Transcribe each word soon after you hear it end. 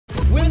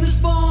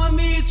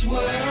Meets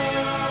World.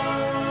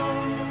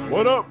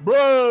 What up,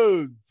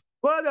 bros?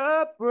 What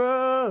up,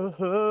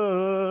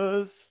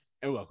 bros?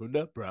 And welcome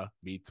to Bruh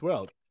Meets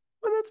World.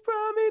 When it's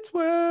Bruh Meets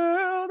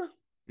World.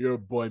 Your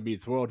boy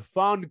Meets World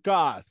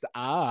Foundcast.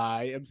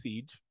 I am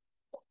Siege.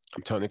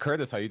 I'm Tony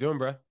Curtis. How you doing,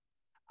 bro?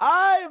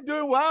 I am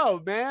doing well,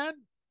 man.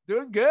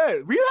 Doing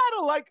good. We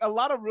had a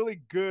lot of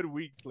really good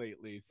weeks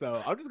lately,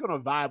 so I'm just gonna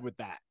vibe with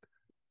that.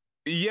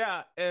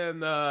 Yeah,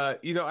 and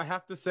I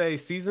have to say,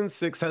 season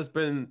 6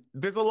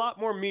 there's a lot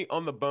more meat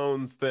on the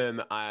bones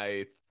than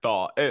I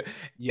thought.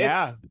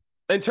 Yeah.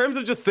 In terms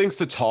of just things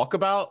to talk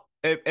about,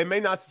 it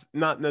may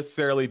not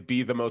necessarily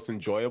be the most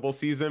enjoyable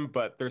season,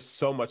 but there's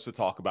so much to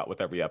talk about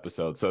with every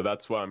episode. So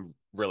that's what I'm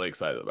really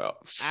excited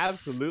about.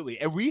 Absolutely.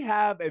 And we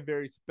have a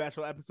very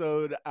special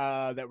episode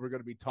that we're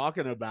going to be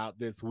talking about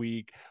this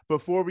week.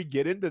 Before we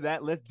get into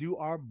that, let's do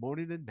our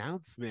morning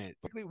announcement.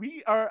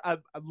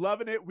 I'm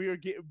loving it. We are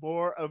getting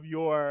more of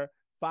your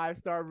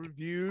 5-star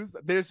reviews.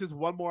 There's just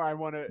one more I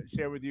want to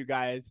share with you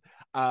guys.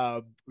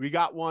 We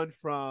got one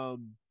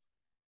from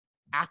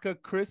Aka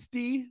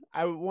Christie.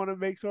 I want to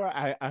make sure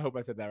I hope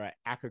I said that right.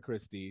 Aka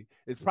Christie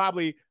is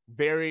probably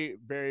very,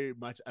 very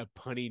much a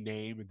punny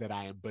name that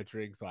I am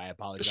butchering, so I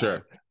apologize.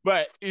 Sure.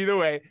 But either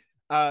way,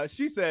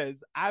 she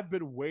says, I've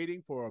been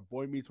waiting for a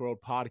Boy Meets World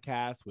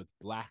podcast with a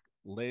black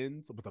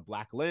lens.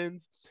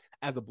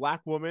 As a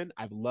black woman,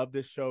 I've loved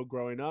this show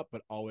growing up,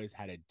 but always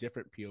had a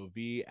different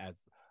POV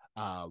as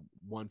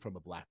one from a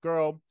black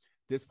girl.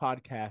 This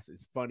podcast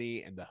is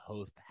funny, and the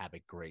hosts have a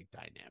great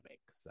dynamic.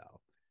 So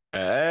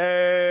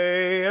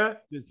hey,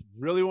 just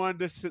really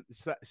wanted to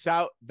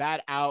shout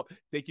that out.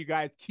 Thank you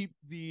guys. Keep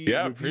the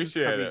reviews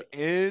coming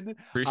in.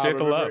 Appreciate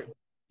the love.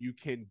 You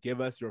can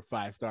give us your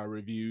 5-star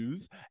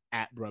reviews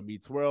at Bruh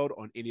Meets World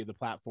on any of the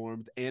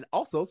platforms, and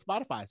also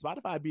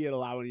Spotify be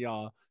allowing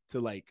y'all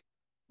to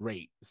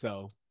rate.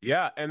 So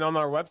yeah, and on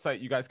our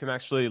website, you guys can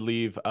actually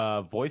leave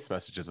voice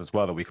messages as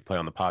well that we can play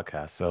on the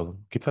podcast. So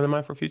keep that in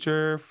mind for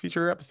future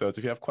episodes.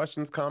 If you have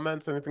questions,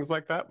 comments, anything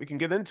like that, we can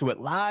get into it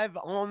live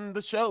on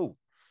the show.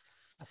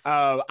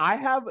 I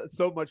have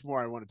so much more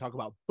I want to talk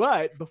about,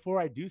 but before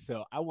I do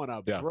so, I want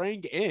to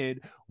bring in,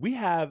 we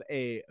have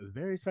a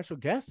very special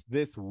guest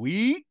this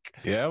week.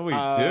 Yeah, we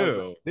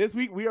do. This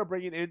week, we are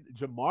bringing in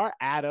Jamar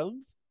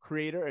Adams,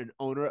 creator and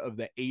owner of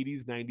the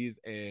 80s, 90s,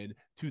 and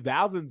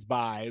 2000s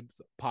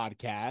Vibes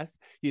podcast.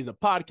 He's a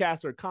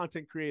podcaster,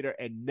 content creator,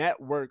 and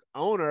network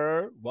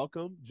owner.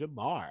 Welcome,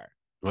 Jamar.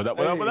 What up,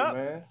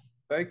 man?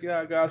 Thank you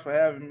guys for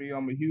having me.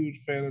 I'm a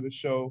huge fan of the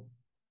show.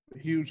 A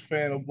huge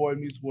fan of Boy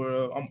Meets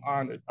World. I'm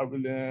honored. I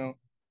really am.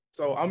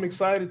 So I'm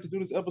excited to do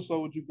this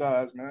episode with you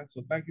guys, man.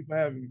 So thank you for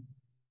having me.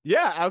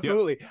 Yeah,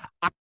 absolutely.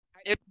 Yep.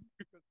 I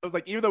was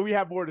like, even though we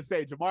have more to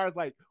say, Jamar's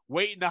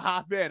waiting to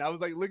hop in. I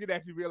was looking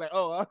at you, being like,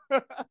 oh.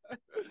 All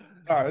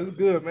right, it's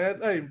good, man.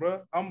 Hey,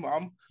 bro, I'm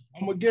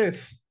a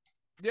guest.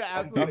 Yeah,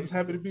 absolutely. I'm just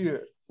happy to be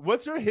here.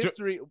 What's your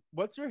history?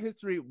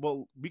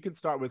 Well, we can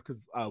start with,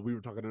 because we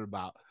were talking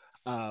about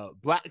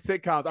black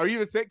sitcoms, or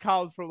even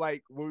sitcoms from when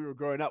we were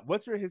growing up.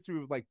 What's your history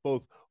with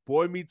both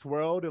Boy Meets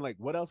World and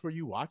what else were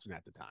you watching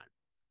at the time?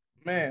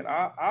 Man,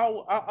 I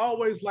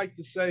always like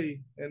to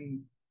say,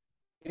 and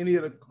any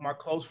of my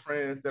close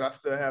friends that I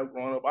still have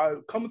growing up,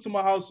 coming to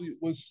my house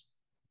was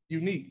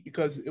unique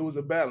because it was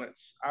a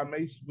balance.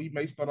 We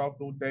may start off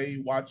the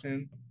day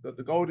watching the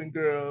Golden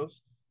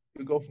Girls.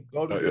 We go from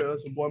Golden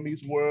Girls to Boy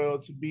Meets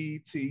World to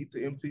BET to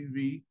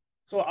MTV.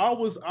 So I'm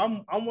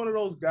one of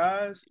those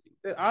guys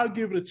that I'll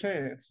give it a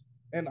chance.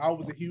 And I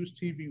was a huge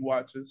TV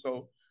watcher.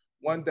 So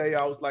one day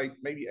I was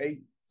maybe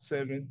 8,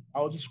 7.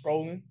 I was just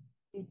scrolling,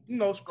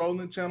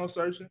 channel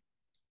searching.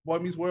 Boy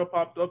Meets World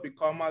popped up. It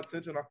caught my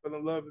attention. I fell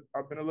in love.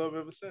 I've been in love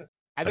ever since.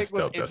 I think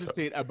what's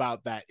interesting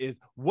about that is,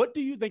 what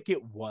do you think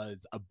it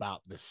was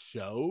about the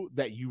show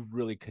that you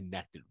really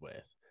connected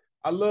with?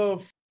 I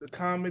love the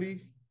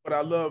comedy, but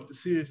I love the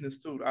seriousness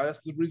too.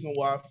 That's the reason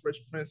why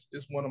Fresh Prince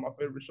is one of my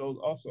favorite shows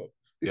also.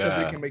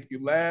 Because it can make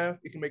you laugh,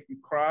 it can make you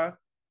cry,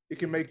 it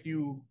can make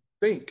you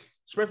think,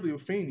 especially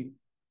with Feeny.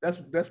 I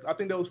think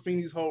that was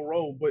Feeny's whole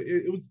role, but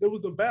it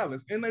was the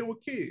balance. And they were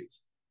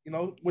kids,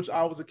 which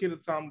I was a kid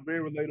at the time,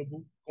 very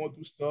relatable, going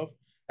through stuff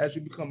as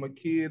you become a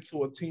kid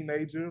to a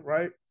teenager,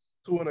 right?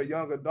 To a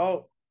young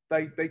adult.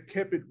 They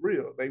kept it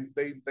real.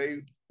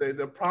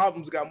 The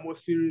problems got more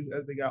serious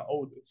as they got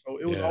older. So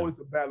it was always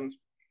a balance.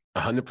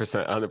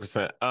 100%,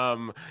 100%.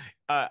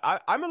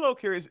 I'm a little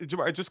curious,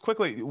 Jamar, just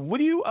quickly, what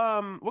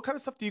kind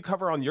of stuff do you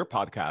cover on your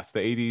podcast, the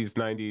 80s,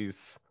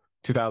 90s,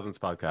 2000s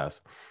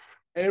podcast?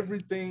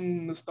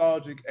 Everything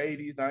nostalgic,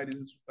 80s, 90s,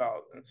 and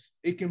 2000s.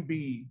 It can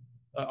be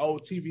an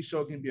old TV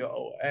show, it can be an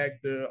old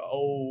actor,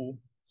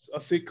 a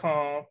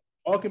sitcom,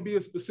 or it can be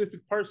a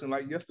specific person.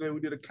 Like yesterday,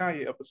 we did a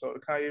Kanye episode, a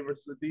Kanye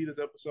versus Adidas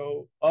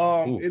episode.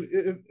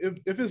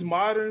 If it's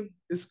modern,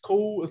 it's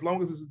cool as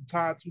long as it's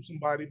tied to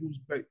somebody who's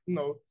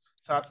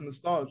tied to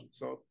nostalgia.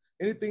 So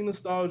anything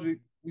nostalgic,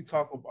 we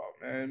talk about,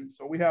 man.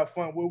 So we have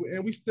fun,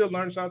 and we still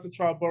learn. Shout out to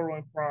Triborough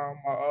and Prime,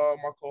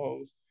 my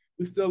co-host.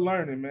 We still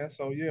learning, man.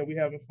 So yeah, we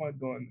having fun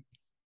doing it.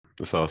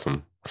 That's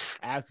awesome.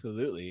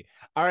 Absolutely.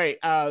 All right.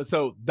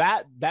 So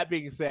that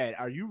being said,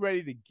 are you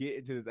ready to get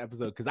into this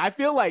episode? Because I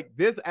feel like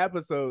this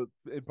episode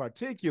in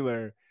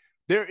particular,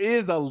 there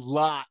is a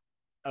lot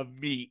of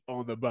meat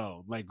on the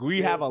bone. Like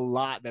we have a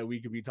lot that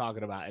we could be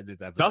talking about in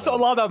this episode. There's also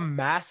a lot of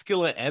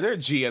masculine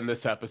energy in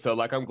this episode.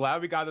 Like, I'm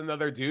glad we got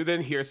another dude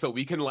in here so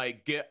we can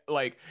like get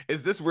like,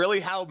 is this really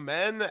how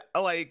men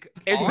like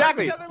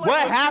exactly like,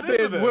 what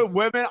happens when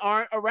women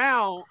aren't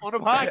around on a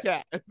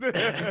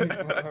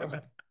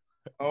podcast?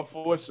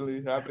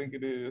 Unfortunately, I think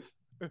it is.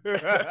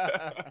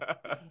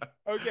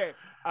 Okay,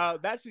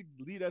 that should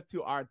lead us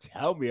to our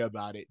tell me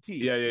about it. T.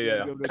 Yeah.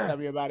 You tell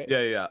me about it.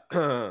 Yeah.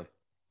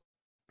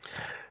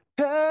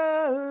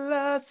 Tell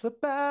us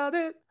about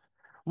it.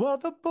 Well,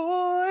 the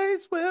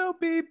boys will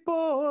be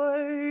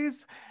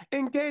boys.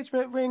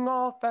 Engagement ring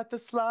off at the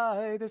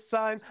slightest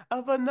sign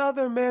of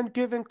another man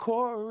giving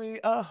Corey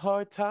a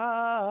hard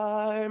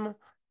time.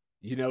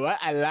 You know what?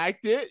 I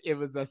liked it. It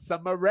was a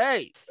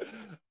summary.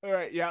 All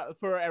right. Yeah.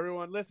 For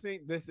everyone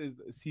listening, this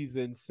is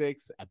season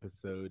 6,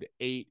 episode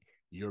 8.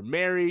 You're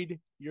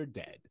married, you're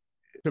dead.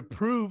 To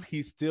prove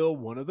he's still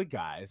one of the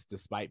guys,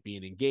 despite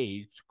being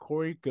engaged,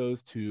 Corey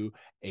goes to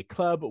a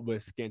club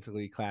with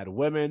scantily clad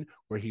women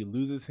where he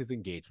loses his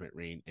engagement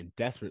ring and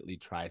desperately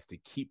tries to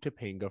keep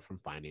Topanga from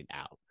finding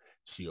out.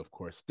 She, of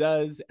course,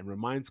 does and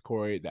reminds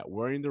Corey that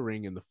wearing the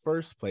ring in the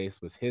first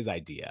place was his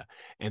idea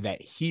and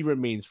that he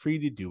remains free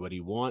to do what he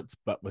wants,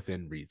 but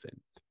within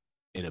reason.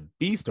 In a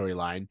B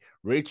storyline,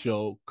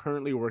 Rachel,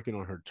 currently working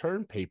on her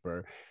term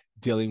paper,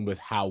 dealing with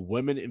how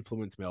women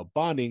influence male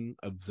bonding,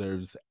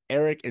 observes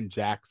Eric and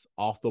Jack's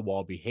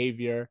off-the-wall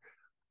behavior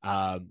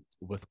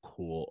with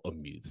cool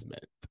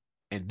amusement.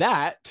 And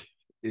that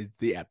is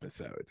the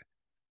episode.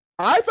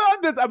 I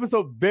found this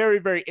episode very,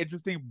 very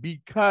interesting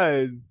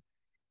because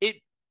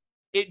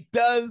it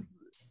does,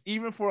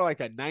 even for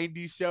like a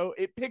 90s show,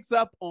 it picks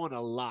up on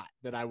a lot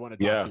that I want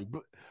to talk to.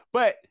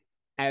 But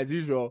as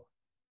usual,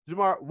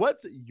 Jamar,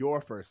 what's your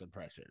first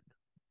impression?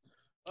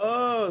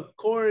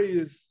 Corey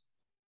is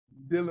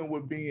dealing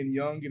with being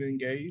young and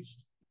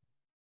engaged.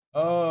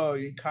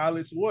 In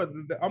college,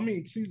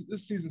 this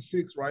is season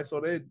 6, right?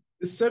 So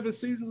it's 7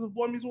 seasons of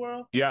Boy Meets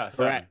World. Yeah,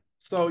 correct.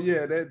 So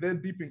yeah, they're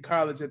deep in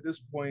college at this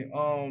point.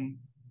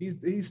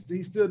 He's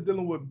still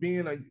dealing with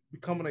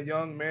becoming a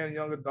young man,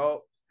 young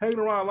adult, hanging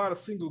around a lot of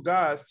single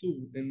guys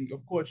too, and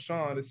of course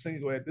Sean is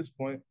single at this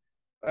point,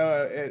 at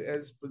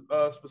a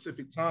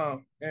specific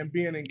time, and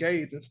being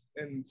engaged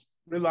and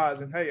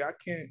realizing, hey,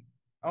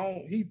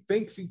 he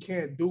thinks he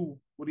can't do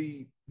what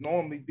he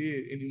normally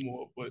did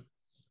anymore, but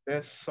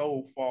that's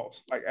so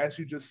false. Like as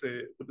you just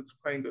said, with the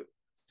Topanga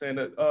saying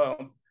that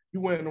you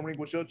went in the ring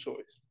was your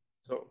choice.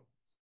 So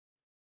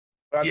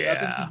I think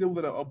he dealt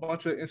with a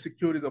bunch of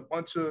insecurities, a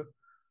bunch of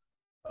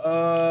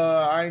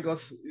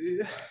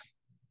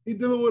he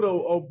dealing with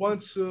a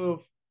bunch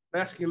of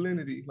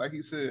masculinity, like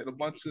he said, a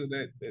bunch of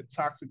that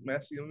toxic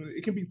masculinity.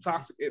 It can be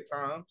toxic at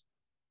times,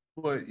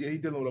 but yeah, he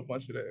dealing with a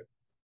bunch of that.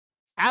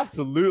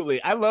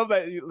 Absolutely. I love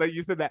that like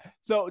you said that.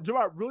 So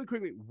Jamar, really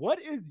quickly,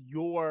 what is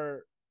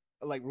your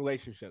like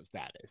relationship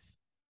status?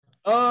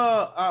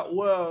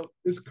 Well,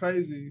 it's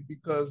crazy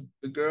because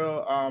the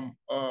girl I'm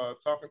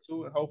talking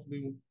to and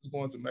hopefully is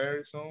going to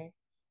marry soon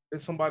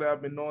is somebody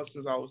I've been knowing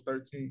since I was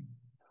 13.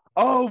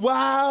 Oh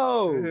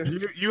wow.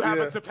 You have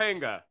a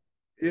Topanga.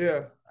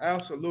 Yeah,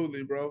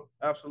 absolutely, bro.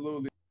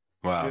 Absolutely.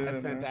 Wow. Yeah,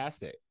 that's man.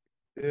 fantastic.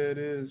 Yeah, it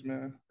is,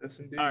 man. That's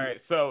indeed. All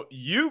right. So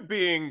you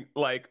being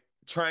like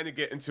trying to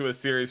get into a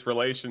serious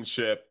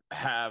relationship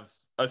have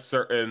a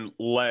certain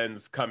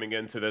lens coming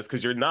into this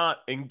because you're not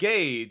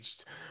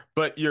engaged,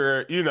 but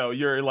you're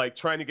like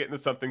trying to get into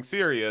something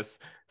serious.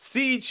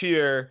 Siege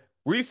here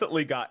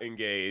recently got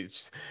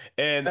engaged,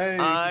 and hey,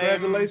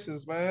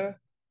 congratulations, man.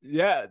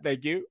 Yeah,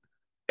 thank you.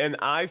 And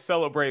I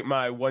celebrate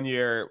my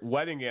 1-year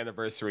wedding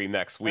anniversary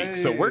next week. Hey,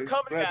 so we're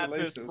coming at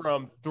this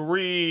from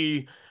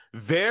 3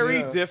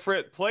 very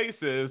different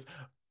places,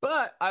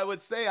 but I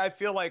would say I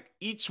feel like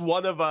each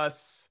one of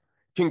us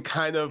can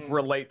kind of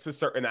relate to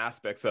certain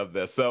aspects of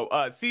this. So,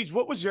 Siege,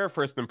 what was your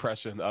first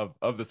impression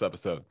of this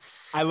episode?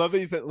 I love that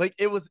you said like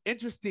it was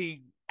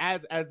interesting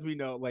as we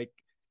know, like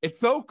it's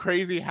so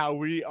crazy how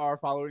we are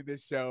following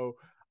this show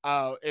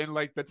in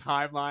like the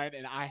timeline,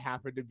 and I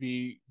happen to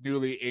be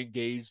newly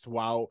engaged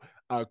while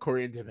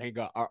Corey and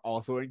Topanga are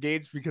also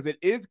engaged, because it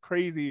is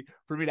crazy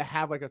for me to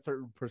have like a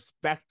certain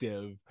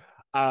perspective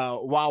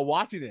while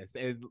watching this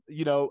and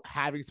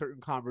having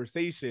certain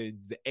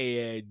conversations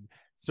and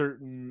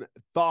certain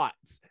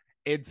thoughts.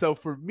 And so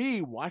for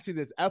me watching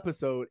this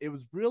episode, it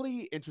was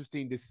really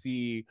interesting to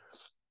see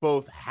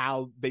both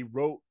how they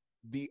wrote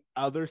the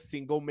other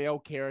single male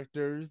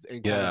characters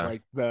and kind of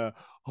like the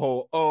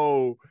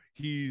whole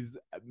he's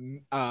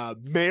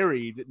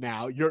married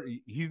now,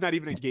 he's not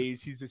even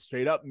engaged, he's just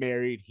straight up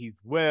married, he's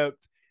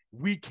whipped,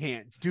 we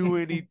can't do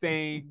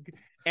anything.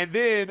 And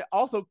then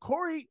also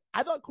Corey,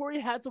 I thought Corey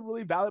had some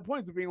really valid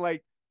points of being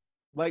like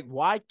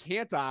why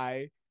can't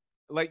I,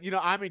 like,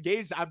 I'm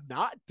engaged, I'm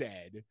not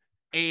dead.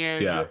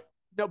 And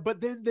No,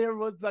 but then there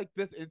was like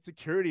this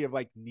insecurity of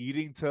like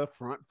needing to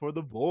front for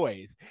the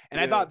boys. And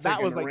I Yeah, thought that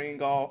taking was the like,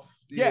 ring off.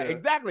 yeah, Yeah.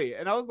 exactly.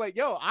 And I was like,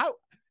 yo,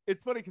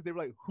 it's funny because they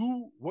were like,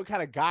 what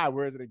kind of guy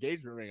wears an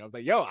engagement ring? I was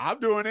like, yo, I'm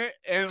doing it.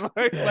 And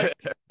like,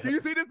 do you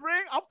see this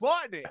ring? I'm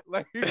flaunting it.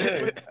 Like,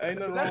 Hey, ain't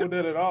nothing wrong with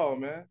that at all,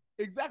 man.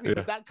 exactly. Yeah.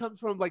 But that comes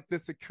from like the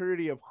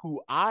security of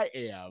who I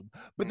am.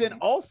 But then Mhm.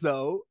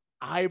 also,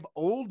 I'm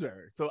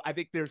older. So I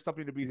think there's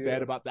something to be said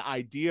Yeah. about the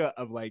idea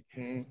of like,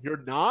 Mhm.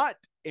 you're not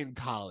in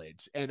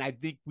college. And I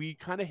think we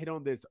kind of hit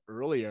on this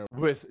earlier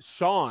with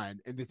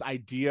Sean and this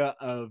idea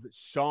of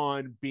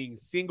Sean being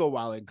single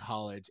while in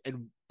college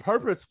and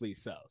purposefully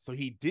so. So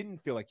he didn't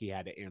feel like he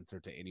had to answer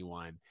to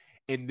anyone.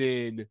 And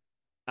then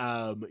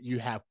you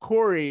have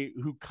Corey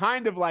who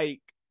kind of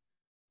like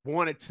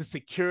wanted to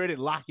secure it and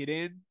lock it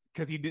in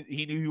because he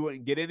knew he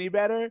wouldn't get any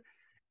better.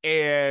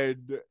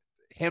 And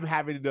him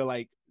having to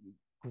like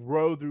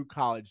grow through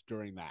college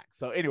during that.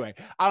 So anyway,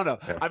 I don't know.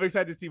 Yeah. I'm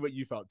excited to see what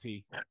you felt,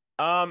 T.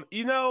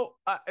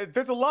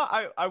 There's a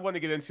lot I want to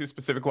get into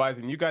specific wise,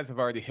 and you guys have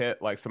already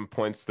hit like some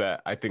points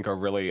that I think are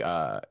really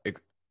I'm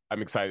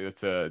excited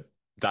to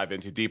dive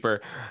into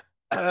deeper.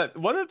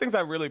 One of the things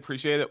I really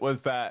appreciated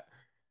was that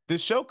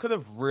this show could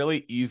have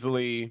really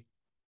easily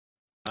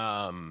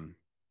um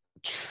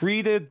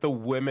treated the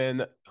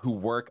women who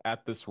work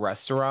at this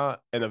restaurant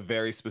in a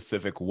very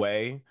specific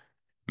way,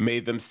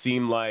 made them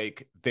seem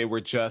like they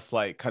were just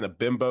like kind of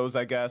bimbos,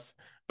 I guess.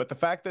 But the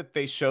fact that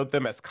they showed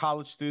them as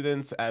college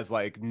students, as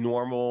like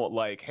normal,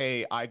 like,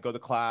 hey, I go to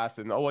class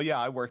and oh, well, yeah,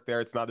 I work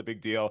there. It's not a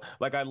big deal.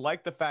 Like, I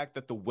like the fact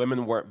that the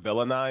women weren't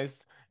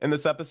villainized in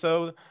this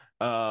episode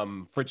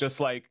for just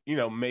like,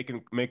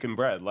 making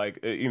bread. Like,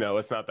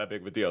 it's not that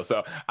big of a deal.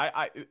 So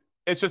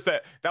it's just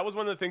that was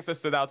one of the things that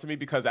stood out to me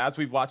because as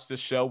we've watched this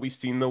show, we've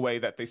seen the way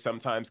that they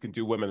sometimes can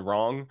do women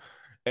wrong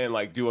and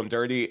like do them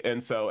dirty.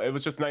 And so it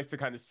was just nice to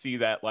kind of see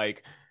that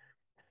like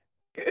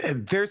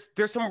there's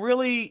some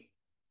really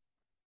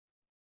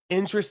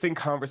interesting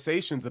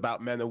conversations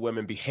about men and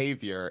women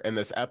behavior in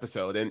this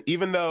episode. And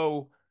even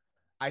though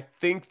I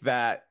think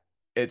that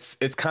it's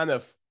kind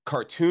of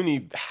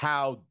cartoony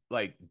how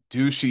like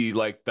douchey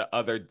like the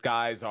other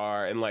guys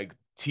are and like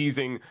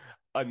teasing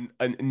a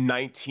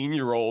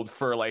 19-year-old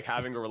for like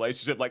having a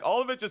relationship. Like all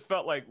of it just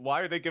felt like,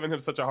 why are they giving him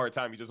such a hard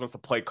time? He just wants to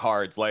play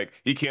cards. Like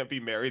he can't be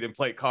married and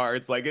play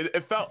cards. Like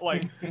it felt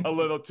like a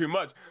little too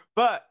much.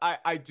 But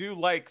I do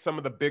like some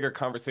of the bigger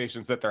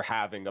conversations that they're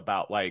having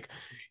about like,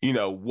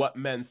 what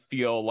men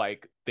feel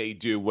like they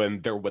do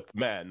when they're with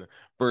men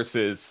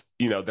versus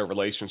their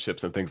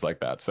relationships and things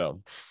like that.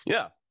 So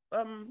yeah,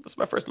 that's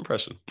my first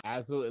impression.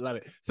 Absolutely love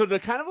it. So to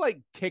kind of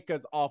like kick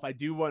us off, I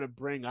do want to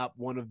bring up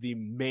one of the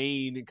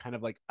main kind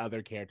of like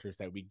other characters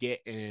that we get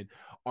in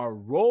our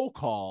roll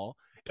call,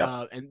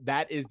 Yep. and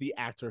that is the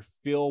actor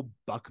Phil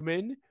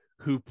Buckman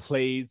who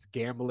plays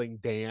Gambling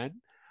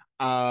Dan.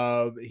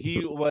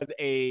 He was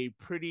a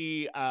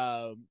pretty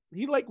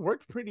he like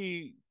worked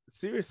pretty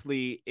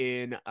seriously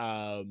in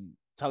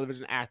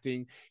television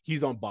acting.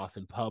 He's on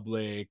Boston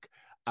Public.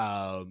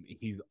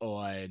 He's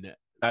on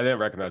I didn't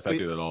recognize that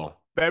dude at all.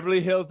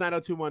 Beverly Hills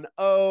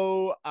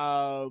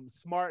 90210,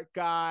 smart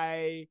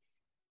guy.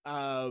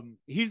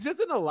 He's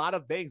just in a lot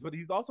of things, but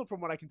he's also, from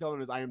what I can tell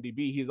on his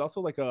IMDb, he's also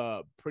like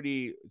a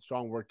pretty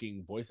strong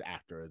working voice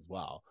actor as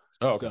well.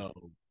 Oh, okay. So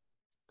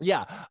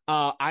yeah,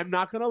 I'm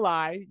not gonna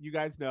lie, you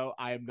guys know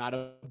I am not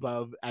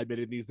above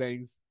admitting these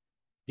things.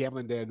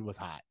 Gambling Dan was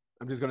hot.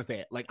 I'm just gonna say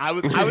it. Like I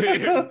was You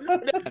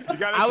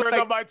gotta turn like,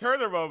 on my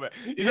Turner moment.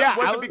 Yeah,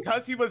 was it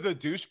because he was a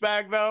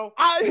douchebag though?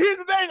 Here's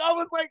the thing. I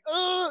was like,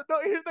 no.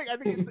 Here's the thing. I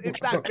think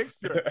it's that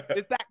mixture.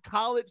 It's that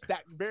college,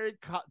 that very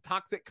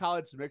toxic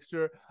college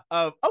mixture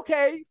of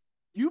okay,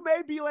 you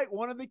may be like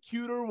one of the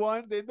cuter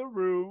ones in the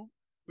room,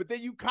 but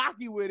then you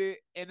cocky with it,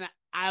 and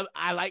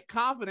I like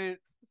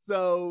confidence.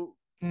 So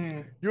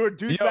you're a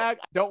douchebag. I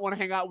don't want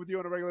to hang out with you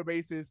on a regular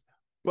basis,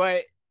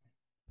 but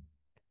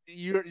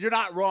you're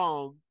not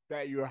wrong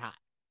that you're hot.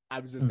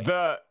 I was just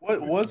saying. What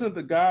wasn't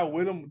the guy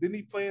with him? Didn't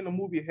he play in the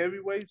movie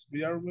Heavyweights? Do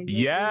y'all remember?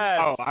 Yes.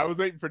 Oh, I was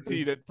waiting for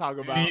T to talk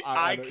about.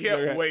 I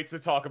can't wait to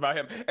talk about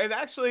him. And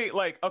actually,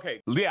 like,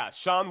 okay, yeah,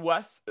 Sean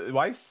Weiss.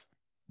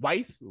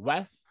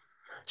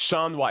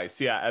 Sean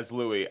Weiss, yeah, as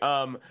Louis.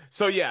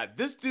 So yeah,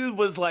 this dude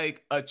was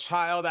like a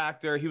child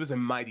actor. He was in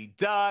Mighty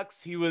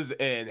Ducks. He was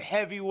in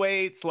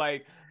Heavyweights.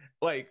 Like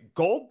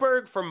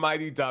Goldberg from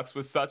Mighty Ducks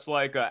was such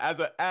like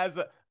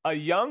a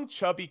young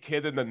chubby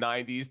kid in the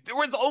 90s. There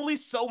was only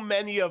so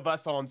many of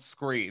us on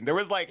screen. There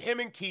was like him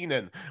and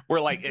Keenan were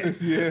like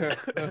it. Yeah.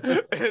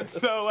 And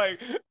so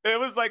like it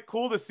was like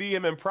cool to see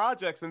him in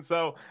projects. And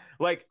so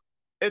like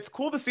it's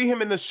cool to see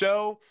him in the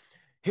show.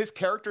 His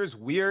character is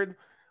weird.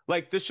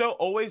 Like the show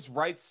always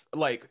writes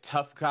like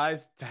tough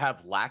guys to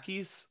have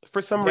lackeys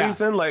for some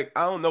reason. Like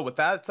I don't know what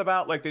that's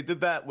about. Like they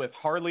did that with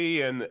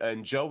Harley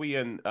and Joey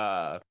and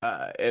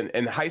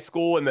in high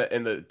school and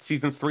the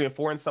seasons 3 and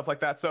 4 and stuff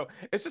like that. So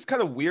it's just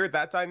kind of weird,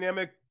 that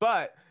dynamic.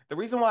 But the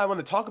reason why I want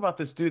to talk about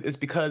this dude is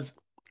because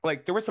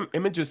like there were some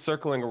images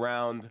circling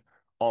around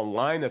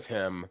online of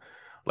him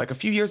like a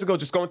few years ago,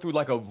 just going through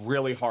like a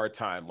really hard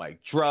time,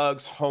 like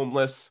drugs,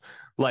 homeless,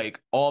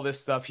 like all this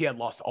stuff. He had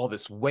lost all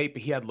this weight,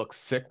 but he had looked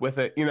sick with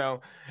it, you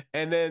know?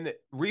 And then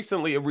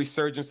recently a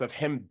resurgence of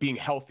him being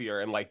healthier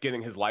and like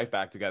getting his life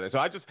back together. So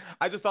I just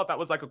thought that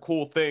was like a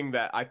cool thing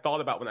that I thought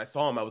about when I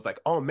saw him. I was like,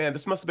 oh man,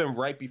 this must have been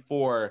right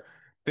before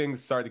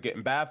things started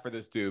getting bad for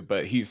this dude,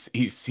 but he's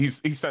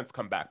since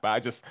come back. But I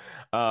just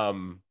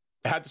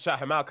I had to shout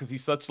him out because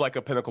he's such like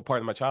a pinnacle part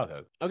of my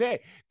childhood.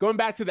 Okay, going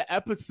back to the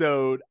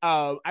episode,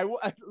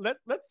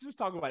 let's just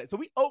talk about it. So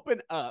we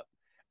open up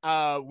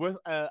with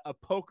a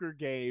poker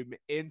game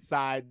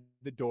inside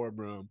the dorm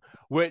room,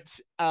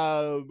 which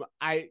it's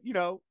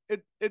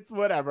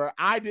whatever.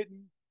 I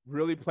didn't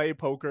really play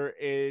poker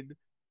in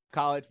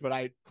college,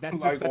 but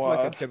that's just such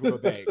like a typical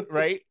thing,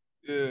 right?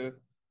 Yeah.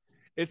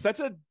 It's such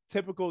a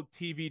typical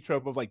TV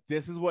trope of like,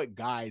 this is what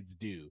guys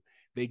do.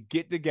 They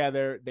get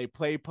together, they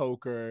play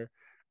poker.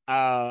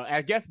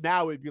 I guess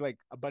now it'd be like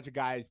a bunch of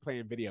guys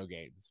playing video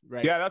games,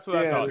 right? Yeah, that's what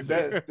I Yeah,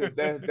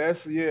 thought.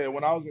 that's yeah.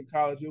 When I was in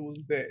college, it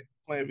was that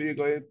playing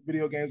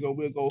video games, or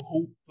we'll go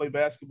hoop, play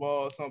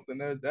basketball or something.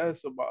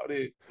 That's about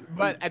it.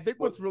 But I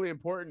think what's really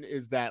important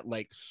is that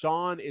like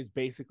Sean is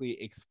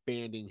basically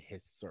expanding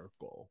his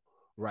circle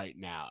right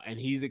now, and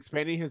he's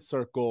expanding his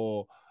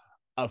circle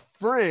of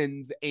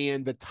friends,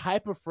 and the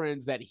type of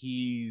friends that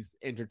he's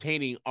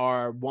entertaining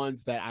are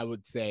ones that I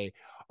would say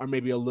are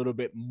maybe a little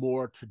bit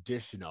more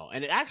traditional.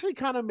 And it actually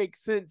kind of makes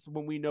sense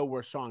when we know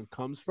where Sean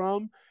comes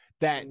from,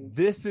 that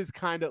this is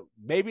kind of,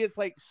 maybe it's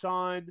like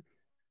Sean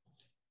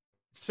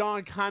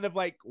kind of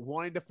like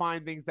wanting to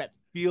find things that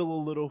feel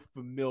a little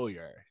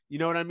familiar. You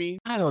know what I mean?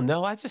 I don't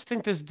know. I just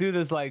think this dude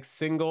is like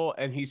single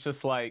and he's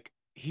just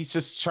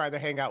trying to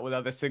hang out with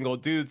other single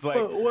dudes. Like,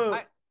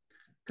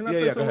 can I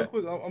say something real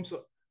quick? I'm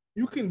so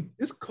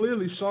it's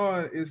clearly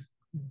Sean is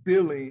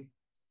dealing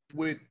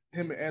with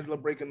him and Angela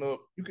breaking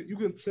up. You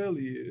can tell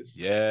he is.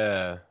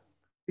 Yeah.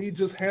 He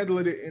just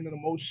handled it in the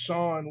most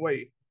Sean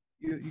way.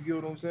 You get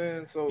what I'm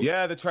saying? So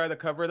yeah, to try to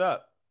cover it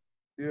up.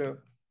 Yeah.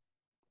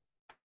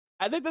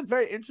 I think that's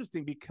very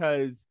interesting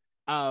because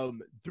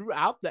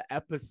throughout the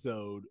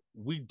episode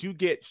we do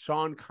get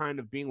Sean kind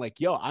of being like,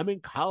 yo, I'm in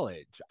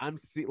college, I'm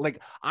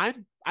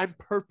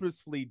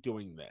purposefully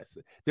doing this.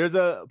 There's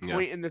a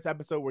point in this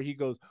episode where he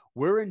goes,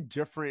 we're in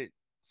different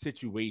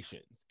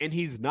situations, and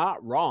he's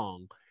not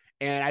wrong.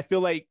 And I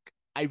feel like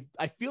I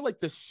feel like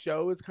the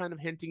show is kind of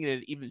hinting,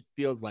 and it even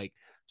feels like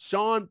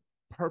Sean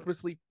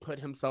purposely put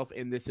himself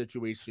in this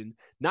situation,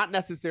 not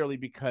necessarily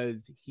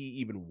because he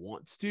even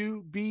wants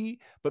to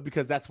be, but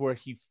because that's where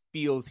he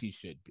feels he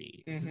should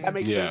be. Does that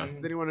make sense?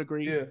 Does anyone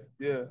agree?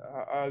 Yeah,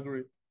 I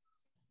agree.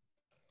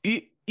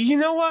 You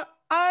know what?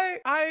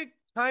 I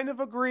kind of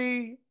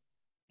agree.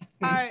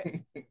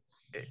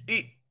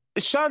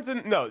 Sean's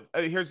in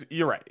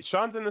you're right.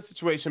 Sean's in the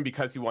situation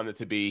because he wanted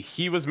to be.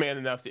 He was man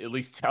enough to at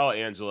least tell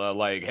Angela,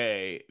 like,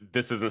 hey,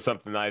 this isn't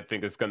something I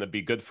think is gonna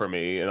be good for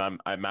me, and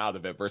I'm out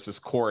of it, versus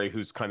Corey,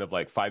 who's kind of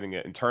like fighting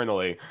it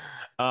internally.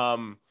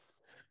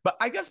 But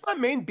I guess my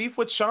main beef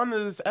with Sean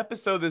in this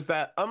episode is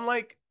that,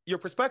 unlike your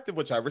perspective,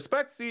 which I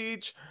respect,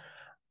 Siege,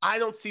 I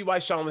don't see why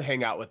Sean would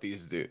hang out with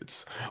these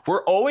dudes.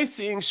 We're always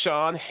seeing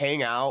Sean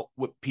hang out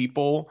with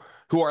people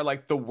who are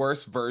like the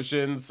worst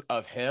versions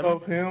of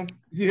him.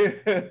 Yeah,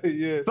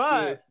 yes.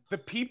 But the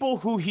people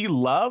who he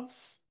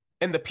loves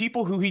and the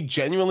people who he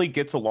genuinely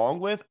gets along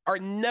with are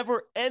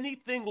never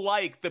anything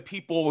like the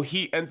people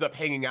he ends up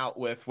hanging out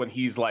with when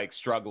he's like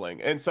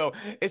struggling. And so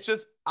it's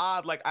just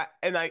odd. Like, I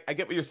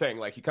get what you're saying.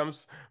 Like, he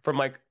comes from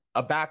like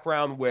a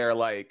background where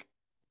like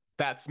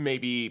that's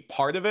maybe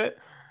part of it.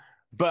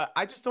 But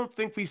I just don't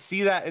think we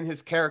see that in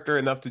his character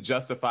enough to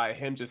justify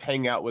him just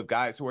hanging out with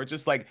guys who are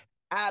just like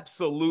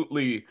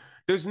absolutely,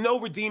 there's no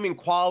redeeming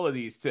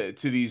qualities to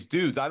these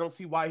dudes. I don't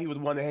see why he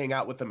would want to hang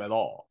out with them at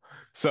all.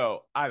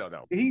 So I don't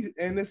know.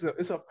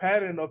 It's a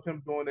pattern of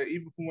him doing that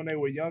even from when they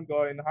were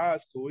younger in high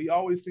school. He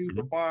always seems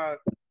to find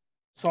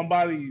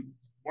somebody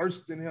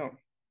worse than him.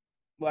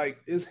 Like,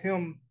 it's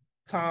him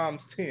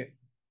times 10.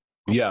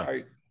 Yeah.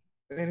 Right.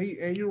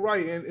 And you're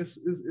right. And it's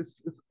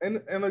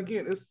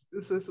again,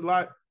 it's a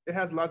lot. It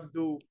has a lot to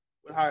do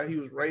with how he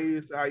was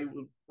raised, how he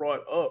was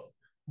brought up.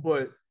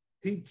 But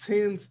he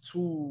tends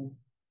to,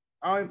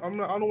 I don't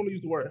want to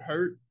use the word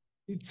hurt.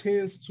 He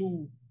tends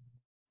to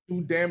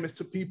do damage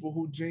to people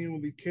who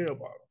genuinely care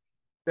about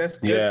him.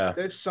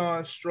 That's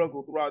Sean's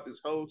struggle throughout this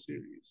whole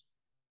series.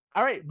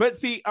 All right, but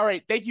see, all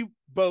right, thank you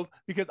both,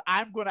 because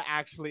I'm going to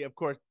actually, of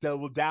course,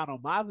 double down on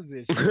my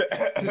position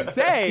to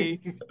say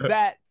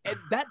that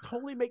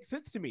totally makes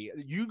sense to me.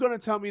 You're going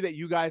to tell me that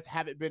you guys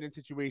haven't been in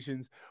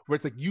situations where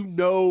it's like,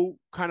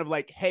 kind of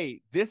like,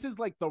 hey, this is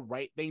like the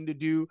right thing to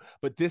do,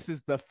 but this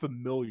is the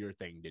familiar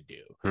thing to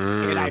do.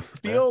 And I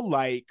feel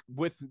like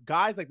with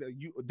guys like that,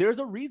 there's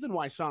a reason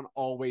why Sean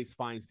always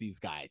finds these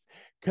guys,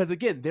 because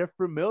again, they're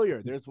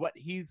familiar. There's what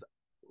he's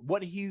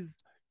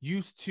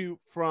used to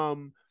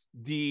from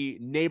the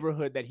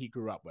neighborhood that he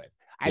grew up with.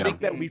 I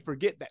think that we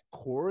forget that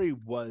Corey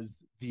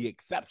was the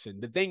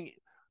exception. The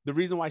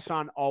reason why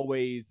Sean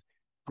always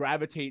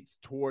gravitates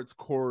towards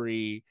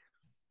Corey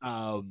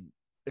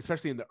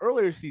especially in the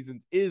earlier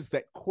seasons, is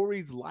that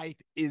Corey's life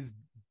is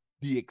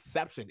the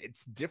exception.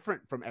 It's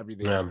different from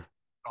everything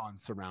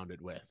Sean's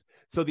surrounded with.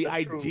 So the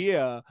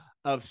idea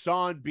of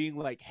Sean being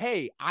like,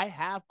 hey, I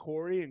have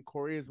Corey, and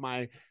Corey is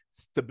my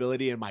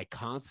stability and my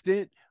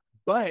constant,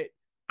 but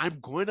I'm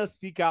going to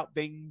seek out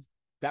things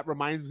that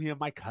reminds me of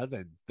my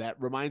cousins, that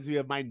reminds me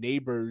of my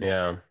neighbors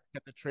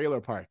at the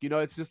trailer park. You know,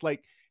 it's just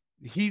like,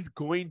 he's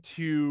going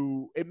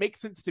to, it makes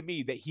sense to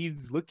me that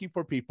he's looking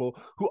for people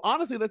who,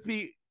 honestly, let's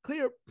be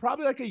clear,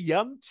 probably like a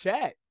young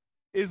Chet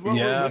is what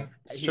we're looking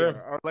at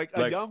here. Or like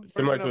a young,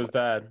 similar to his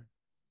dad,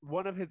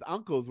 one of his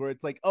uncles, where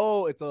it's like,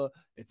 oh, it's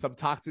some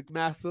toxic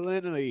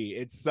masculinity,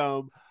 it's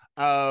some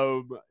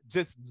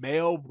just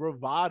male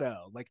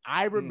bravado. Like,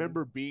 I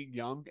remember being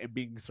young and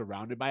being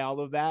surrounded by all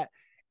of that,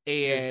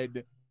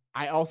 and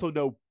I also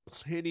know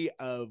plenty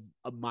of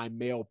my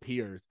male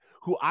peers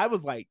who I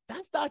was like,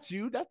 that's not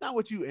you, that's not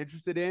what you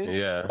interested in.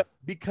 But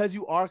because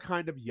you are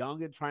kind of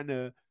young and trying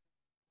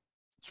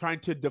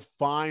to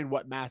define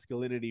what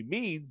masculinity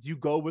means, you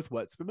go with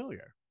what's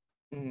familiar.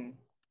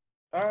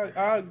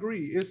 I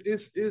agree.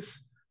 It's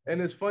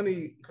and it's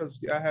funny because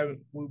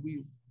when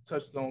we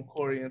touched on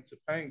Corey and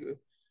Topanga,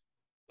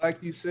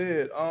 like you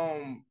said,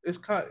 it's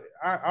kind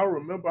of, I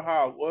remember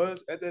how I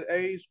was at that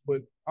age,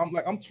 but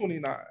I'm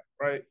 29,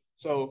 right?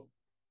 So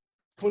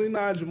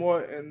 29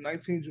 Jamar and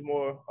 19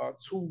 Jamar are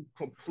two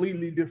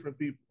completely different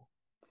people.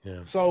 Yeah.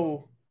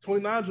 So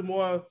 29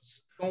 Jamar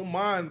don't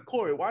mind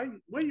Corey. Why?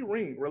 Wear your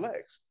ring.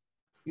 Relax.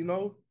 You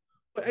know.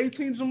 But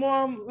 18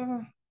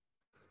 Jamar,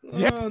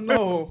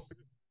 no.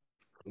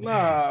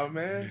 Nah,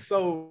 man.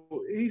 So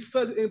he's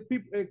such,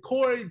 and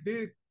Corey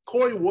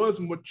was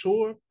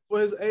mature for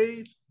his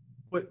age,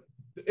 but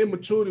the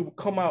immaturity will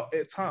come out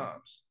at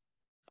times.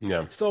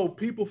 Yeah. So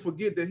people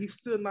forget that he's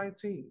still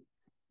 19.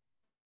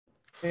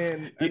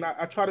 And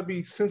I try to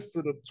be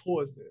sensitive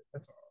towards that.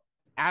 That's all.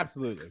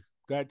 Absolutely.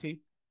 Go ahead, T.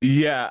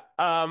 Yeah.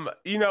 Part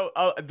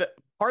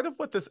of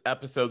what this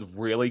episode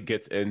really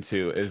gets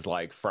into is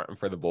like fronting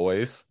for the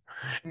boys.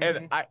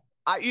 And I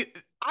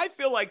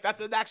feel like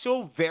that's an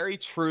actual very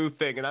true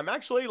thing. And I'm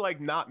actually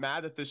like not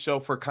mad at the show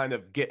for kind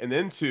of getting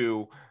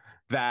into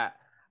that.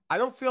 I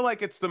don't feel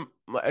like it's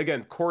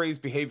again, Corey's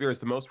behavior is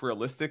the most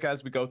realistic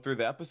as we go through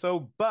the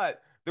episode,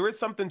 but there is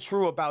something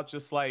true about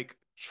just like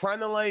trying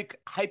to like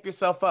hype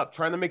yourself up,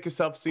 trying to make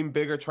yourself seem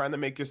bigger, trying to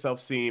make yourself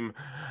seem,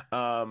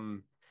 I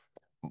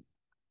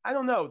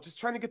don't know, just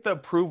trying to get the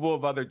approval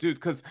of other dudes.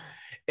 Cause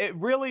it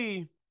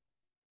really,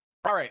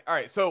 all right.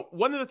 So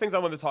one of the things I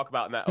want to talk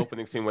about in that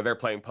opening scene where they're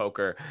playing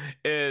poker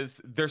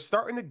is they're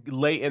starting to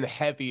lay in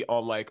heavy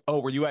on like, oh,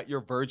 were you at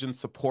your virgin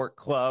support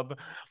club?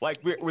 Like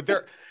we're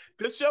there.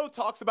 This show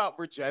talks about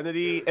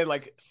virginity and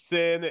like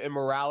sin and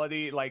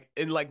morality, like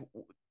in like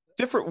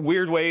different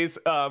weird ways.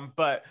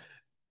 But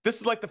this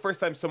is like the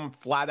first time someone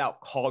flat out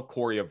called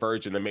Corey a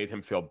virgin and made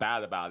him feel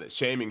bad about it,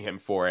 shaming him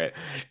for it.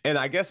 And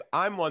I guess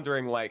I'm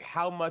wondering like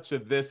how much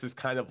of this is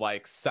kind of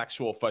like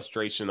sexual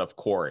frustration of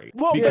Corey.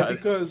 Well,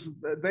 because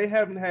they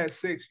haven't had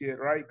sex yet,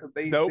 right? Because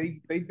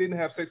they didn't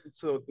have sex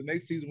until the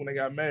next season when they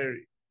got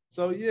married.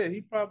 So yeah,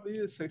 he probably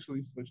is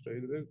sexually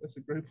frustrated. That's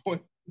a great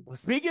point. Well,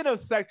 speaking of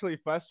sexually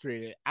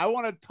frustrated, I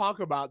want to talk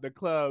about the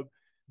club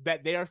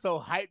that they are so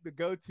hyped to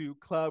go to,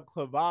 Club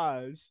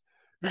Clavage.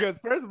 Because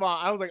first of all,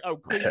 I was like, oh,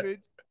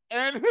 cleavage.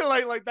 And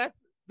like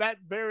that's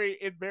very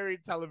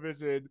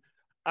television,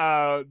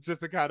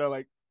 just to kind of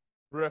like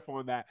riff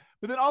on that.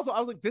 But then also I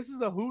was like, this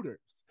is a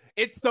Hooters.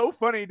 It's so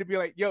funny to be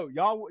like, yo,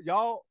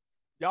 y'all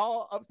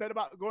upset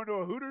about going to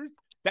a Hooters?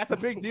 That's a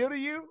big deal to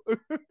you?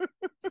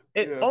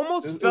 It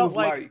almost felt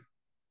like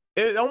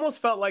it almost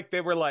felt like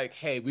they were like,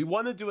 hey, we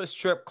want to do a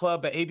strip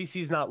club, but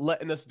ABC's not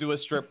letting us do a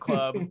strip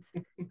club.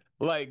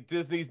 Like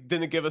Disney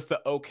didn't give us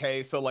the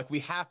okay, so like we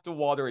have to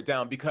water it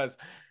down because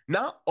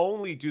not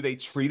only do they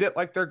treat it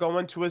like they're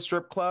going to a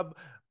strip club,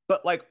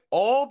 but like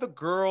all the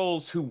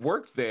girls who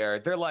work there,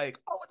 they're like,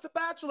 oh, it's a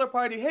bachelor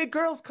party. Hey,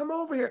 girls, come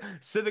over here.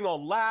 Sitting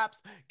on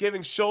laps,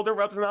 giving shoulder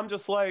rubs. And I'm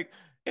just like,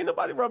 ain't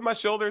nobody rubbed my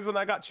shoulders when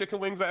I got chicken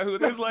wings at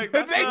Hooters. Like,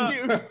 that's Thank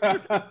you.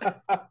 That's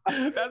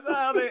not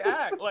how they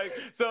act. Like,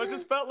 so it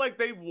just felt like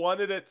they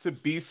wanted it to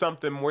be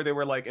something where they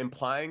were like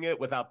implying it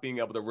without being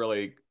able to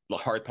really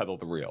hard pedal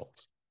the real.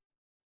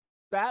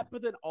 That,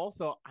 but then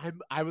also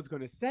I was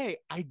going to say,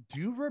 I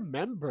do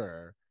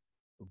remember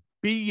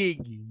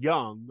being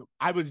young.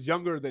 I was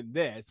younger than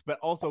this, but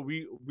also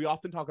we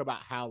often talk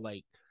about how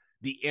like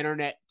the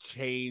internet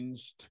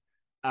changed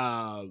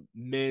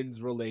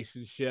men's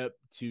relationship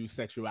to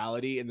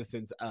sexuality, in the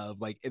sense of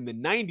like in the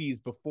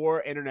 90s,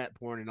 before internet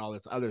porn and all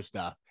this other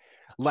stuff,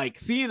 like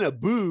seeing a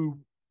boob,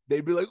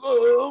 they'd be like,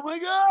 oh my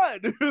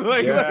god.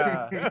 like,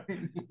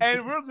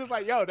 and we're just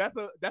like, yo, that's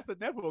a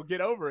nipple,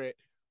 get over it.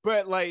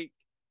 But like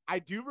I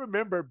do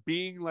remember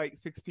being like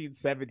 16,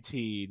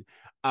 17,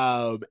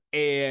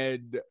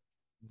 and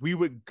we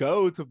would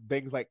go to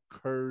things like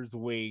Kerr's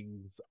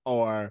Wings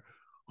or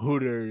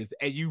Hooters,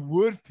 and you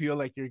would feel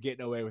like you're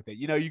getting away with it.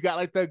 You know, you got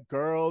like the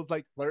girls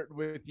like flirting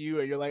with you,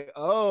 and you're like,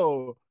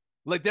 oh,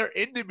 Like they're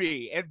into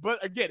me.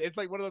 But again, it's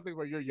like one of those things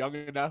where you're young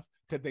enough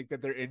to think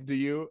that they're into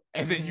you,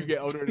 and then you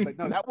get older and it's like,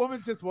 no, that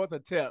woman just wants a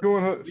tip. She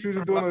was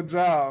just doing her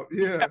job.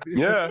 Yeah.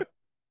 Yeah.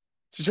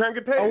 She's trying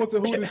to get I paid. went to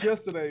Hooters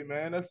yesterday,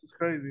 man. That's just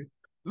crazy.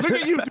 Look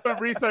at you doing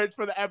research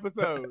for the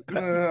episode.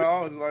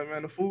 I was like,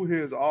 man, the food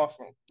here is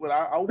awesome. But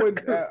I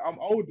wouldn't. I'm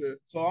older,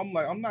 so I'm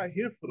like, I'm not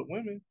here for the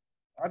women.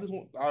 I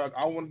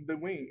wanted the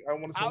wing. I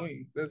wanted some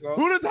wings. That's all.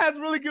 Hooters has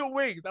really good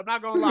wings. I'm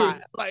not gonna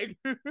lie. Like,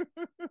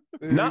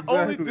 not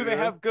only do they man.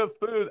 have good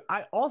food,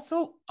 I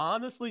also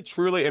honestly,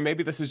 truly, and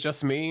maybe this is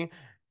just me,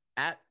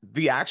 at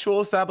the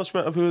actual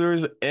establishment of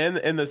Hooters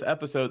in this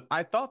episode,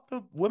 I thought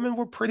the women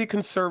were pretty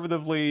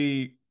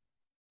conservatively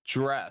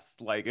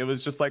dressed. Like it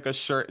was just like a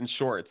shirt and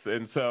shorts.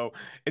 And so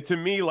to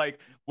me, like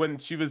when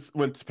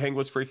Topanga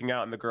was freaking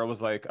out and the girl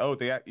was like, oh,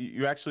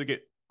 you actually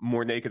get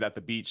more naked at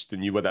the beach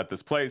than you would at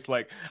this place.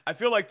 Like I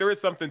feel like there is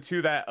something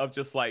to that of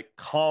just like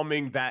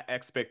calming that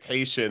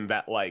expectation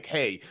that like,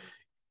 hey,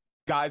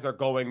 guys are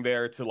going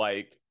there to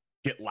like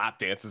get lap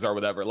dances or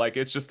whatever. Like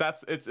it's just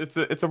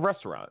it's a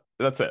restaurant.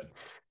 That's it.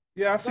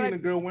 Yeah, I seen a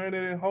girl wearing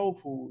it in Whole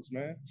Foods,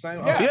 man. Same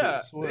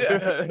Yeah.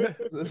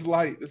 It's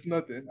light. It's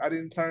nothing. I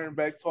didn't turn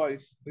back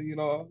twice. You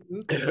know,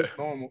 it's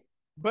normal.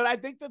 But I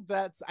think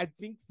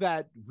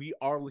that we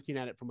are looking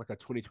at it from like a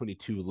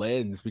 2022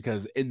 lens,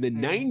 because in the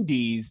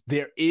 90s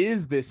there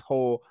is this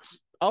whole,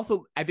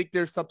 also I think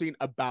there's something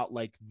about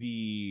like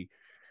the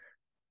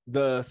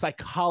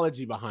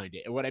psychology behind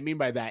it. And what I mean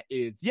by that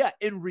is, yeah,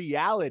 in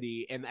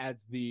reality, and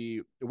as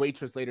the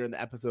waitress later in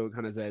the episode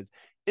kind of says,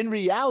 in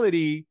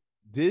reality,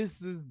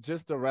 this is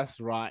just a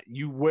restaurant.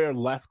 You wear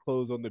less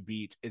clothes on the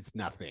beach. It's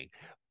nothing.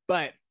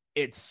 But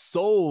it's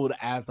sold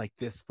as like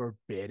this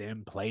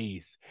forbidden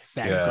place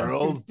that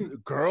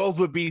girls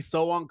would be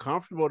so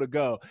uncomfortable to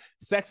go.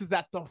 Sex is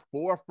at the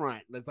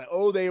forefront. It's like,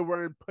 oh, they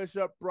were in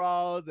push-up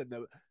bras and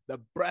the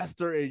breasts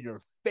are in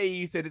your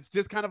face. And it's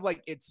just kind of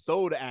like it's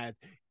sold as,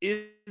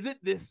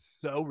 isn't this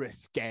so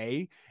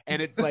risque?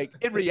 And it's like,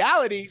 in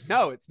reality,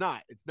 no, it's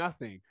not. It's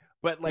nothing.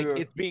 But like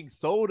it's being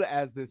sold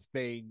as this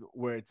thing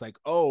where it's like,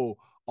 oh,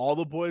 all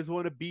the boys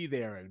want to be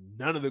there and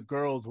none of the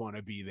girls want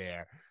to be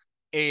there.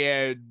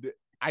 And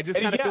I just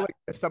kind of feel like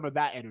there's some of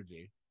that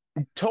energy.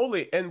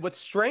 Totally. And what's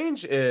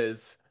strange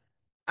is,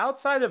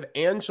 outside of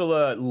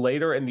Angela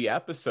later in the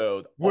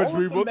episode, which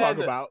we will talk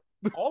about,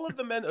 all of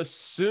the men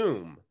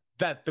assume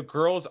that the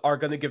girls are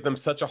going to give them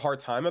such a hard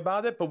time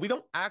about it, but we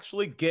don't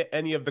actually get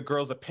any of the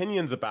girls'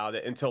 opinions about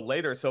it until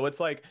later. So it's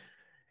like,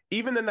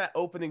 even in that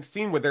opening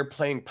scene where they're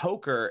playing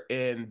poker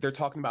and they're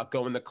talking about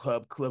going to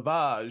Club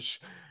Clavage,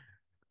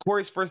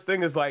 Corey's first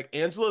thing is like,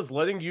 Angela's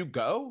letting you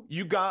go?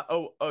 You got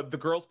the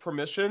girl's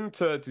permission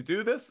to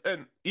do this?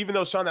 And even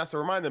though Sean has to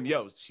remind them,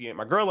 yo, she ain't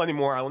my girl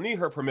anymore, I don't need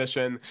her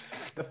permission.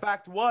 The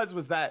fact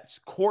was that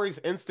Corey's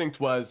instinct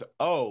was,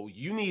 oh,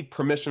 you need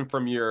permission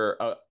from your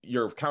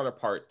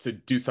counterpart to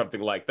do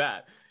something like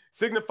that,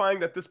 signifying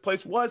that this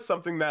place was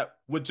something that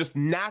would just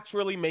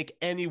naturally make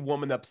any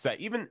woman upset.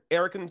 Even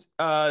Eric and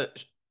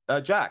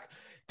Jack,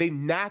 they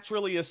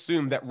naturally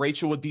assumed that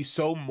Rachel would be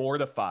so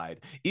mortified,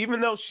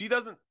 even though she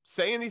doesn't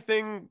say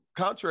anything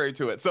contrary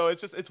to it. So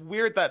it's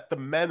weird that the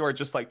men are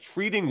just like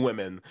treating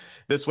women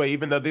this way,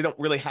 even though they don't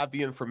really have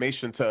the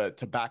information to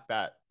back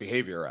that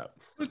behavior up.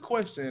 Good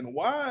question.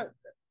 Why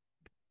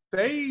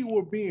they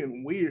were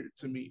being weird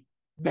to me?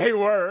 They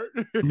were.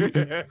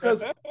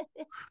 Because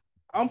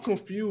I'm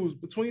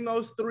confused between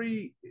those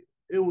three.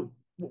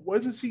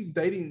 Wasn't she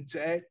dating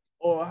Jack,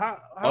 or how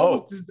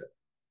was this?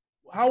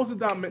 How was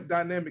the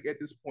dynamic at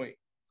this point?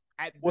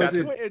 At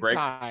this point in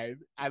time,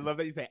 I love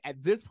that you say,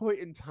 at this point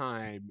in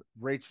time,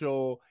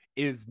 Rachel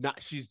is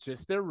not, she's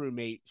just their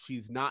roommate.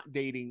 She's not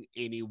dating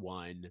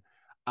anyone.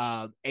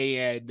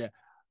 And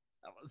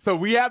so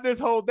we have this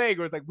whole thing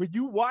where it's like, when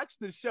you watch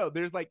the show,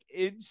 there's like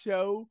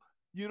in-show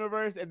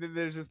universe, and then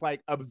there's just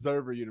like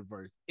observer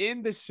universe.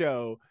 In the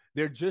show,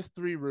 they're just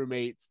three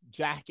roommates.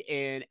 Jack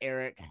and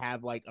Eric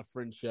have like a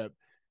friendship,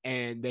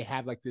 and they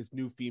have like this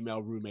new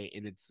female roommate,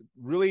 and it's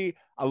really,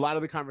 a lot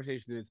of the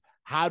conversation is,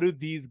 how do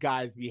these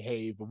guys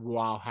behave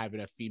while having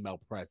a female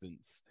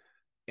presence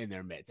in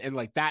their midst? And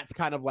like, that's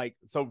kind of like,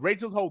 so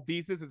Rachel's whole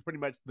thesis is pretty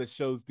much the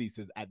show's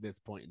thesis at this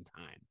point in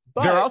time.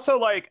 But they're also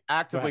like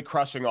actively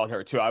crushing on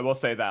her too. I will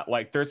say that,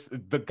 like,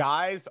 the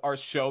guys are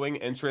showing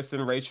interest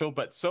in Rachel,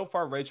 but so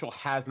far Rachel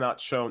has not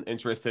shown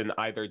interest in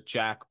either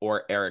Jack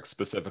or Eric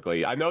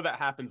specifically. I know that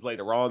happens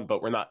later on,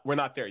 but we're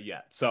not there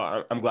yet.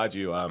 So I'm glad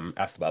you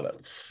asked about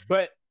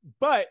it.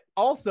 But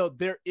also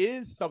there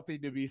is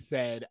something to be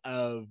said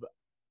of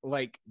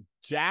like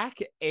Jack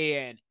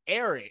and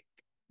Eric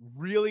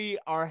really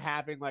are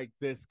having like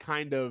this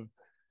kind of,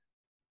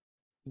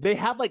 they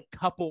have like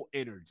couple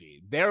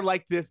energy. They're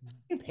like this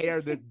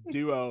pair, this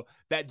duo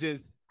that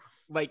just,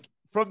 like,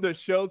 from the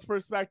show's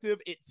perspective,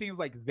 it seems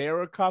like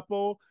they're a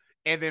couple,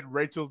 and then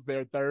Rachel's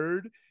their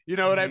third. You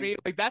know what I mean?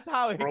 Like, that's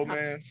how it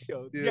romance.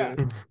 Kind of feels. Yeah.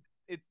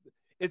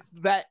 It's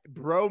that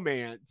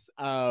bromance.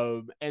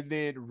 And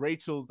then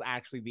Rachel's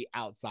actually the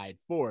outside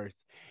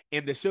force.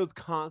 And the show's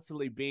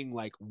constantly being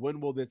like, when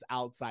will this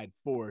outside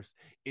force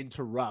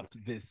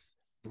interrupt this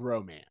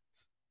bromance.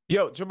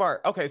 Yo, Jamar.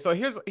 Okay, so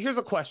here's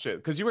a question,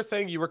 because you were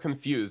saying you were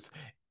confused.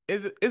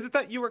 Is it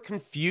that you were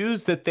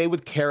confused that they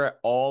would care at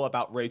all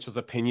about Rachel's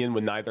opinion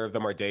when neither of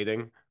them are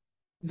dating?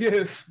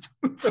 Yes.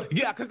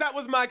 Yeah, because that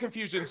was my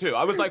confusion too.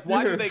 I was like,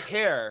 why do they Yes.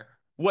 care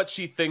what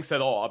she thinks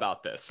at all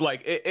about this?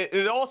 Like,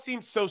 it all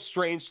seemed so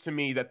strange to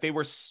me that they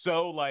were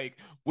so like,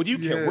 what do you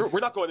care? We're Yes.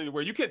 not going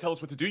anywhere. You can't tell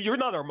us what to do. You're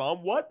not our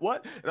mom.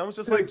 What? And I was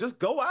just like, Because just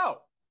go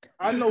out.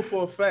 I know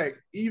for a fact,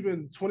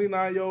 even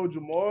 29-year-old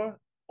Jamar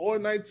or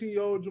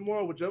 19-year-old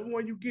Jamar, whichever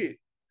one you get,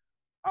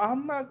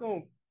 I'm not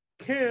gonna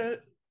care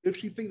if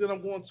she thinks that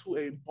I'm going to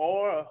a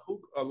bar, a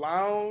hook, a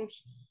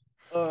lounge.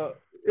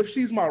 If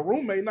she's my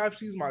roommate, not if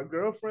she's my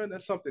girlfriend,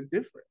 that's something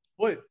different.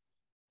 But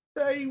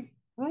they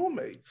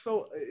roommates,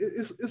 so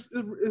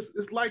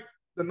it's like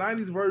the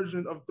 '90s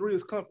version of Three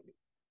is Company.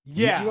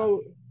 You Yeah.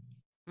 know,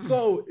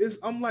 so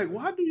I'm like,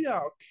 why do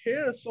y'all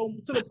care so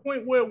to the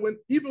point where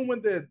even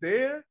when they're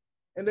there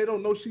and they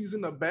don't know she's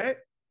in the back,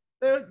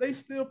 they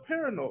still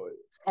paranoid.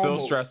 Still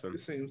Almost, stressing. it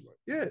seems like.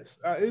 Yes,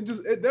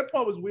 that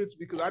part was weird to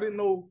me because I didn't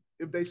know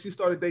if she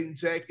started dating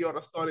Jackie or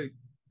they started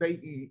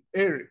dating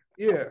Eric.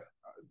 Yeah,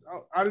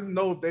 I didn't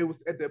know if they was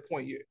at that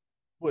point yet,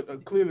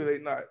 but clearly they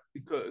not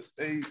because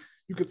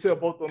you could tell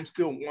both of them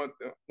still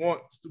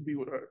wants to be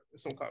with her in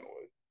some kind of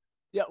way.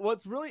 Yeah,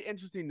 what's really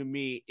interesting to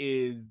me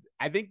is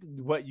I think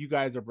what you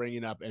guys are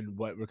bringing up and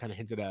what we're kind of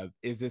hinted of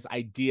is this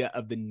idea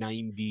of the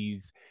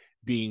 90s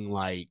being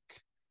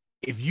like,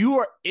 if you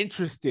are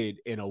interested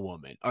in a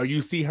woman or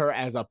you see her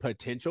as a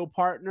potential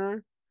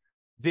partner,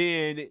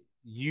 then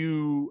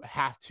you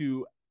have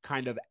to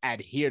kind of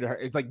adhere to her.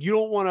 It's like you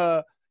don't want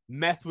to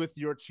mess with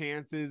your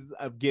chances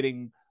of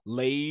getting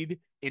laid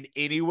in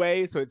any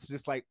way. So it's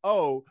just like,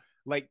 oh,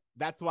 like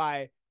that's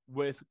why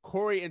with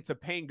Corey and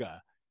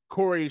Topanga,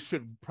 Corey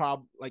should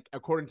like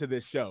according to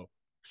this show,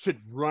 should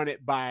run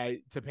it by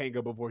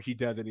Topanga before he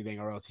does anything,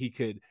 or else he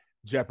could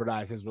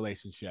jeopardize his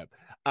relationship.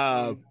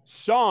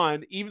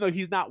 Sean, even though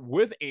he's not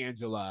with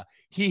Angela,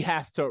 he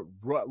has to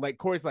like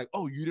Corey's like,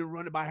 oh, you didn't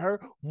run it by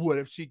her? What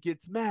if she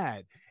gets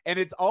mad? And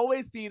it's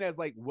always seen as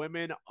like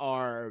women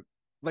are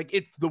like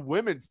it's the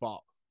women's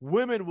fault.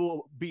 Women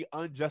will be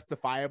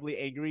unjustifiably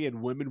angry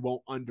and women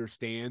won't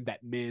understand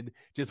that men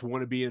just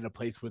want to be in a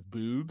place with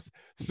boobs.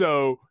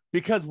 So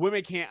because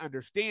women can't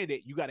understand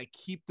it, you got to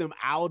keep them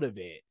out of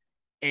it.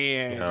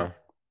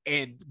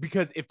 And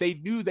because if they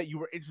knew that you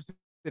were interested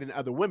in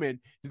other women,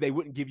 they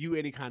wouldn't give you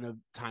any kind of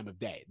time of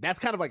day. That's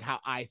kind of like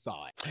how I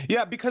saw it.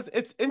 Yeah, because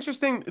it's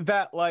interesting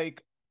that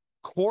like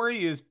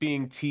Corey is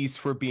being teased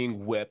for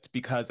being whipped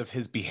because of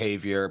his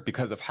behavior,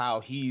 because of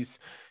how he's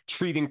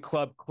treating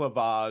Club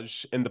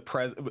Clavage in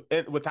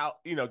the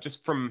without,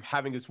 just from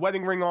having his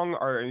wedding ring on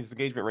or his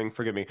engagement ring,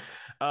 forgive me.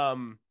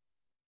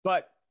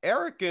 But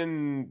Eric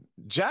and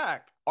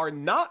Jack are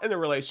not in a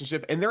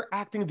relationship and they're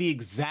acting the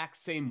exact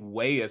same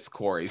way as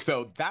Corey.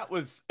 So that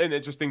was an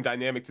interesting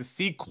dynamic to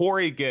see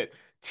Corey get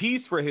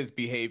teased for his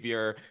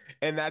behavior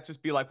and that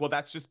just be like, well,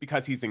 that's just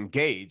because he's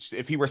engaged.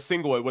 If he were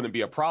single, it wouldn't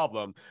be a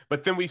problem.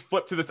 But then we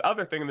flip to this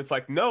other thing and it's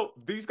like, no,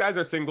 these guys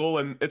are single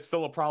and it's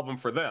still a problem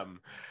for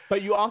them.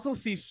 But you also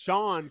see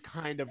Sean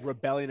kind of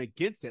rebelling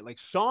against it. Like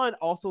Sean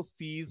also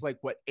sees like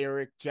what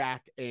Eric,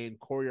 Jack, and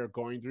Corey are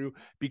going through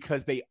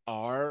because they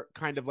are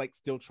kind of like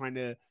still trying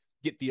to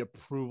get the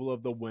approval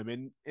of the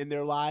women in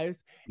their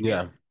lives.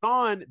 Yeah. And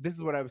Sean, this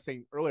is what I was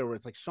saying earlier, where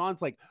it's like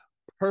Sean's like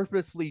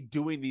purposely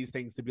doing these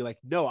things to be like,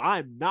 no,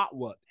 I'm not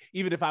whooped.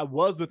 Even if I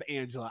was with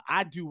Angela,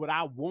 I do what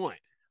I want,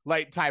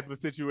 like type of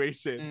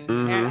situation.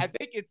 Mm-hmm. And I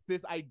think it's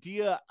this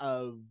idea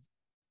of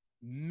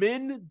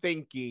men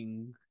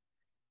thinking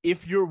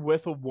if you're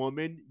with a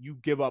woman, you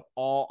give up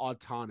all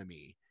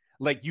autonomy.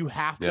 Like you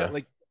have to,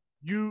 like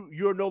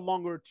you're no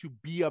longer to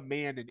be a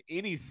man in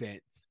any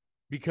sense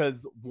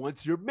because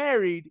once you're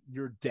married,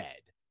 you're dead.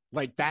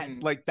 Like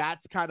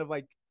that's kind of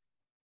like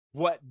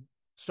what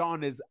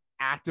Sean is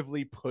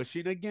actively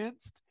pushing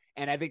against,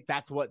 and I think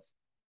that's what's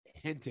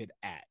hinted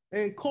at.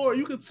 And Corey,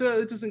 you could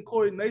tell it's just in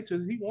Corey's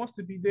nature. He wants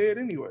to be dead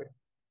anyway.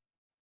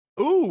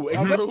 Ooh,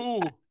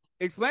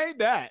 explain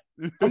that.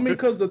 I mean,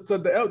 because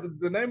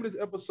the name of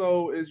this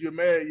episode is "You're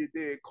Married,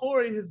 You're Dead."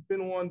 Corey has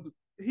been one.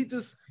 And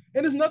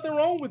there's nothing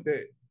wrong with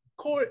that.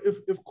 Corey,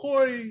 if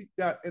Corey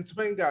and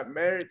Topanga got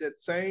married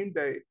that same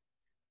day,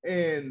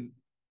 and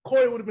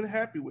Corey would have been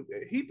happy with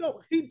that. He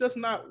does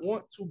not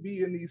want to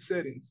be in these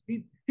settings.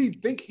 He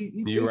thinks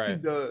he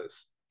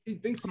does. He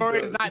thinks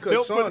Corey's he does not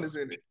because Sean is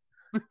in it.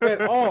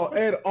 At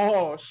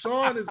all.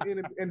 Sean is in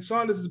it, and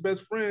Sean is his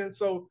best friend.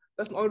 So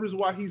that's the only reason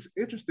why he's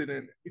interested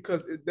in it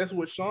because that's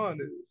what Sean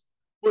is.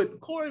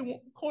 But Corey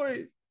wants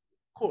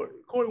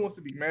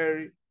to be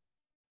married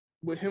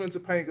with him and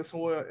Topanga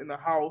somewhere in the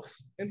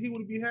house, and he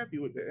would be happy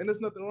with that. And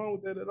there's nothing wrong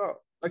with that at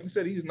all. Like you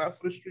said, he's not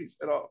for the streets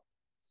at all.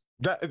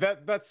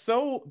 That's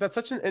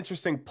such an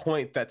interesting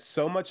point that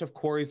so much of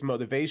Corey's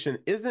motivation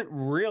isn't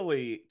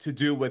really to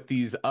do with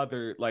these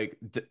other like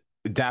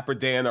Dapper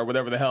Dan or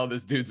whatever the hell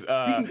this dude's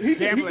he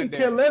can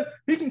care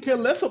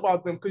less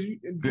about them because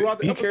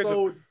throughout the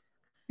episode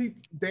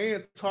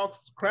Dan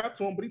talks crap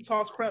to him, but he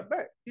talks crap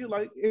back. He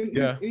like, and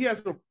Yeah. he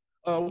has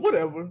a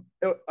whatever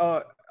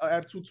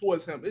attitude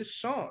towards him. It's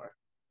Sean.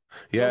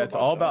 Yeah, it's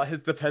all about Sean.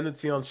 his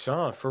dependency on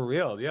Sean, for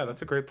real. Yeah,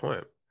 that's a great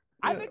point.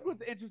 I think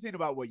what's interesting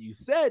about what you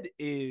said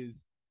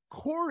is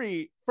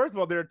Corey. First of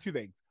all, there are two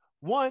things.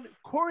 One,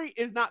 Corey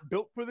is not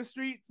built for the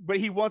streets, but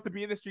he wants to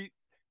be in the streets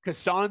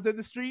because Sean's in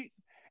the streets.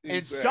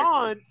 Exactly. And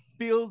Sean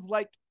feels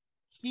like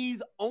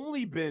he's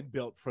only been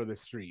built for the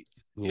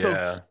streets. Yeah.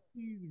 So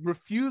he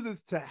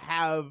refuses to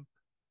have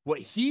what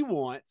he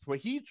wants, what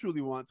he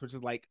truly wants, which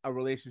is like a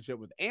relationship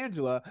with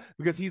Angela,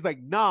 because he's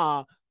like,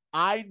 nah,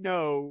 I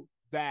know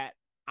that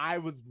I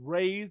was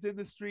raised in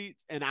the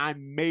streets and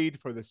I'm made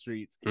for the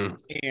streets.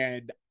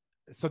 And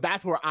so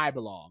that's where I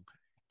belong.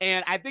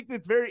 And I think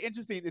that's very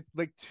interesting. It's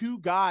like two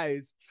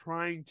guys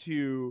trying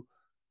to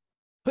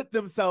put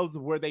themselves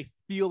where they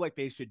feel like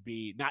they should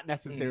be, not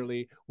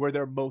necessarily where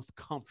they're most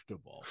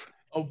comfortable.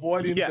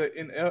 Avoiding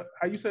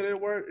how you say that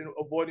word?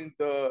 Avoiding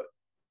I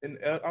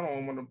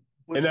don't want to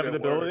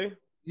inevitability.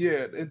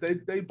 Yeah,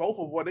 they both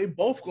avoid. They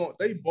both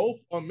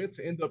are meant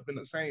to end up in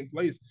the same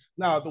place.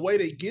 Now, the way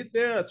they get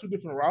there are two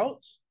different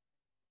routes,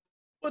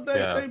 but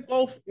they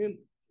both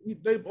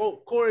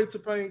Corey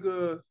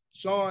Topanga,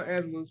 Sean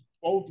Angela's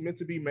both meant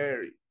to be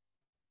married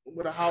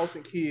with a house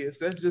and kids.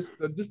 That's just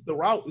the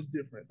route is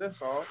different.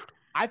 That's all.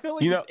 I feel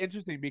like it's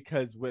interesting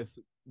because with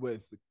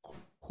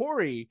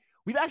Corey,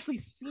 we've actually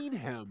seen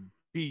him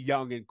be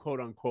young and quote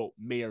unquote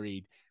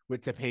married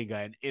with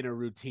Topanga and in a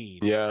routine.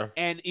 Yeah.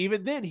 And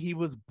even then he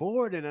was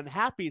bored and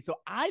unhappy. So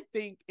I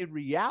think in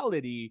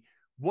reality,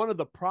 one of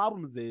the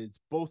problems is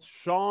both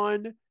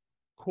Sean,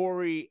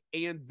 Corey,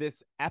 and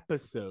this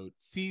episode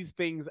sees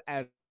things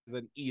as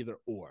an either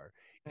or.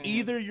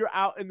 Either you're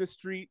out in the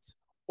streets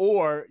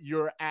or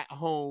you're at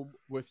home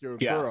with your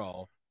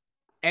girl.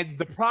 And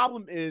the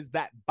problem is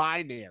that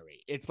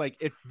binary. It's like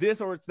it's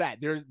this or it's that.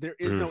 There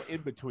is no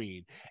in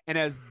between. And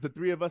as the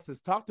three of us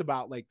has talked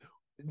about, like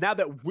now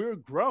that we're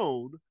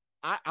grown,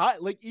 I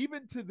like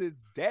even to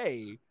this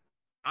day,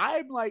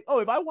 I'm like, oh,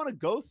 if I want to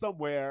go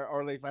somewhere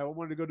or like if I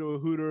wanted to go to a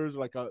Hooters or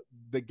like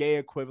the gay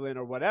equivalent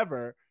or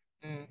whatever,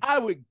 I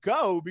would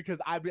go because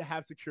I would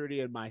have security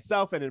in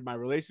myself and in my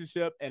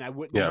relationship, and I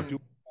wouldn't do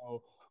it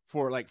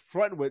for like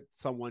fronting with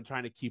someone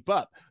trying to keep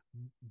up.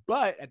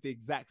 But at the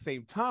exact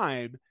same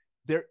time,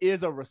 there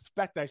is a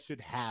respect I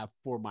should have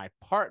for my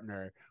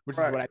partner, which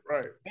is what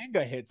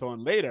Topanga hits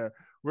on later,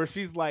 where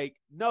she's like,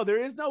 no, there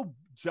is no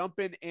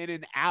jumping in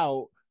and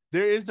out.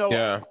 There is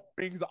no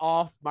rings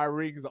off, my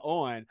rings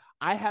on.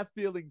 I have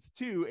feelings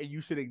too, and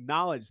you should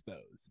acknowledge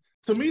those.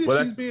 To me,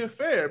 she's being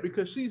fair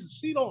because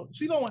she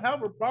don't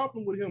have a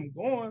problem with him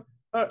going.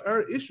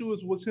 Her issue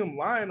was him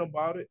lying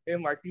about it,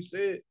 and like you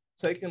said,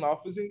 taking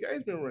off his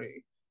engagement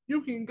ring.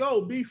 You can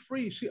go, be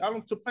free.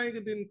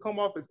 Topanga didn't come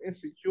off as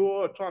insecure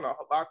or trying to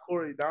lock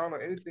Corey down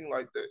or anything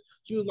like that.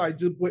 She was like,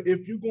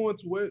 if you want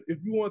to wear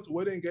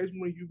the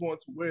engagement ring, you're going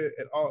to wear it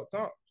at all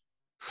times.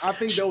 I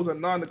think that was a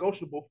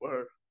non-negotiable for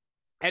her.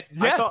 And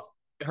yes, I thought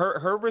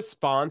her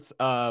response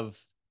of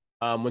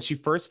when she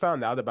first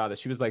found out about it,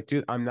 she was like,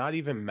 dude, I'm not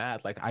even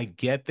mad. Like, I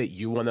get that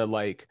you want to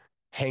like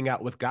hang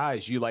out with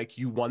guys. You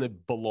want to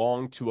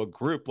belong to a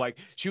group. Like,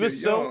 she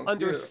was so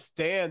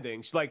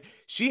understanding.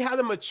 She had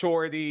a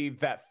maturity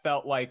that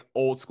felt like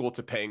old school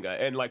Topanga.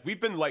 And like,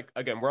 we've been like,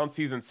 again, we're on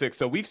season 6.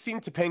 So we've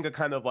seen Topanga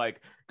kind of like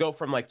go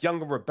from like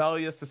young and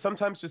rebellious to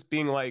sometimes just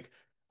being like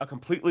a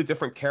completely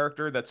different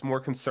character that's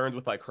more concerned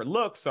with like her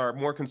looks or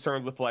more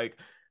concerned with like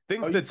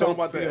things that don't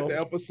about feel... the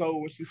episode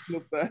when she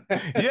slipped that.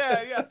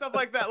 yeah, stuff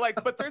like that.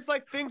 Like, but there's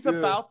like things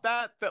about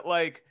that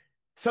like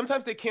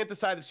sometimes they can't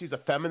decide if she's a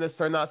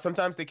feminist or not.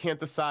 Sometimes they can't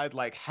decide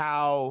like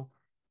how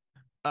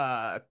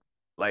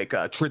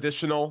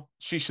traditional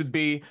she should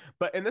be.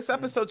 But in this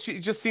episode, she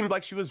just seemed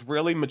like she was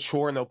really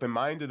mature and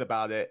open-minded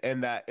about it,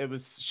 and that it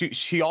was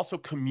she also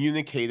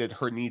communicated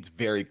her needs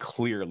very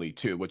clearly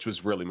too, which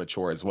was really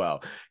mature as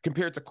well,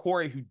 compared to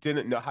Corey, who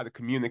didn't know how to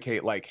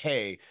communicate like,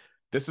 hey,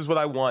 this is what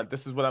I want.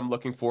 This is what I'm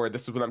looking for.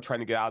 This is what I'm trying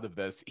to get out of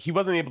this. He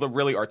wasn't able to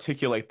really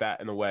articulate that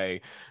in a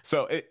way.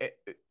 So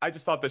I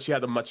just thought that she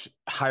had a much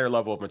higher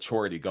level of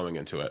maturity going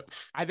into it.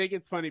 I think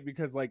it's funny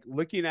because like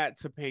looking at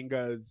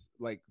Topanga's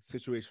like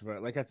situation for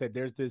it, like I said,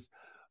 there's this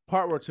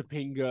part where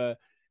Topanga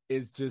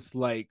is just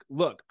like,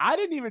 look, I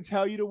didn't even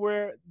tell you to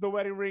wear the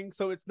wedding ring.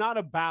 So it's not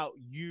about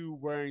you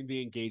wearing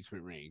the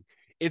engagement ring.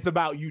 It's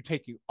about you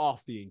taking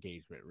off the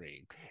engagement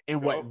ring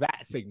and what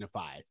that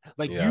signifies.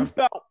 Like you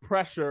felt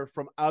pressure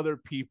from other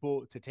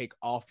people to take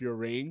off your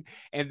ring.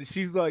 And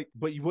she's like,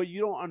 but what you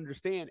don't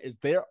understand is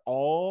they're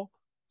all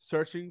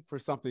searching for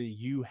something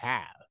you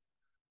have.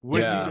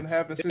 Which has been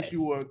happening since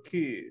you were a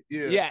kid.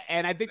 Yeah.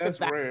 And I think that's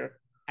rare.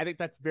 I think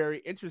that's very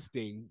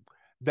interesting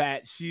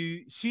that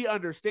she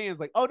understands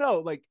like, oh no,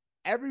 like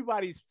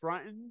everybody's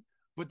fronting,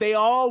 but they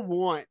all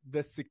want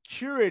the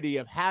security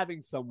of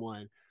having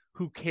someone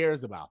who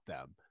cares about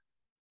them.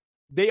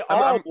 They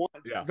all want.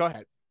 Yeah. Go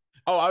ahead.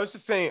 Oh, I was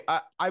just saying,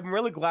 I'm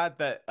really glad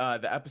that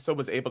the episode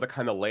was able to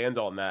kind of land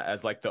on that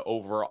as like the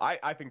overall.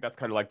 I think that's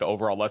kind of like the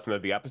overall lesson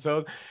of the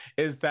episode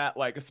is that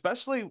like,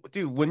 especially,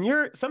 dude, when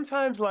you're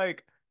sometimes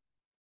like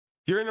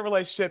you're in a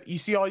relationship, you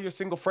see all your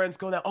single friends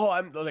going out. Oh,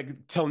 I'm like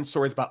telling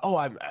stories about, oh,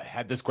 I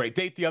had this great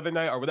date the other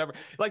night or whatever.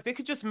 Like they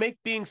could just make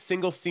being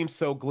single seem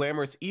so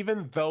glamorous,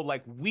 even though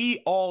like we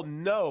all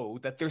know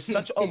that there's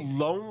such a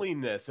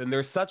loneliness and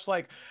there's such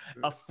like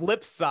a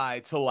flip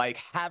side to like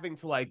having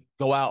to like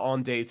go out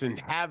on dates and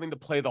having to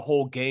play the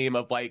whole game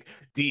of like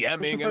What's your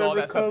DMing and all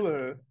favorite that stuff.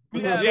 color?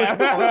 Yeah,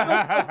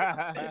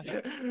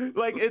 Yeah.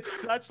 like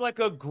it's such like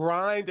a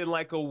grind and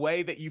like a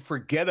way that you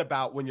forget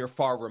about when you're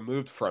far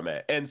removed from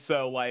it. And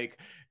so like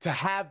to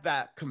have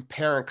that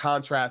compare and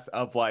contrast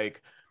of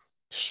like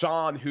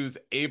Sean who's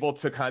able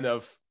to kind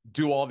of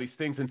do all these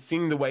things and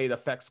seeing the way it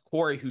affects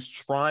Corey who's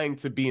trying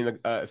to be in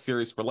a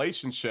serious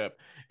relationship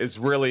is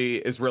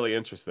really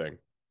interesting.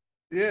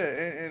 Yeah,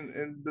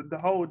 and the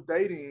whole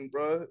dating,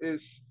 bro,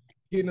 is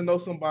getting to know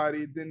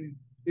somebody, then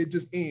it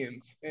just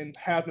ends, and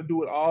having to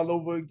do it all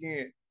over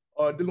again,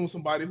 or dealing with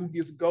somebody who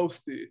gets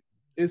ghosted.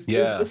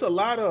 Yeah. It's a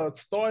lot of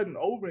starting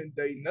over in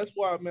dating. That's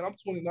why, man, I'm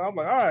 29. I'm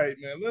like, all right,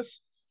 man,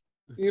 let's,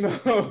 you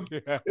know,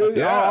 Yeah.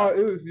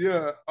 Yeah.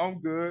 yeah, I'm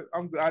good.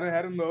 I'm good. I didn't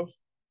had enough,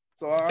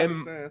 so I And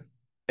understand.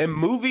 and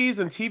movies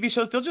and TV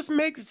shows, they'll just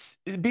make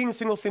being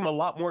single seem a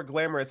lot more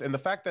glamorous. And the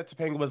fact that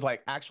Topanga was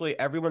like, actually,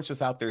 everyone's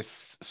just out there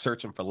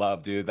searching for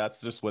love, dude. That's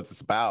just what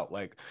it's about.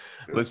 Like,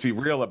 let's be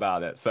real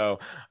about it. So,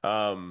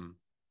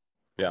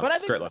 yeah, But I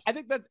it's think great lesson. I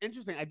think that's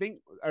interesting. I think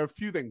a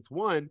few things.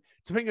 One,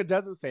 Topanga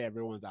doesn't say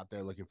everyone's out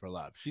there looking for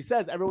love. She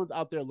says everyone's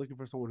out there looking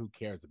for someone who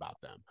cares about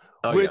them,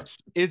 Oh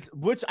yeah,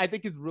 which I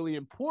think is really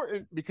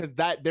important because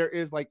that there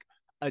is like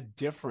a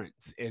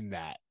difference in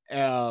that,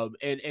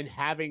 and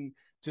having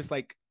just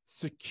like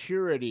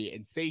security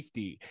and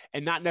safety,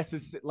 and not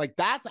necessarily like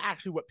that's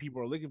actually what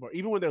people are looking for.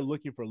 Even when they're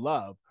looking for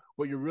love,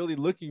 what you're really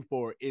looking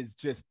for is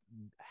just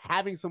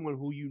having someone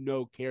who you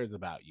know cares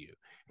about you.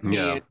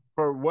 yeah, And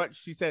for what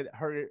she said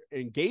her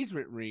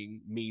engagement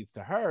ring means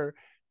to her,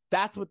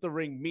 that's what the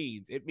ring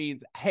means. It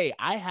means, hey,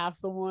 I have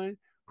someone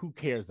who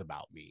cares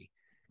about me.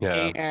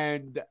 yeah,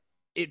 And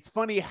it's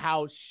funny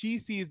how she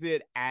sees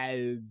it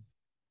as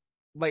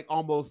like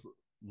almost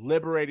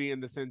liberating in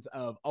the sense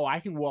of, oh, I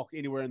can walk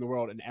anywhere in the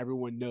world and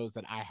everyone knows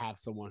that I have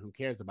someone who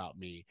cares about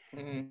me.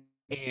 Mhm.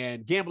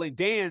 And Gambling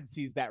Dan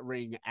sees that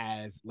ring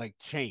as like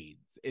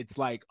chains. It's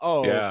like,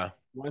 oh, yeah.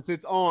 once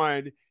it's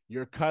on,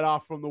 you're cut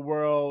off from the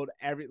world.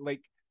 Every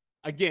like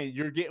again,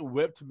 you're getting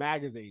Whipped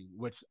magazine,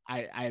 which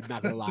I am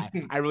not gonna lie,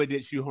 I really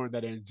did shoehorn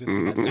that in just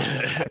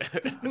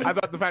because I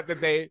thought the fact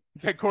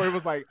that Corey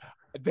was like,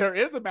 there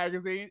is a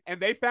magazine and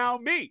they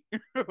found me.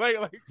 like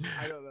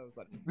I know that was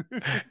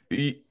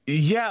funny.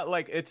 Yeah,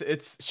 like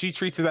it's she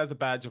treats it as a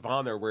badge of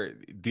honor where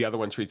the other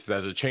one treats it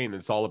as a chain.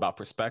 It's all about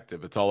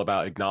perspective. It's all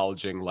about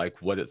acknowledging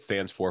like what it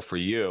stands for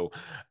you.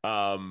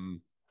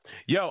 Um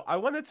Yo, I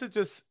wanted to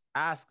just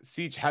ask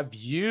Siege, have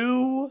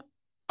you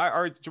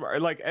or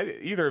like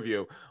either of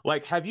you,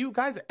 like have you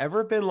guys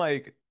ever been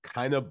like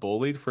kind of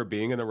bullied for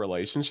being in a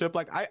relationship?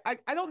 Like I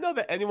don't know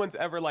that anyone's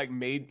ever like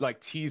made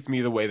like teased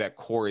me the way that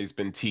Corey's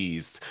been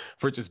teased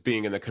for just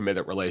being in a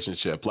committed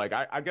relationship. Like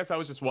I guess I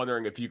was just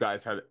wondering if you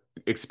guys had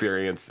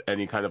experienced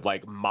any kind of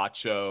like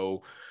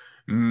macho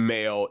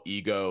male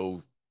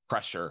ego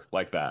pressure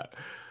like that.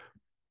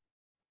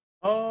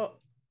 Uh,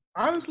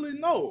 Honestly,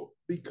 no,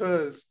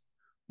 because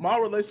my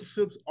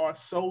relationships are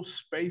so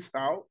spaced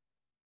out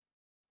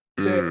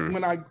that Mm,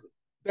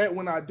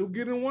 when I do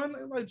get in one,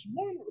 like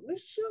one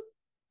relationship,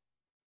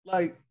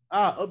 like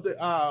I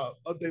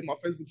update my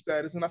Facebook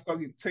status and I start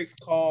getting text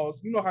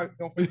calls. You know how on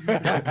Facebook you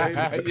can start dating.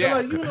 They're Yeah.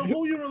 like, you know,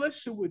 who you in a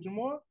relationship with,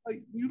 Jamar?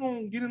 Like you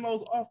don't get in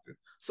those often.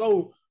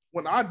 So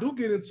when I do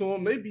get into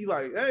them, they be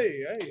like,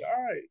 hey,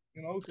 all right,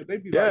 you know, because they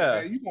be like,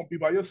 yeah. man, you gonna be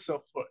by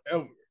yourself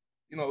forever,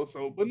 you know.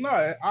 So, but no,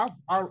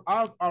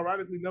 I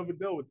ironically never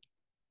dealt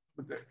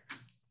with that.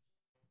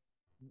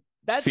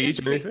 That's Siege,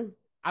 interesting. anything?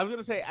 I was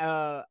gonna say,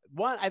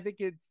 one, I think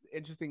it's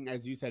interesting,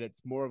 as you said,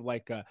 it's more of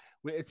like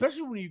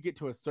especially when you get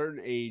to a certain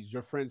age,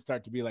 your friends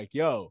start to be like,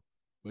 yo,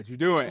 what you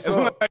doing? What's It's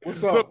up? like,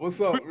 What's look, up? What's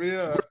up?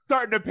 Yeah. we're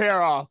starting to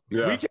pair off. We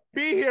Yeah. can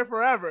be here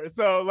forever.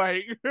 So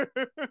like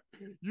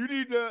you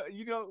need to,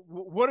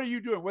 what are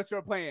you doing? What's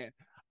your plan?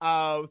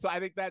 So I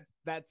think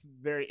that's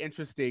very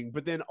interesting.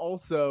 But then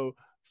also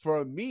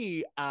for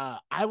me,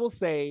 I will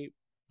say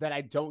that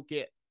I don't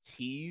get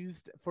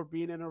teased for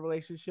being in a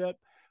relationship,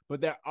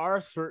 but there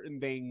are certain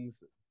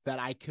things that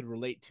I could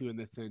relate to in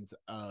the sense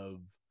of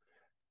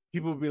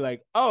people would be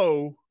like,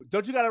 "Oh,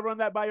 don't you got to run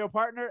that by your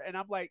partner?" And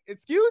I'm like,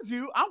 "Excuse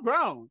you, I'm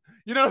grown."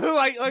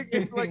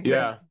 Like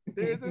Yeah.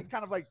 there's this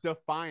kind of like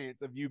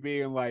defiance of you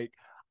being like,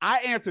 "I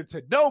answer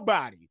to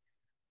nobody."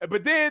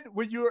 But then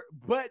but you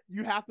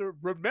have to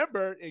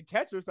remember and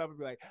catch yourself and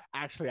be like,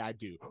 "Actually, I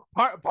do."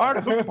 Part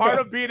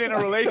of being in a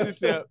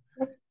relationship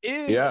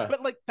is, Yeah.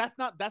 but like that's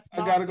I not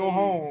gotta go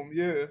home.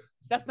 Yeah.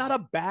 that's not a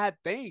bad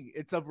thing.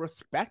 It's a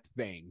respect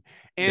thing.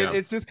 And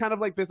it's just kind of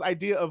like this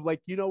idea of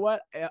like, you know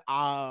what?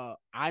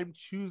 I'm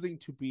choosing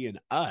to be an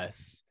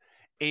us.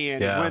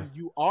 And when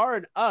you are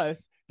an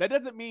us, that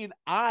doesn't mean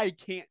I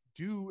can't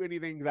do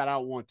anything that I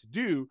want to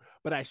do,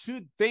 but I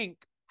should think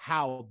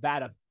how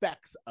that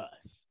affects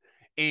us.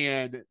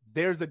 And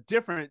there's a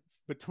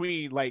difference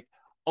between like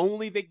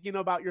only thinking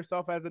about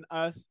yourself as an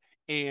us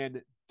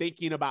and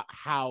thinking about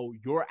how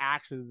your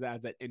actions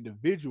as an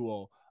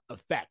individual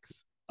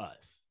affects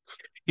us.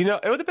 You know,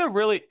 it would have been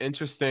really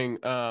interesting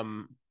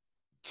to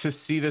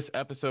see this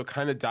episode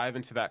kind of dive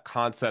into that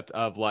concept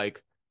of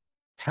like,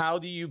 how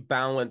do you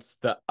balance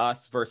the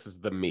us versus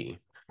the me?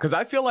 Because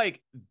I feel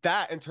like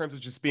that in terms of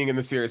just being in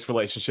the serious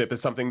relationship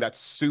is something that's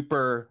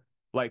super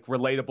like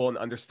relatable and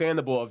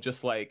understandable of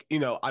just like, you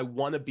know, I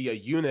want to be a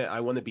unit,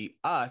 I want to be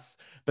us,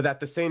 but at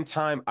the same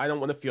time, I don't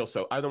want to feel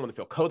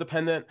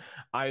codependent.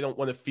 I don't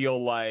want to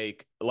feel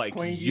like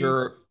Clingy.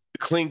 you're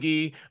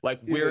clingy, like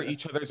we're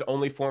each other's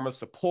only form of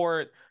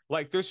support.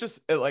 Like there's just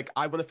like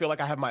I want to feel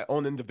like I have my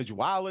own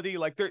individuality.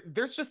 Like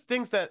there's just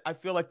things that I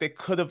feel like they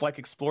could have like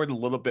explored a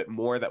little bit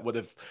more that would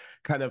have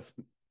kind of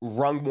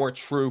rung more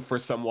true for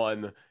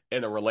someone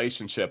in a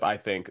relationship. I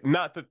think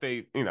not that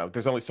they, you know,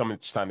 there's only so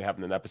much time they have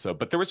in an episode,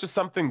 but there was just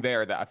something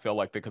there that I feel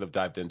like they could have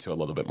dived into a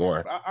little bit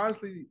more.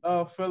 Honestly,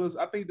 fellas,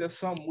 I think that's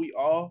something we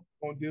all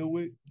gonna deal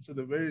with to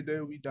the very day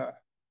we die.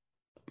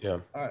 Yeah.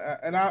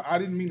 And I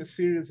didn't mean to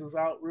serious us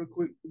out real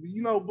quick,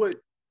 you know, but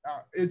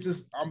it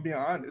just, I'm being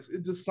honest,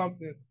 it's just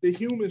something, the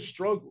human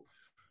struggle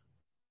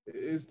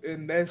is,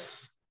 and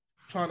that's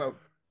trying to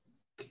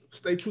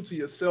stay true to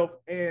yourself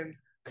and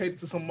cater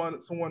to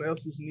someone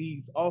else's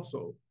needs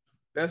also.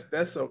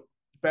 That's a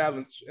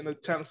balance and a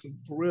challenge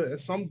for real. And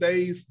some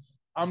days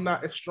I'm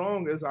not as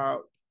strong as I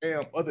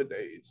am other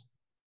days.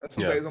 And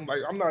some days I'm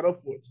like, I'm not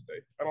up for it today.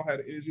 I don't have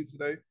the energy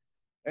today.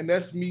 And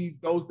that's me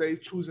those days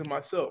choosing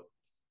myself.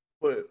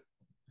 But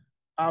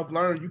I've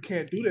learned you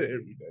can't do that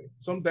every day.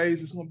 Some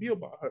days it's gonna be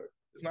about her.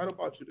 It's not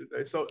about you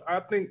today. So I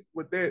think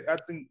with that, I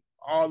think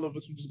all of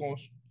us are just going,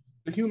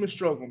 the human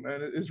struggle,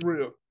 man. It's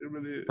real. It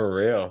really is. For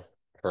real.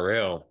 For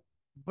real.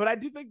 But I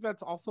do think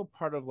that's also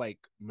part of like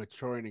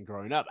maturing and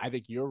growing up. I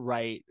think you're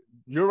right.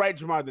 You're right,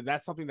 Jamar, that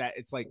that's something that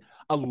it's like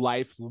a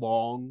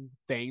lifelong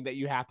thing that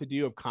you have to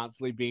do, of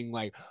constantly being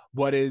like,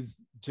 what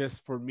is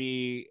just for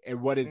me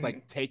and what is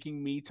like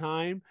taking me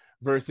time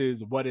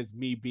versus what is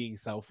me being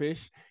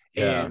selfish,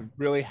 and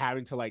really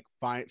having to like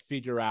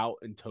figure out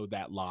and toe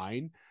that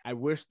line. I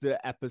wish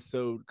the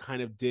episode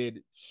kind of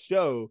did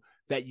show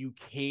that you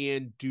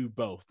can do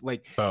both.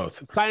 Like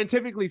both.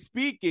 Scientifically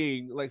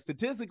speaking, like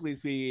statistically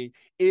speaking,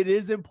 it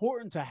is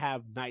important to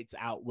have nights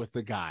out with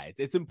the guys.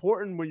 It's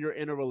important when you're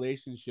in a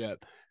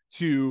relationship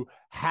to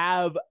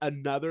have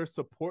another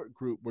support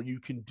group where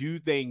you can do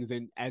things.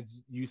 And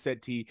as you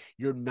said, T,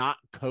 you're not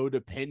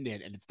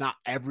codependent and it's not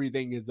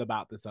everything is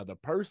about this other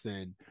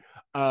person.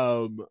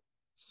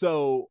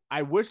 So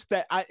I wish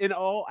that in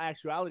all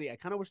actuality, I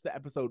kind of wish the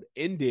episode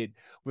ended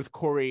with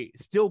Corey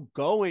still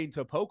going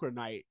to poker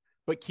night,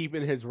 but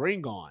keeping his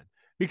ring on,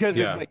 because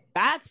it's like,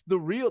 that's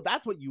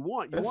what you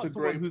want. You want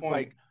someone who's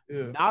like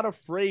not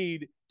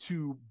afraid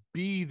to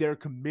be their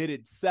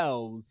committed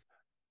selves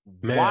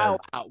while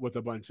out with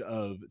a bunch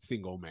of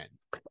single men.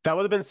 That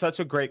would have been such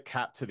a great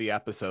cap to the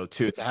episode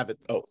too, to have it,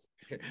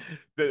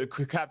 the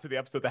cap to the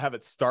episode, to have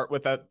it start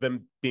with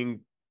them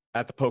being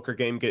at the poker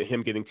game,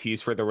 him getting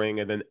teased for the ring,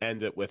 and then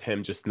end it with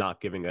him just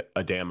not giving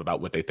a damn about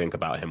what they think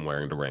about him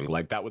wearing the ring.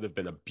 Like that would have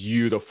been a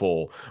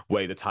beautiful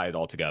way to tie it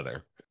all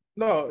together.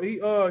 No, he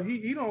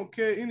don't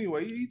care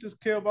anyway. He just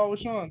care about what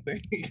Sean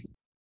thinks.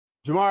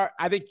 Jamar,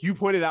 I think you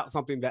pointed out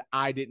something that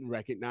I didn't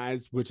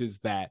recognize, which is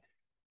that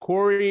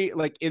Corey,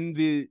 like in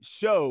the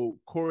show,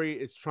 Corey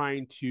is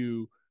trying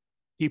to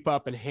keep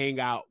up and hang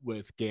out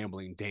with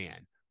Gambling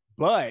Dan.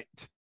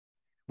 But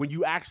when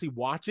you actually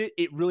watch it,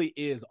 it really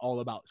is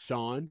all about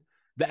Sean.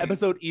 The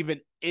episode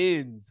even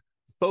ends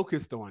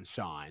focused on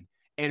Sean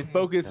and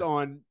focused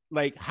on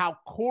like how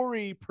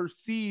Corey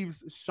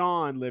perceives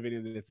Sean living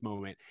in this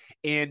moment.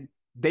 And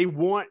they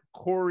want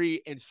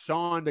Corey and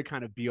Sean to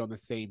kind of be on the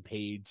same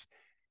page.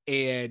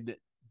 And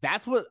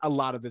that's what a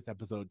lot of this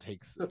episode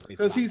takes place.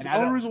 Because the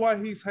only reason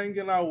why he's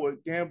hanging out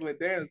with Gambling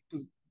Dan is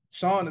because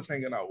Sean is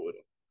hanging out with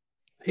him.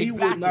 He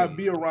would not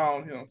be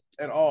around him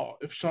at all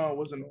if Sean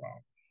wasn't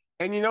around.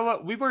 And you know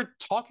what? We were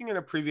talking in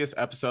a previous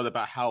episode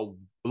about how,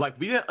 like,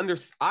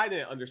 I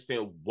didn't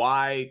understand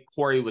why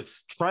Corey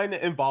was trying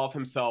to involve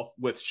himself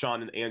with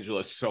Sean and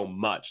Angela so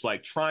much,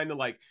 like trying to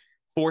like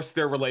force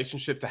their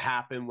relationship to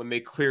happen when they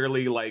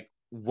clearly like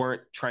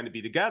weren't trying to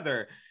be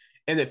together.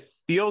 And it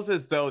feels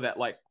as though that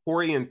like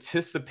Corey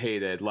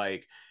anticipated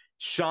like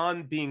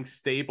Sean being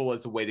stable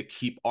as a way to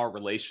keep our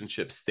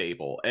relationship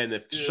stable. And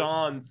if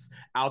Sean's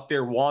out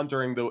there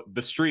wandering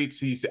the streets,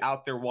 he's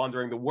out there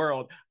wandering the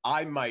world,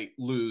 I might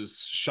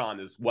lose Sean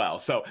as well.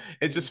 So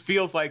it just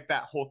feels like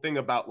that whole thing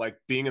about like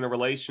being in a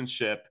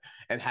relationship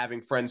and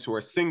having friends who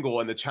are single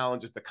and the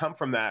challenges that come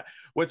from that,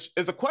 which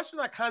is a question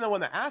I kind of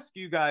want to ask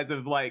you guys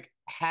of like,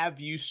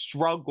 have you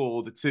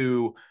struggled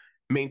to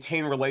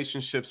maintain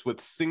relationships with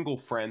single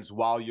friends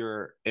while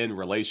you're in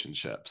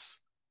relationships?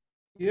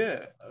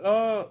 Yeah,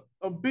 a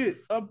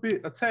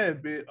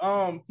tad bit.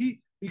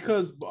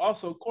 Because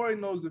also Corey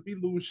knows if he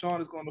loses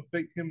Sean, it's going to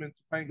affect him and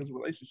Topanga's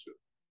relationship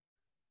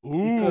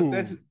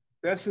because Ooh.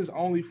 that's his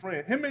only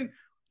friend.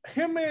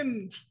 Him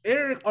and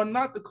Eric are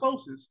not the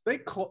closest.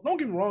 Don't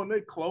get me wrong,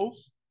 they're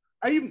close.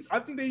 I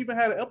think they even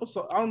had an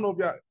episode. I don't know if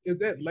y'all is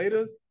that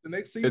later the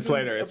next It's season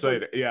later. It's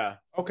episode. later. Yeah.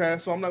 Okay,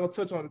 so I'm not gonna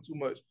touch on it too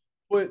much,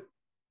 but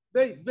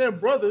they're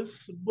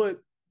brothers,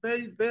 but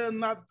they're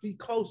not the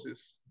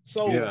closest.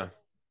 So Yeah.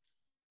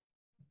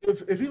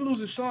 if he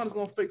loses Sean, it's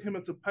gonna affect him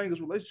and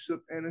Topanga's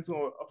relationship, and it's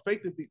gonna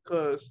affect it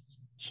because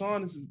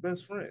Sean is his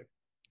best friend,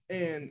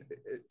 and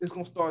it's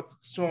gonna start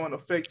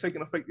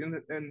taking effect in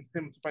him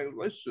and Topanga's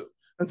relationship,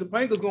 and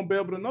Topanga's gonna be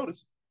able to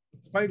notice.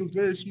 Topanga's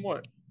very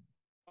smart.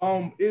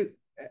 It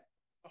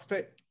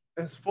affect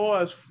as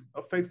far as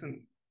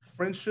affecting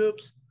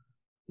friendships.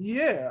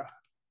 Yeah,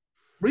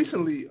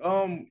 recently,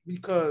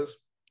 because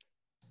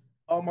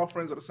all my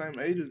friends are the same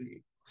age as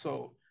me,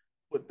 so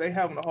but they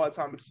having a hard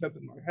time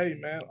accepting like, hey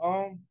man,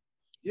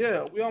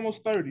 yeah, we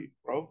almost 30,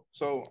 bro.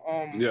 So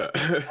Yeah.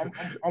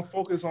 I'm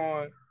focused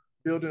on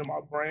building my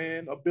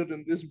brand, or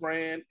building this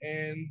brand,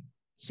 and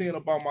seeing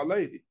about my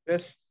lady.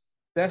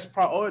 That's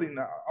priority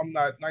now. I'm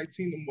not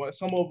 19 anymore.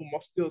 Some of them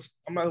are still.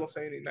 I'm not gonna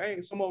say any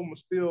names. Some of them are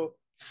still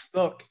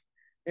stuck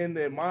in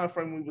their mind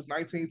frame. We was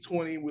 19,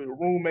 20. We were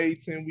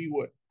roommates and we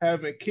were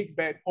having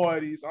kickback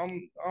parties.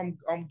 I'm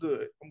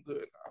good. I'm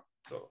good now.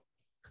 So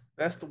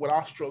what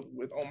I struggle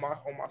with on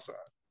my side.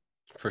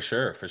 For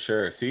sure. For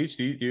sure. Siege,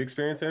 do you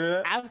experience any of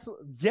that?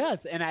 Absolutely.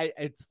 Yes. And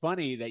it's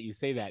funny that you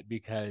say that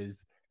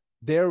because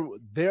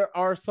there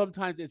are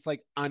sometimes it's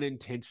like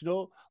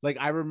unintentional. Like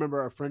I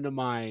remember a friend of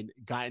mine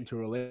got into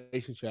a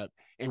relationship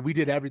and we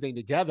did everything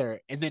together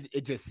and then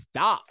it just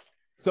stopped.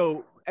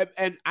 So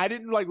and I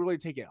didn't like really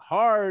take it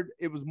hard.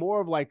 It was more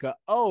of like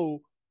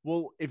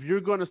well, if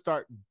you're going to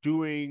start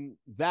doing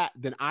that,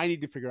 then I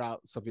need to figure out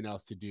something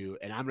else to do.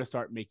 And I'm going to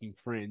start making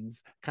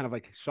friends, kind of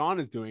like Sean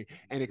is doing,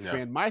 and Yeah.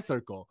 expand my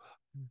circle.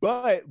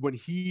 But when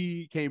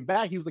he came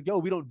back, he was like, "Yo,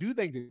 we don't do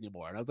things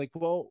anymore." And I was like,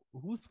 "Well,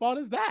 whose fault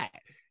is that?"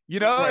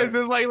 Right. It's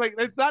just like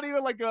it's not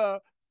even like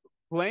a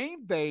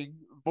blame thing,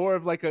 more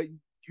of like a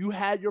you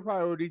had your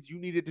priorities, you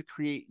needed to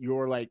create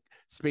your like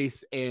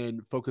space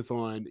and focus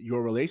on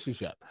your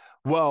relationship.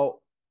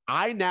 Well,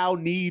 I now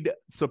need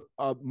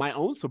my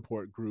own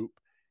support group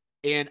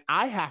and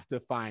I have to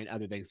find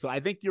other things. So I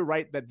think you're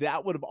right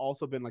that would have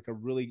also been like a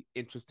really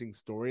interesting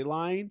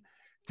storyline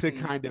to Mm.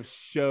 kind of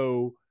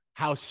show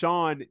how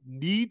Sean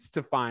needs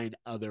to find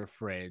other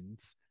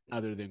friends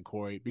other than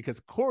Corey because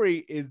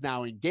Corey is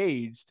now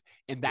engaged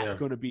and that's Yeah.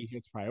 going to be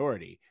his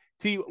priority.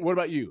 T, what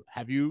about you?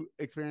 Have you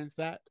experienced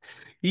that?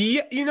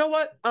 Yeah. You know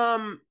what?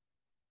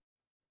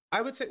 I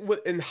would say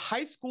in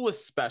high school,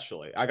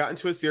 especially, I got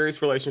into a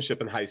serious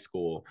relationship in high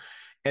school.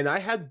 And I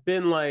had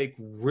been like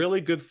really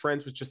good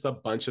friends with just a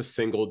bunch of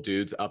single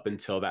dudes up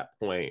until that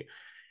point.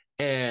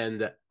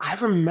 And I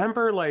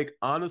remember like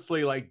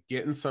honestly like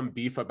getting some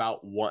beef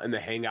about wanting to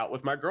hang out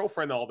with my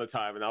girlfriend all the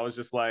time. And I was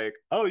just like,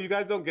 oh, you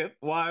guys don't get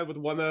why I would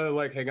want to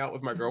like hang out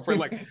with my girlfriend.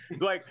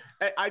 Like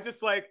I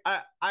just like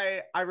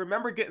I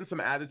remember getting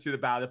some attitude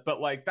about it, but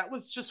like that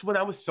was just when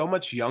I was so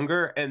much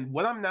younger. And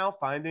what I'm now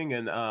finding,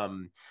 and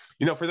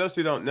for those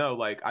who don't know,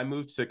 like I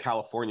moved to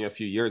California a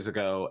few years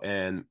ago,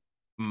 and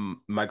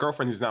my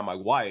girlfriend, who's now my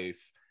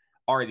wife,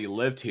 already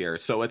lived here.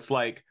 So it's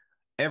like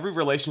every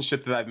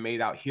relationship that I've made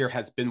out here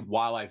has been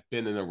while I've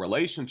been in a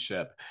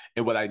relationship.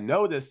 And what I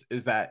notice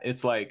is that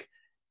it's like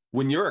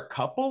when you're a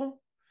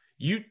couple,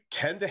 you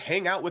tend to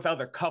hang out with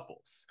other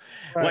couples.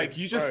 Right. Like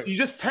you just Right. you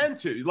just tend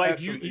to. Like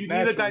you need a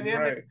Naturally.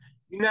 dynamic Right.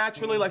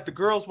 naturally. Mm. Like the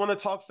girls want to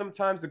talk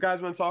sometimes, the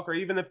guys want to talk, or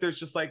even if there's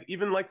just like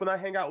even like when I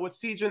hang out with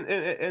Siege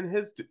and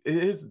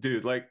his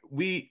dude, like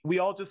we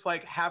all just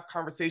like have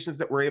conversations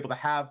that we're able to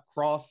have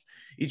cross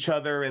each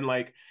other, and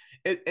like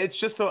it's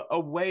just a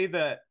way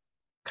that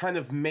kind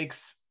of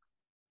makes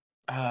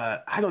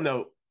I don't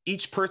know,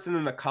 each person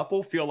in the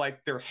couple feel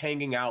like they're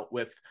hanging out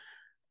with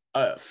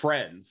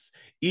friends,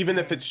 even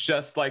if Mm. it's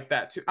just like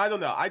that too. I don't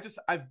know.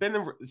 I've been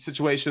in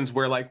situations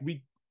where like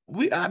we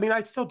I mean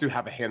I still do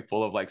have a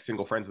handful of like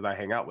single friends that I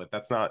hang out with.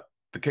 That's not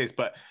the case,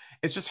 but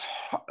it's just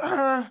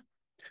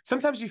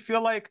sometimes you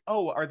feel like,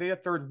 oh, are they a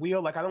third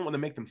wheel? Like I don't want to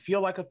make them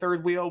feel like a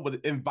third wheel.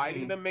 Would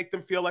inviting Mm. them make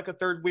them feel like a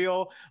third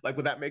wheel? Like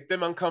would that make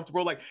them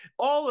uncomfortable? Like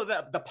all of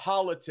that, the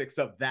politics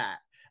of that.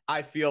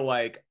 I feel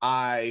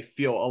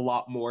a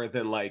lot more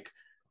than like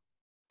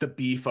the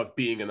beef of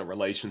being in a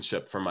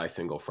relationship for my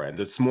single friend.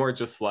 It's more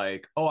just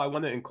like, oh, I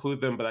want to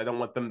include them, but I don't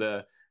want them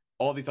to.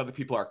 All these other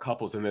people are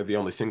couples, and they're the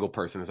only single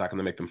person. Is that going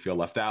to make them feel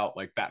left out?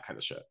 Like that kind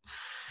of shit.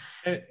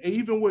 And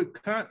even with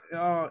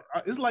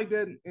it's like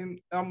that, and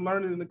I'm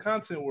learning in the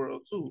content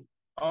world too.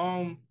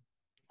 Um,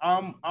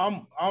 I'm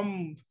I'm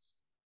I'm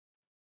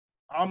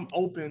I'm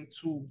open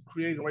to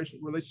creating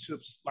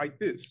relationships like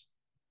this.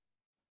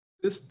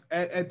 This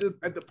at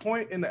the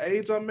point in the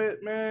age I'm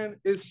at, man,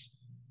 it's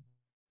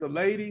the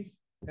lady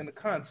and the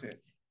content,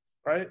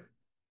 right?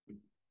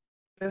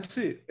 That's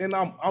it. And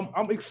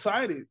I'm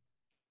excited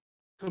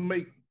to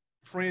make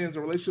friends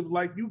or relationships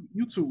like you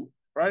two,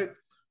 right?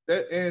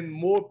 That and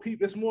more people.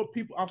 There's more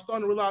people. I'm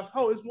starting to realize,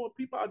 oh, there's more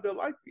people out there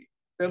like me.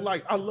 That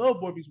like I love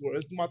Boy Meets World.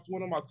 It's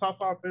one of my top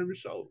 5 favorite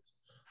shows.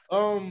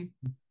 Um,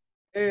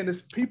 and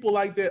there's people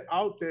like that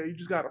out there. You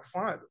just gotta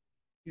find them.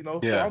 You know,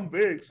 so Yeah. I'm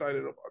very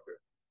excited about that.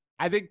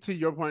 I think to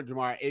your point,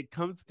 Jamar, it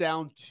comes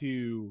down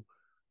to,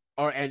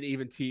 and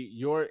even to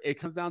it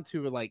comes down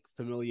to like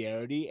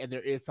familiarity. And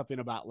there is something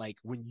about like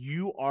when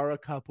you are a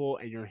couple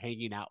and you're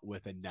hanging out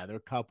with another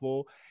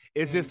couple,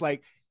 it's just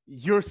like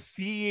you're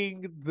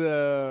seeing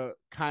the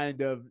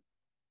kind of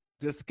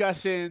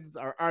discussions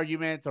or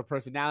arguments or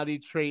personality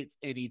traits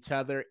in each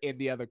other in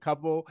the other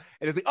couple,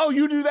 and it's like, oh,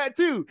 you do that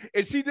too,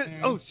 and she did.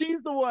 Oh,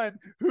 she's the one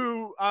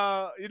who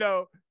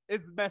is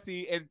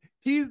messy, and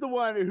he's the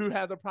one who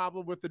has a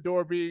problem with the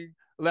door being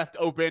left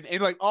open,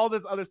 and like all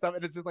this other stuff.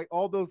 And it's just like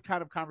all those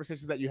kind of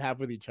conversations that you have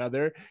with each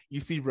other, you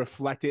see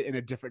reflected in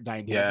a different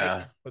dynamic.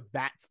 Yeah. But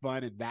that's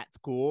fun and that's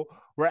cool.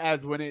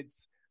 Whereas when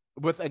it's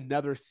with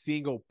another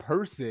single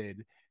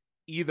person,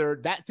 either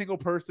that single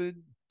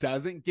person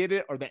doesn't get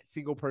it or that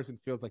single person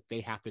feels like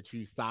they have to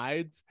choose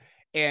sides.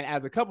 And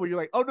as a couple, you're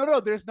like, oh, no,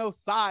 there's no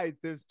sides.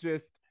 There's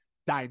just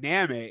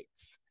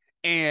dynamics.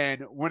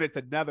 And when it's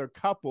another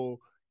couple,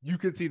 you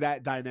can see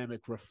that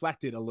dynamic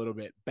reflected a little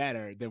bit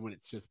better than when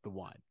it's just the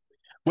one.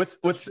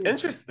 What's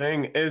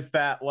interesting is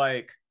that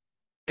like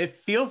it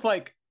feels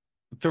like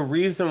the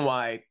reason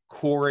why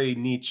Corey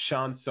needs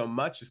Sean so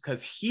much is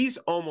because he's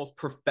almost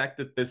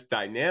perfected this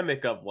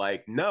dynamic of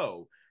like,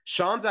 no,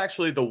 Sean's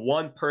actually the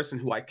one person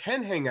who I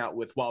can hang out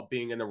with while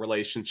being in a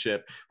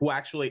relationship, who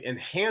actually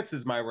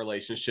enhances my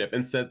relationship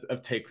instead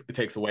of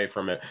takes away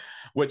from it,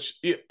 which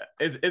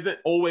isn't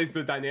always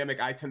the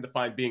dynamic I tend to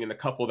find being in a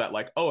couple that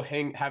like, oh,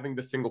 having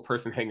the single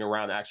person hang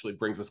around actually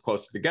brings us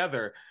closer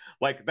together.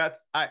 Like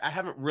I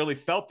haven't really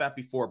felt that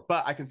before,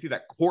 but I can see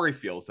that Corey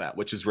feels that,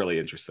 which is really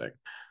interesting.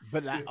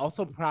 But that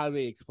also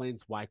probably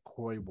explains why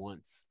Corey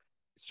wants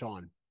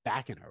Sean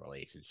back in a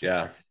relationship.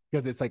 Yeah.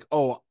 Because it's like,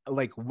 oh,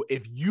 like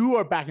if you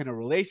are back in a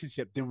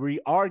relationship, then we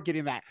are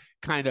getting that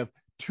kind of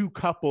two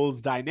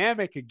couples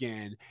dynamic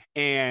again.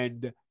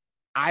 And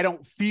I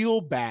don't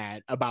feel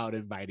bad about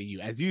inviting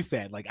you. As you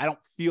said, like, I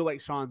don't feel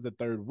like Sean's the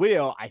third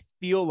wheel. I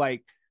feel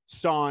like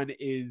Sean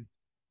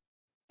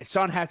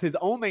has his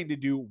own thing to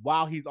do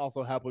while he's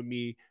also helping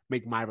me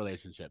make my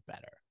relationship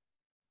better.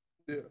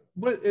 Yeah.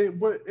 But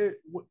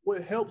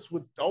what helps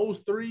with those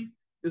three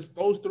is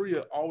those three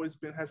has always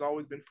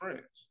been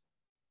friends.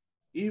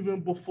 Even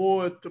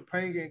before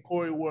Topanga and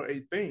Corey were a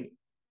thing,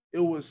 it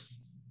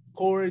was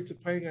Corey,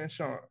 Topanga, and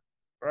Sean,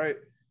 right?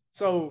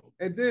 So,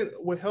 and then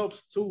what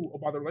helps too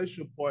about the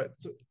relationship part,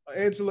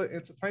 Angela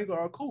and Topanga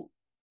are cool.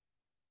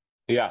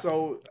 Yeah.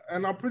 So,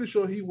 and I'm pretty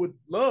sure he would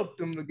love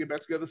them to get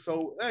back together.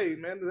 So, hey,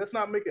 man, let's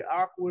not make it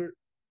awkward.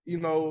 You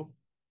know,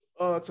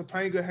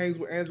 Topanga hangs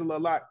with Angela a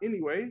lot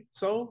anyway.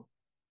 So,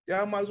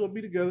 yeah, I might as well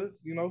be together.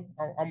 You know,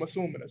 I'm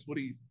assuming that's what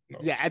he. You know,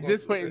 yeah, at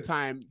this point in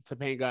time,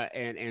 Topanga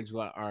and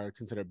Angela are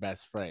considered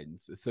best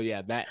friends. So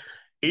yeah, that.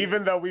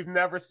 Even though we've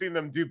never seen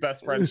them do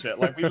best friend shit.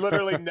 Like, we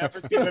literally never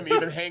seen them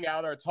even hang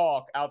out or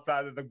talk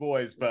outside of the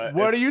boys. But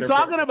what are you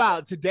talking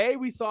about? Today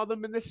we saw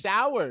them in the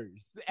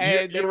showers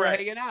and they were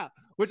hanging out,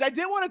 which I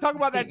did want to talk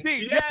about that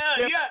scene. Yeah.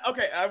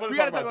 Okay, I want to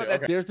talk about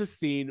that. Okay. There's a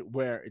scene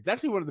where it's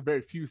actually one of the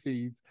very few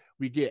scenes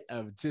we get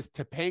of just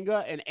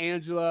Topanga and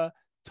Angela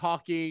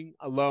talking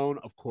alone.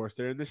 Of course,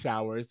 they're in the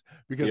showers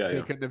because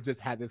they couldn't have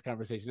just had this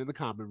conversation in the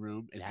common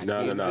room. It had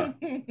to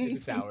be in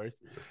the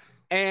showers.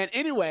 And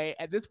anyway,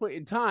 at this point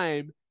in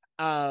time,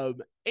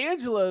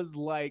 Angela's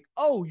like,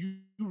 oh, you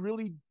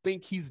really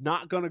think he's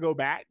not going to go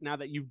back now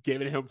that you've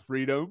given him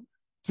freedom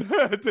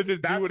to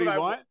just do what he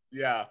wants?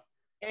 Yeah.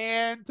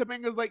 And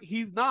Topanga's like,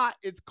 he's not.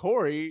 It's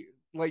Corey.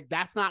 Like,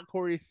 that's not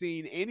Corey's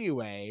scene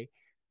anyway.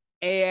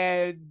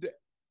 And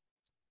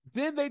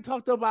then they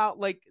talked about,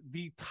 like,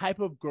 the type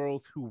of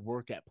girls who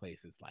work at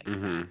places like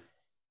that.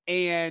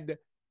 And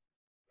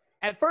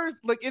at first,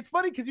 like, it's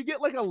funny because you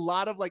get like a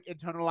lot of like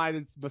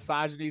internalized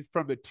misogynies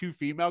from the two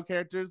female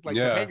characters. Like,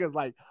 Topanga's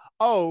like,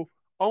 oh,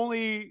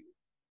 only,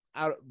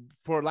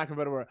 for lack of a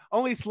better word,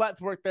 only sluts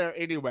work there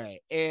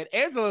anyway. And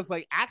Angela's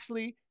like,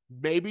 actually,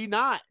 maybe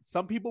not.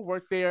 Some people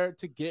work there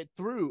to get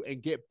through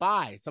and get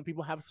by. Some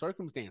people have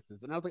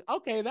circumstances. And I was like,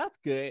 okay, that's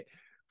good.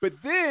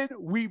 But then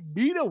we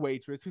meet a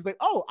waitress who's like,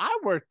 oh, I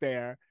work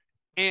there.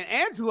 And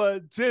Angela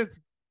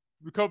just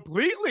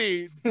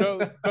completely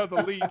does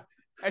a leap.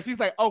 And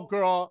she's like, oh,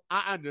 girl,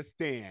 I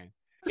understand.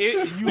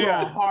 You were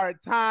on hard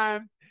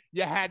times.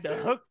 You had to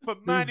hook for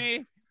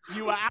money.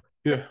 You were out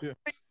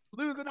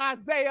losing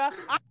Isaiah.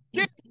 I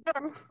get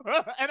her.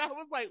 And I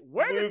was like,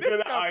 where did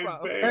this come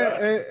from?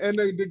 And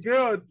the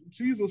girl,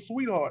 she's a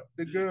sweetheart.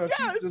 The girl,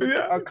 she's just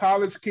a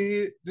college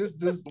kid, just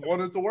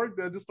wanted to work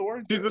there, just to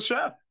work there. She's a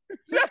chef.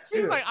 Yeah,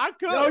 she's like, I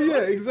could. Oh, yeah,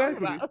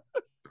 exactly.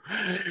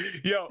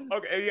 Yo,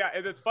 okay, yeah,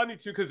 and it's funny,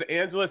 too, because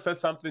Angela says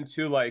something,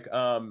 too, like,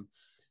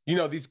 you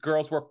know, these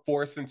girls were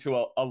forced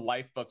into a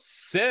life of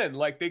sin.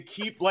 Like they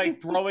keep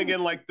like throwing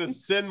in like the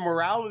sin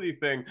morality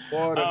thing.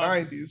 Or the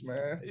 90s,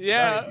 man.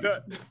 Yeah.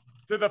 90s.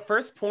 To the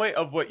first point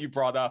of what you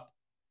brought up,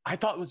 I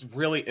thought it was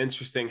really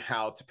interesting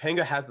how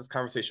Topanga has this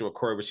conversation with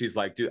Corey where she's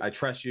like, dude, I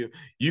trust you.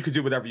 You can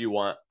do whatever you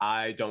want.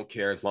 I don't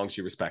care as long as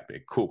you respect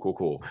me. Cool, cool,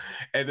 cool.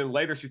 And then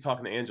later she's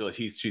talking to Angela.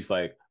 She's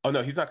like, oh,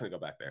 no, he's not going to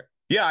go back there.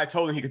 Yeah, I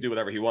told him he could do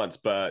whatever he wants,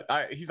 but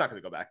he's not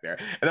going to go back there.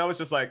 And I was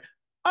just like,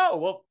 oh,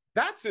 well,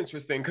 that's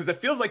interesting because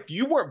it feels like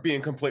you weren't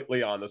being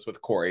completely honest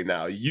with Corey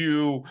now.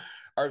 You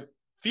are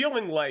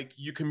feeling like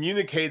you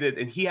communicated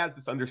and he has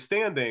this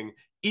understanding,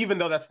 even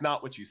though that's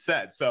not what you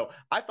said. So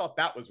I thought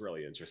that was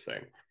really interesting.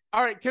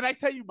 All right, can I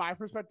tell you my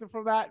perspective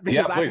from that? Because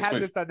Yeah, please, I've had please.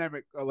 this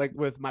dynamic like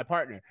with my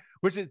partner,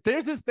 which is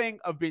there's this thing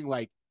of being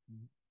like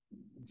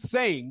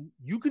saying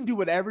you can do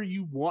whatever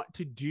you want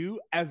to do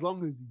as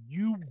long as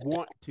you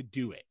want to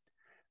do it.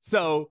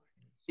 So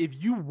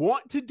if you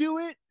want to do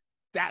it,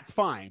 that's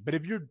fine. But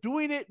if you're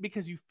doing it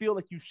because you feel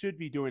like you should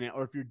be doing it,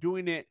 or if you're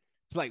doing it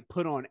to like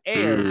put on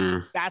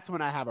airs, that's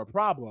when I have a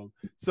problem.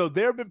 So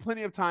there have been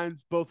plenty of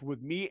times, both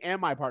with me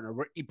and my partner,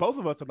 where both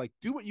of us are like,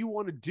 do what you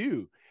want to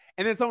do.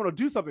 And then someone will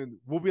do something,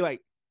 we'll be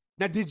like,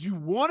 now, did you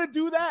want to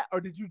do that?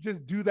 Or did you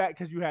just do that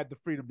because you had the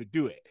freedom to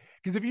do it?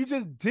 Because if you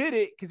just did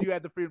it because you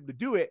had the freedom to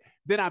do it,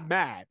 then I'm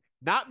mad.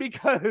 Not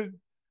because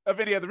of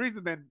any other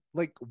reason, then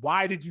like,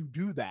 why did you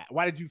do that?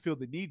 Why did you feel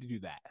the need to do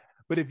that?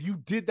 But if you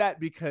did that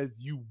because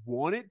you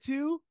wanted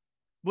to,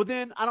 well,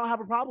 then I don't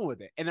have a problem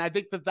with it. And I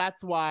think that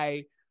that's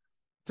why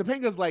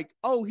Topanga's like,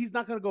 oh, he's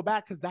not going to go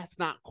back because that's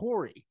not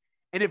Corey.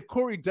 And if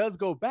Corey does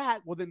go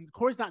back, well, then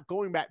Corey's not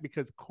going back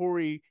because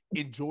Corey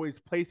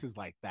enjoys places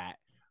like that.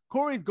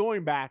 Corey's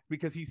going back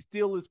because he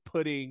still is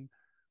putting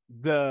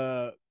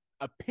the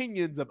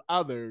opinions of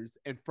others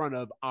in front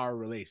of our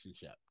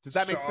relationship. Does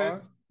that make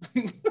sense?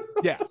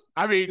 Yeah.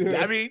 I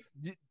mean,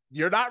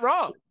 you're not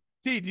wrong.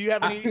 T, do you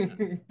have any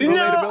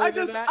relatability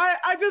to that?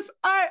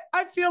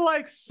 I feel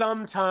like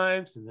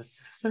sometimes, and this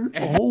isn't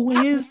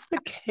always the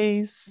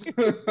case,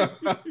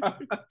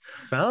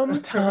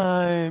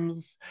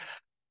 sometimes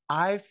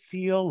I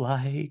feel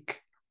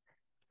like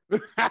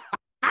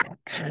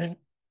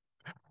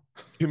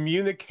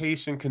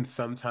communication can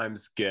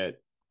sometimes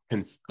get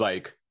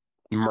like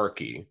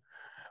murky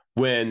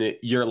when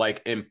you're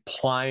like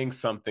implying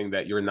something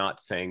that you're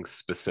not saying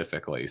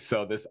specifically.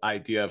 So this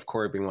idea of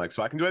Corey being like,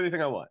 so I can do anything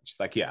I want. She's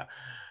like, yeah,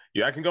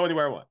 I can go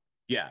anywhere I want.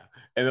 Yeah.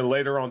 And then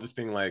later on just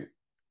being like,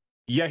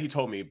 yeah, he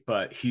told me,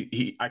 but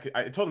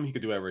I told him he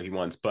could do whatever he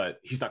wants, but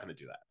he's not going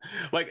to do that.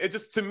 Like, it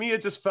just, to me,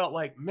 it just felt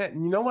like,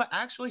 man, you know what?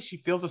 Actually, she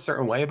feels a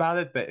certain way about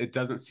it that it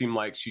doesn't seem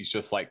like she's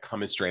just like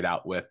coming straight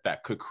out with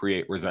that could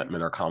create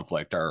resentment or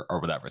conflict or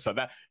whatever. So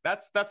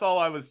that's all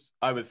I was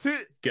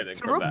getting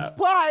from that. To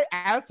reply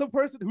as a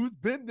person who's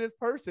been this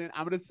person,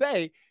 I'm going to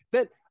say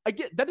that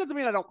again, that doesn't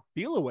mean I don't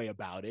feel a way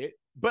about it.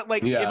 But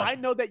like, if I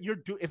know that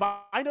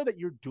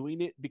you're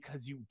doing it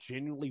because you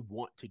genuinely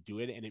want to do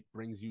it and it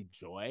brings you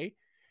joy,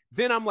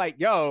 then I'm like,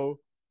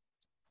 yo,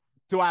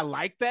 do I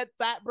like that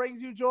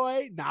brings you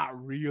joy? Not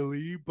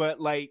really,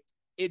 but like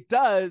it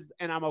does,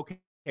 and I'm okay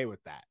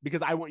with that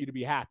because I want you to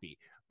be happy.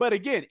 But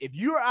again, if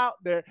you're out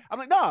there, I'm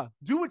like, nah,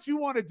 do what you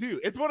want to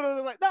do. It's one of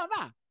those like,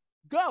 nah,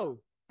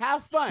 go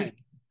have fun,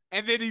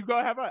 and then you go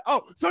have fun.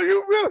 Oh, so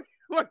you really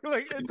have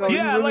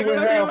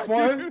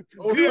fun?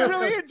 Do you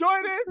really enjoy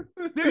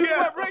this? This is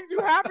what brings you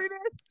happiness?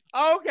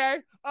 Oh, okay.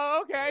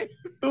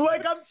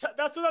 Like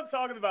that's what I'm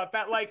talking about.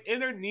 That like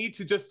inner need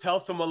to just tell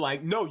someone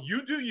like, no,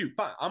 you do you.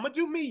 Fine, I'm gonna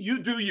do me. You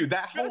do you.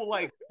 That whole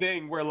like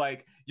thing where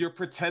like you're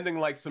pretending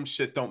like some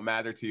shit don't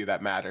matter to you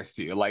that matters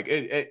to you. Like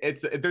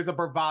it's there's a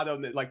bravado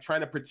that like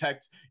trying to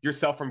protect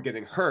yourself from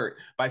getting hurt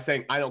by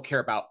saying I don't care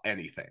about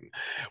anything,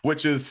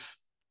 which is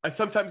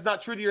sometimes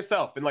not true to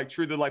yourself and like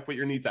true to like what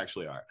your needs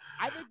actually are.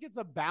 I think it's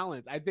a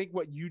balance. I think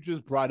what you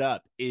just brought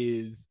up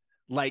is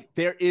like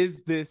there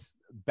is this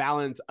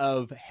balance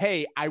of,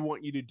 hey, I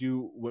want you to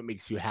do what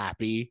makes you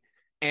happy.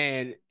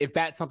 And if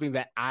that's something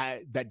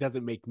that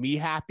doesn't make me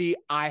happy,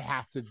 I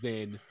have to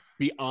then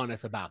be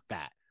honest about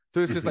that.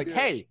 So it's just like,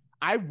 hey,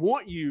 I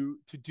want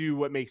you to do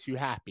what makes you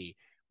happy.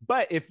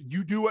 But if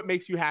you do what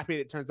makes you happy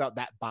and it turns out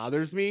that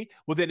bothers me,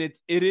 well, then it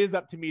is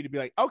up to me to be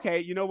like, okay,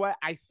 you know what?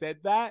 I said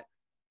that,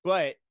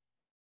 but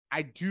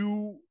I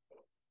do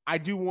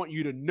want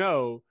you to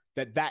know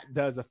that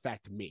does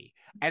affect me.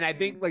 And I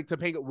think like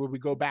Topanga, when we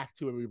go back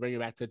to it, we bring it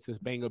back to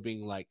Topanga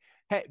being like,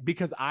 hey,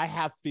 because I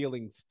have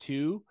feelings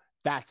too.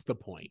 That's the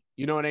point.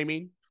 You know what I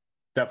mean?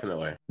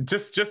 Definitely.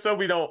 Just so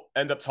we don't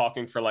end up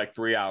talking for like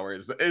 3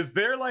 hours, is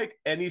there like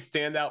any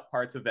standout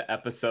parts of the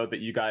episode that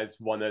you guys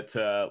wanted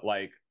to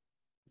like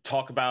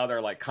talk about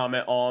or like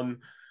comment on?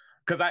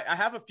 Because I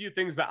have a few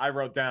things that I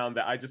wrote down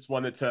that I just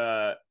wanted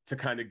to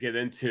kind of get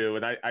into,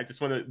 and I just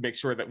want to make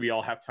sure that we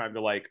all have time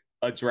to like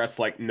address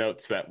like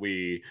notes that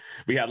we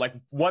had. Like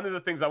one of the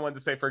things I wanted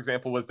to say, for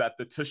example, was that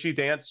the Tushy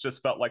dance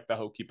just felt like the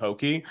hokey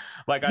pokey.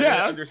 Like I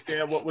didn't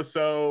understand what was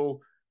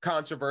so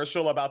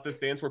controversial about this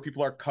dance where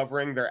people are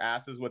covering their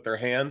asses with their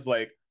hands.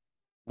 Like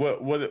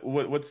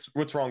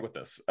What's wrong with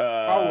this?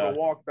 I would have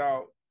walked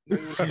out. They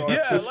would start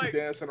Yeah, pussy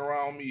dancing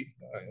around me.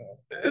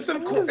 it's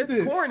What is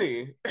this?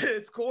 corny.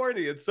 It's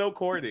corny. It's so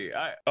corny.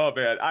 Oh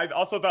man. I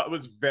also thought it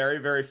was very,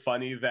 very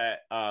funny that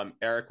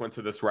Eric went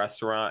to this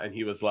restaurant and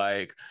he was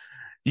like,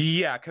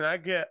 yeah, can I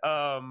get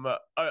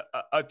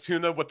a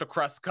tuna with the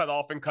crust cut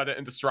off and cut it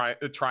into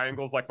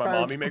triangles like my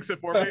mommy makes it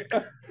for me?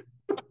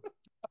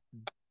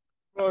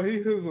 Bro, he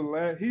is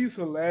hilarious. He's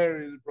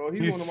hilarious, bro.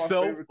 He's one of my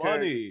so favorite funny.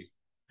 characters.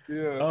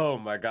 Yeah. Oh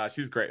my gosh,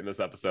 he's great in this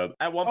episode.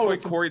 At one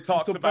point, Corey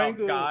talks about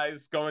Topanga.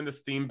 guys going to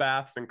steam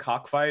baths and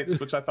cockfights,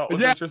 which I thought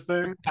was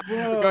interesting.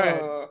 Bro, Go ahead.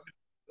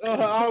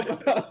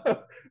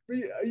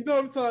 You know,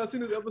 every time I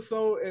seen this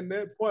episode and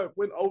that part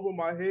went over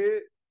my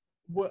head,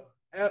 but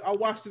I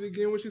watched it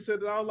again when she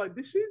said that. I was like,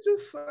 did she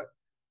just say?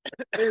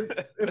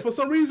 And for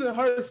some reason,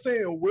 her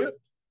saying whipped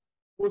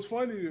was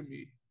funny to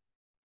me.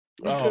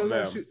 Oh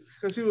man.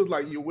 Because she was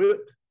like, you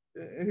whipped?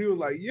 And he was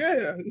like,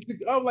 yeah.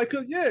 I was like,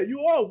 cause yeah,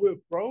 you are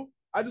whipped, bro.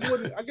 I just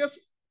wasn't, I guess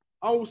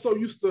I was so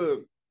used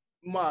to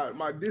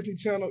my Disney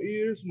Channel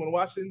ears when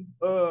watching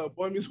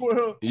Boy Meets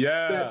World.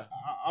 Yeah.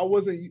 I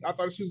wasn't, I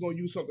thought she was gonna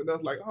use something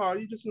else like, oh,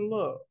 you just in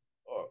love.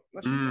 Or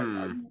like,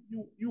 oh,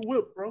 you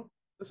whipped, bro.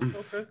 That's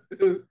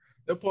okay.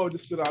 That part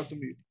just stood out to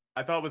me.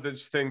 I thought it was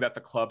interesting that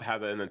the club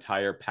had an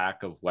entire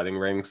pack of wedding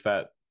rings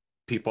that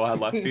people had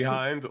left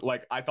behind.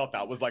 Like, I thought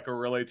that was like a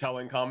really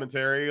telling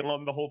commentary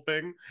on the whole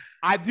thing.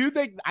 I do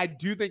think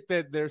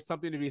that there's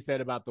something to be said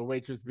about the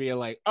waitress being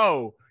like,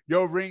 "Oh,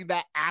 your ring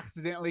that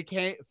accidentally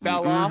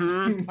fell off.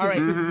 All right,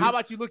 how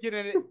about you looking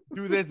at it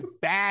through this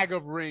bag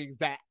of rings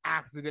that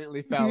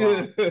accidentally fell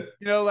off? You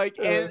know, like,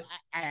 and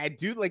I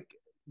do like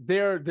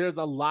there's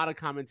a lot of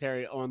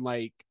commentary on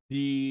like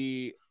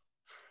the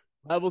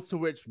levels to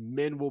which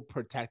men will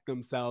protect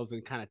themselves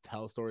and kind of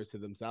tell stories to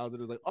themselves.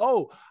 And it's like,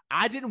 oh,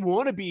 I didn't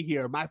want to be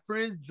here. My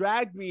friends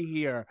dragged me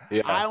here.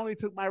 Yeah. I only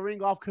took my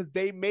ring off because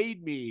they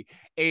made me.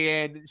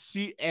 And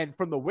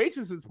from the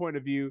waitress's point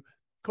of view,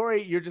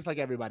 Corey, you're just like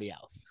everybody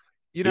else.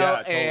 You know, yeah,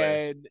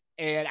 totally.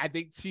 And I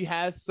think she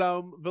has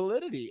some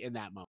validity in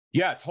that moment.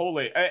 Yeah,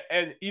 totally.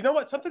 And you know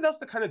what? Something else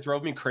that kind of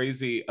drove me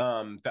crazy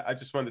that I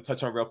just wanted to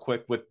touch on real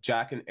quick with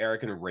Jack and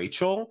Eric and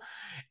Rachel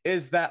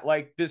is that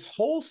like this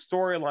whole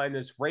storyline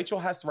is Rachel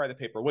has to write a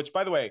paper, which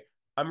by the way,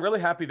 I'm really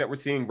happy that we're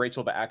seeing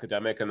Rachel the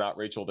academic and not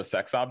Rachel the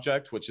sex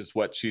object, which is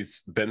what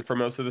she's been for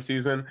most of the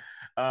season.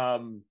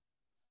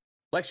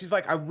 Like she's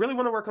like, I really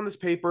want to work on this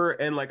paper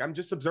and like I'm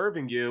just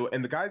observing you.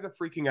 And the guys are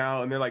freaking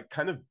out and they're like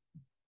kind of,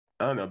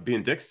 I don't know,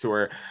 being dicks to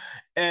her.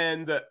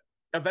 And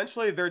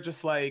eventually they're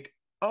just like,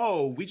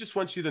 oh, we just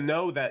want you to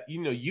know that,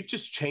 you know, you've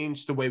just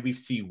changed the way we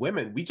see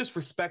women. We just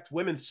respect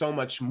women so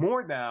much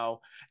more now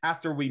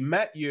after we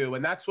met you.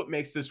 And that's what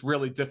makes this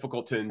really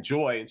difficult to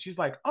enjoy. And she's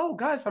like, oh,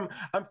 guys, I'm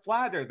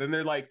flattered. And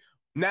they're like,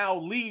 now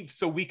leave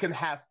so we can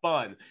have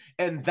fun.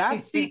 And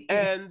that's the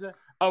end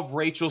of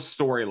Rachel's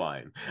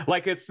storyline.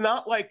 Like, it's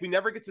not like we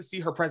never get to see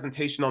her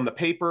presentation on the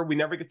paper. We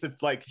never get to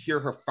like hear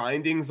her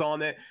findings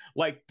on it.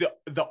 Like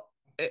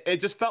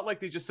it just felt like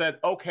they just said,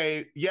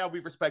 okay, yeah, we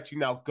respect you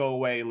now, go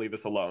away and leave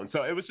us alone.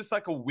 So it was just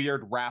like a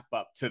weird wrap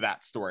up to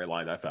that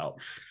storyline, I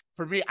felt.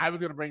 For me, I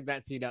was going to bring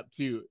that scene up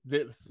too.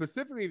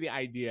 Specifically the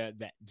idea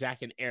that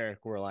Jack and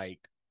Eric were like,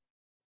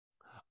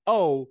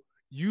 oh,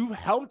 you've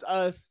helped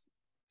us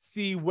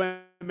see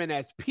women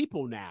as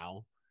people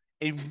now,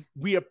 and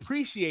we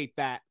appreciate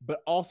that, but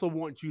also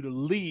want you to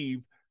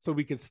leave so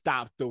we can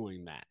stop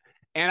doing that.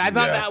 And I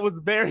thought that was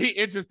very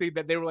interesting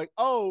that they were like,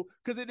 oh,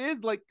 because it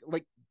is like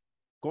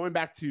going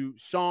back to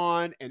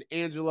Sean and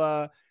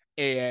Angela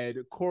and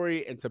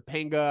Corey and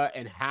Topanga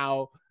and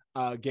how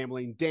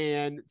Gambling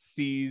Dan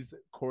sees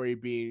Corey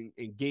being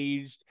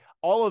engaged.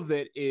 All of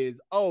it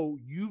is, oh,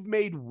 you've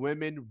made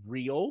women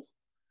real.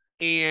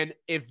 And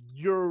if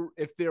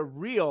they're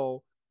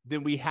real,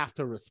 then we have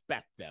to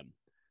respect them.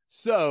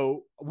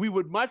 So we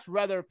would much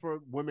rather for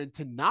women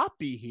to not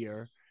be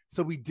here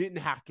so we didn't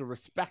have to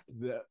respect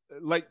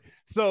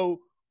so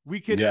we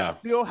could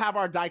still have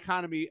our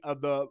dichotomy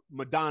of the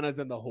Madonnas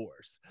and the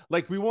whores.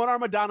 Like, we want our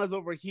Madonnas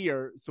over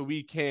here so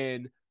we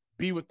can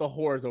be with the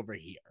whores over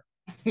here.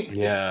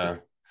 Yeah.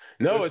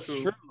 No, it's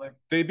true. Like,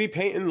 they'd be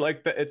painting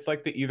like it's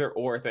like the either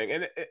or thing.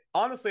 And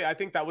honestly, I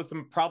think that was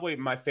probably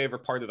my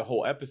favorite part of the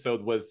whole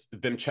episode was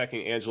them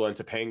checking Angela and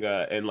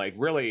Topanga and like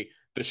really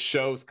the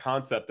show's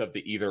concept of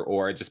the either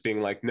or, just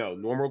being like, no,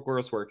 normal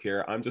girls work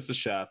here. I'm just a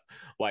chef.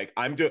 Like,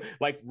 I'm doing,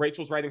 like,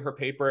 Rachel's writing her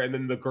paper and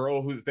then the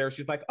girl who's there,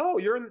 she's like, oh,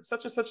 you're in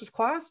such and such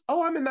class?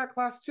 Oh, I'm in that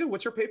class too.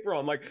 What's your paper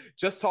on? Like,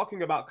 just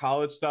talking about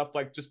college stuff,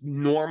 like just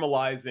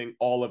normalizing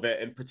all of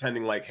it and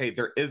pretending like, hey,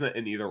 there isn't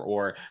an either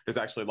or. There's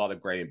actually a lot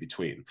of gray in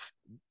between.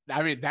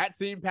 I mean, that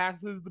scene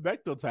passes the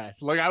Bechdel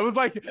test. Like, I was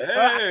like,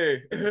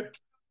 hey.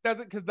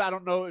 Doesn't, because I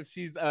don't know if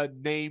she's a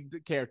named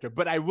character,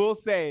 but I will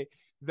say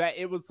that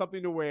it was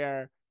something to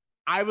where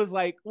I was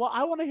like, well,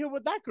 I want to hear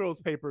what that girl's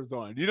paper's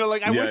on. You know,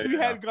 like, I wish we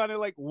had gone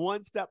like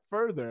one step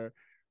further.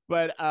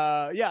 But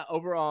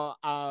overall,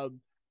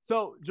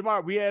 so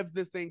Jamar, we have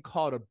this thing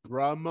called a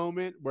bruh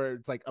moment, where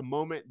it's like a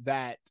moment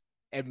that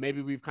and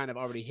maybe we've kind of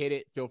already hit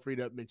it. Feel free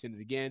to mention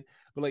it again.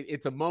 But like,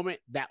 it's a moment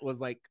that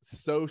was like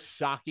so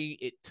shocking.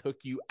 It took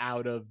you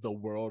out of the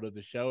world of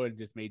the show and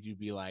just made you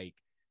be like,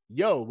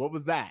 yo, what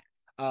was that?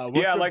 What's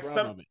Yeah, your like bruh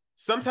moment?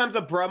 sometimes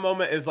a bruh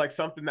moment is like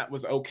something that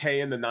was okay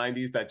in the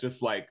 90s that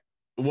just like,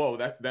 whoa,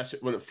 that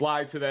shit wouldn't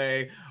fly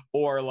today,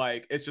 or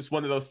like it's just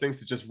one of those things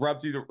that just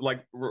rubbed you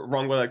like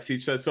wrong way, like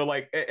Siege says. So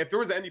like if there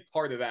was any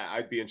part of that,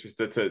 I'd be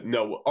interested to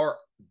know, or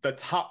the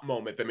top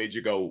moment that made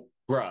you go,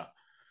 bruh.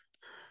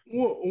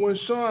 When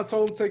Sean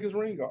told him to take his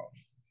ring off.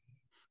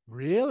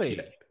 Really?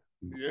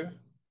 Yeah.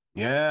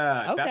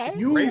 Yeah, that's a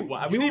Okay. great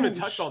one. We didn't even You,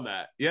 touch on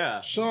that. Yeah.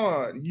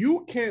 Sean,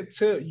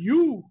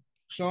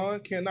 Sean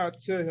cannot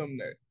tell him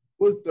that.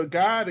 With the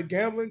guy, the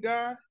gambling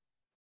guy,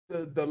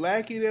 the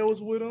lackey that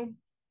was with him,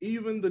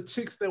 even the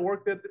chicks that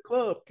worked at the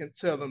club can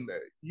tell him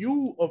that.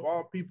 You, of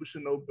all people,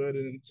 should know better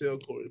than tell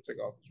Corey to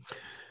take off his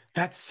ring.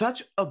 That's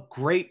such a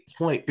great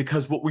point,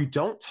 because what we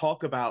don't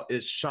talk about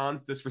is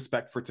Sean's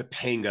disrespect for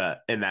Topanga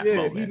in that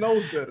moment. Yeah, he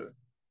knows better.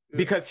 Yeah.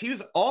 Because he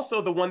was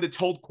also the one that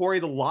told Corey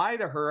to lie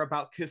to her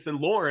about kissing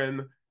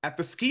Lauren at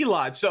the ski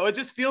lodge. So it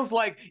just feels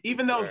like,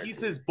 even though he's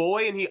his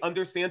boy and he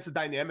understands the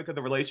dynamic of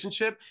the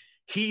relationship,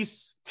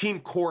 he's team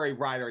Corey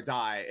ride or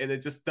die, and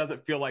it just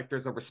doesn't feel like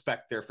there's a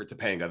respect there for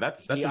Topanga.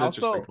 That's an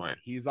interesting point.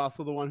 He's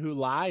also the one who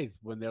lies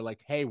when they're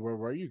like, "Hey, where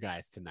were you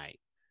guys tonight?"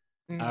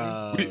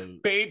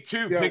 Babe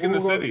too, Pig in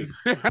the City.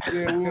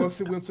 Yeah, we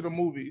went to the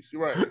movies.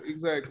 Right,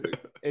 exactly.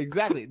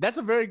 Exactly. That's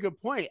a very good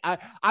point. I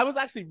was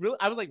actually really,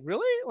 I was like,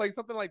 really? Like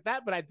something like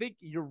that. But I think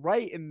you're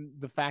right in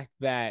the fact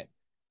that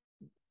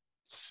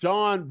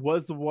Sean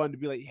was the one to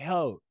be like,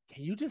 yo,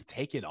 can you just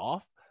take it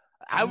off?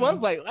 I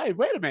was like, hey,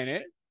 wait a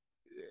minute.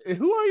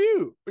 Who are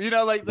you? You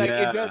know, like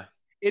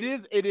it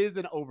is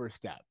an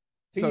overstep.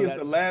 He is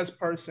the last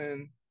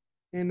person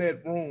in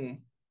that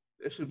room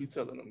that should be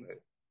telling them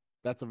that.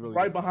 That's a really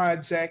right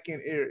behind Jack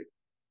and Eric.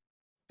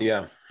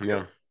 Yeah. I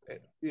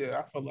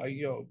feel like,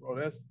 yo, bro,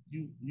 that's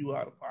you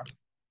out of pocket.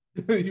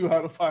 You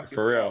out of pocket.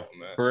 For real.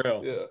 Man. For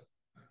real. Yeah.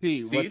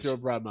 T, what's your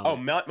bruh moment? Oh,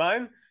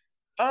 mine?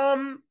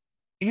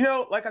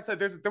 Like I said,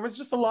 there was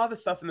just a lot of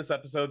stuff in this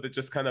episode that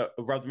just kind of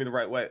rubbed me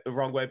the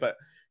wrong way. But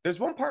there's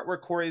one part where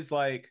Corey's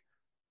like,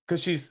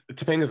 because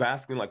Topanga's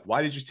asking, like,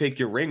 why did you take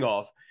your ring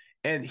off?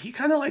 And he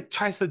kind of like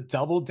tries to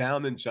double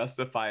down and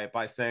justify it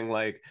by saying,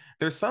 like,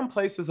 there's some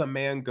places a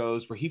man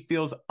goes where he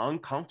feels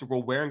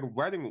uncomfortable wearing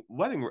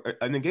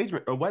an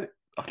engagement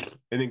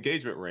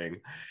ring.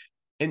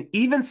 And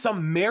even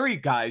some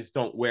married guys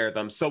don't wear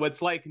them. So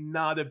it's like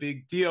not a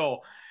big deal.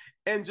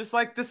 And just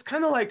like this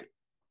kind of like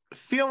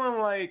feeling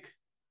like,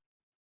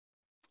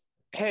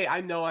 hey,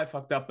 I know I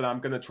fucked up, but I'm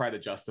going to try to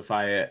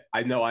justify it.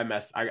 I know I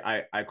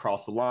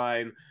crossed the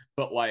line,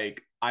 but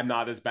like, I'm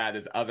not as bad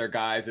as other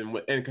guys. And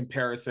in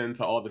comparison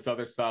to all this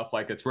other stuff,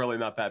 like, it's really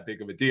not that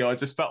big of a deal. It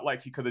just felt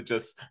like he could have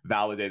just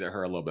validated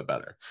her a little bit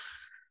better.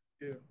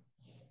 Yeah.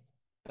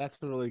 That's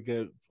a really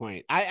good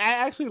point. I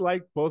actually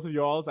like both of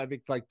y'all's. I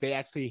think like they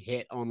actually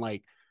hit on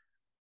like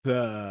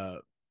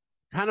the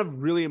kind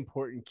of really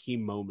important key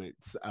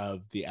moments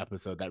of the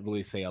episode that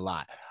really say a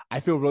lot. I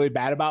feel really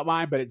bad about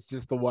mine, but it's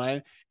just the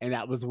one. And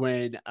that was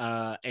when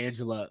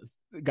Angela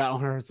got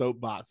on her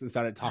soapbox and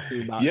started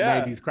talking about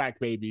 90s crack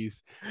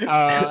babies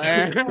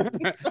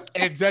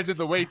and judging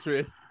the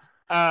waitress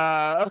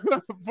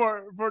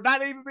for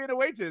not even being a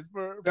waitress,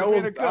 for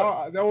being a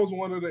cook. That was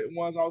one of the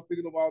ones I was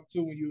thinking about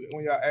too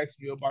when y'all asked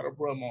me about a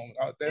bruh moment.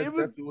 That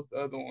was the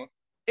other one.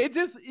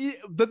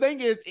 The thing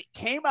is, it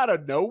came out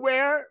of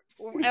nowhere.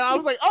 And I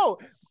was like, oh,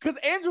 because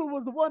Angela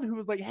was the one who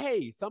was like,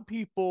 hey, some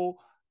people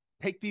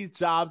take these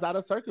jobs out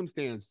of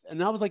circumstance.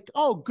 And I was like,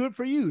 oh, good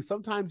for you.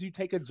 Sometimes you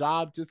take a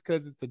job just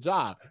because it's a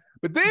job.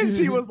 But then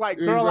she was like,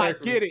 girl,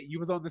 exactly. I get it. You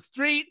was on the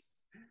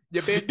streets.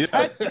 You've been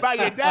touched by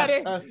your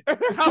daddy. I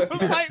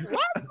was like,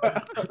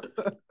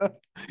 what?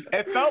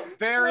 It felt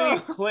very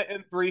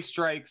Clinton Three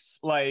Strikes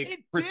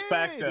like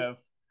perspective.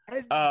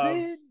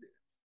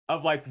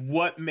 Of like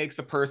what makes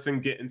a person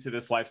get into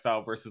this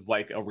lifestyle versus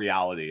like a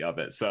reality of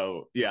it.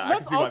 So yeah,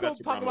 let's also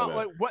talk about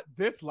like what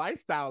this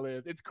lifestyle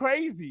is. It's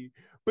crazy.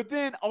 But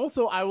then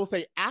also I will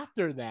say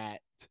after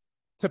that,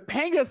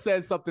 Topanga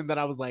says something that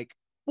I was like,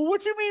 well,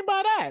 what you mean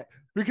by that?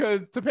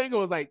 Because Topanga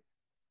was like,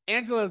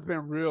 Angela's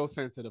been real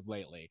sensitive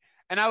lately.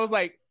 And I was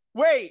like,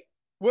 wait,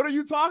 what are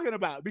you talking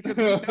about? Because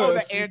we know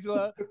that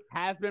Angela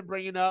has been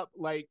bringing up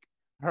like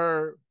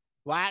her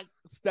Black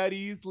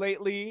studies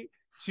lately.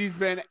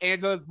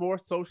 Angela's more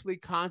socially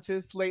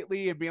conscious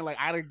lately and being like,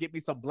 I gotta get me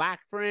some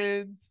Black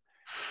friends.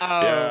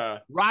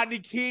 Rodney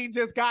King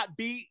just got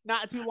beat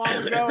not too long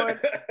ago.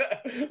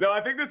 No,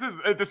 I think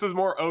this is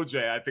more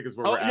OJ. I think is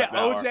where we're at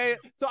now. OJ.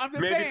 So I'm just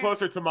maybe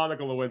closer to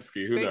Monica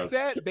Lewinsky. Who knows?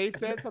 They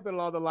said something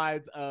along the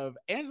lines of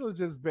Angela's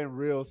just been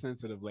real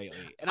sensitive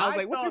lately, and I was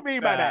like, what do you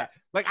mean by that?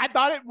 Like I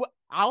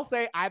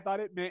thought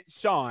it meant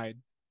Sean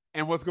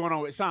and what's going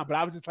on with Sean, but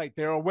I was just like,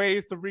 there are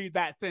ways to read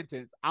that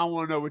sentence. I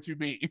want to know what you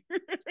mean.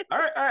 All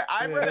right.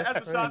 I read it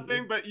as a Sean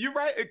thing, but you're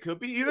right. It could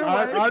be either way.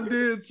 I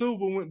did too,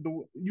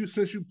 but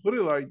since you put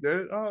it like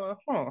that,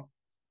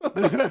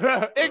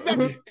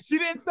 Exactly. She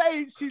didn't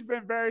say she's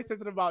been very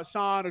sensitive about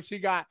Sean or she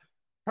got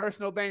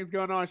personal things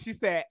going on. She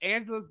said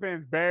Angela's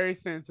been very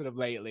sensitive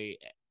lately.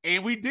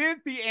 And we did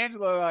see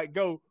Angela like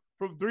go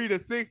from 3 to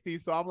 60.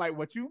 So I'm like,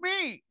 what you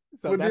mean?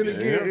 So But then that's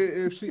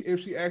again, if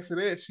she asks her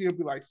that, she'll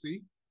be like,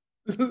 "See."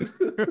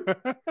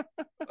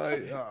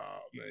 Like, oh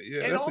man,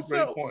 yeah, And that's a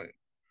great also, point.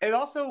 it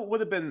also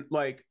would have been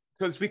like,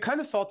 because we kind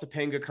of saw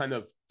Topanga kind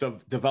of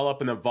develop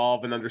and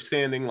evolve and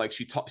understanding. Like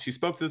she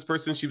spoke to this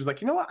person. She was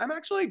like, you know what? I'm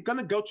actually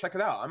gonna go check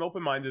it out. I'm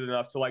open minded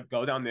enough to like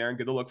go down there and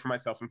get a look for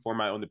myself and form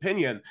my own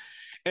opinion.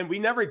 And we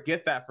never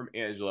get that from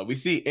Angela. We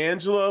see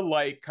Angela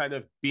like kind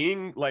of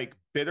being like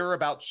bitter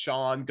about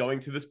Sean going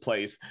to this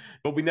place,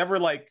 but we never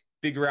like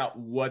figure out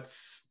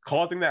what's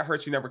causing that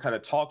hurt. She never kind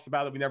of talks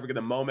about it. We never get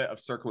a moment of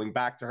circling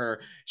back to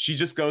her. She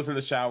just goes in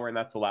the shower and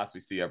that's the last we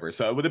see of her.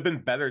 So it would have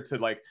been better to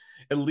like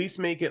at least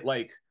make it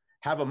like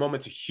have a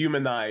moment to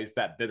humanize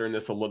that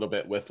bitterness a little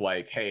bit with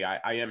like, hey,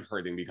 I am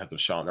hurting because of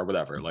Sean or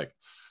whatever. Like,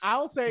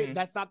 I'll say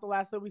that's not the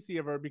last that we see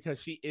of her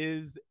because she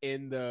is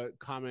in the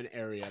common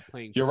area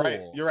playing you're pool.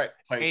 right. You're right.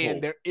 Playing and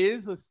pool. there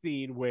is a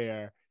scene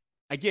where,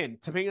 again,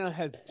 Topanga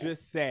has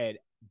just said,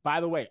 by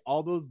the way,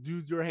 all those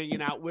dudes you're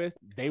hanging out with,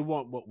 they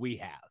want what we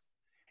have.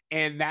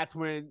 And that's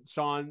when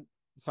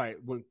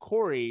when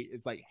Corey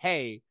is like,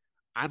 hey,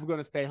 I'm going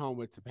to stay home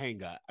with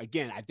Topanga.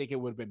 Again, I think it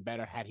would have been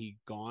better had he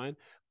gone.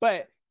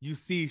 But you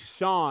see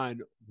Sean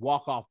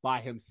walk off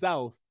by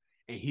himself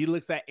and he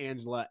looks at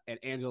Angela and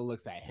Angela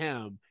looks at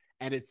him.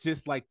 And it's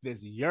just like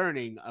this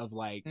yearning of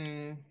like,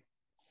 you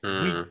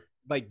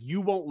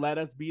won't let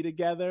us be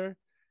together.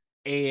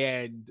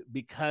 And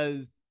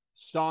because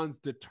Sean's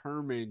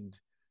determined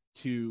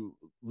to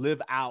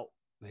live out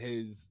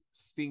his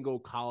single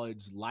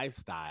college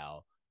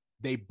lifestyle,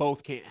 they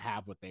both can't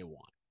have what they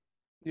want.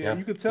 Yeah,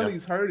 you could tell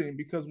he's hurting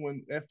because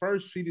when at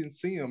first she didn't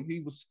see him, he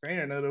was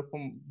staring at her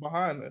from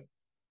behind her.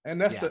 And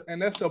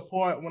that's the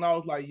part when I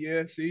was like,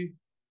 yeah, see,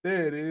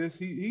 there it is.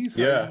 He's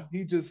hurting.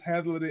 He just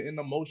handled it in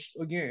the most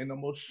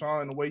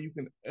Sean way you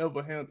can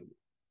ever handle it.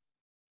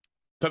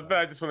 Something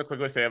I just want to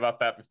quickly say about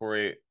that before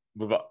we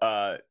move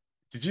on.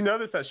 Did you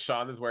notice that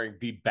Sean is wearing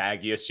the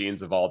baggiest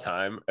jeans of all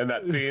time in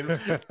that scene?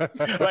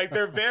 Like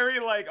they're very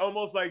like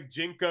almost like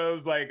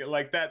Jinkos, like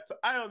that.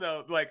 I don't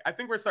know. Like I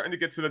think we're starting to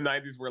get to the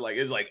 90s where like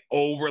it's like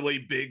overly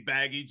big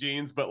baggy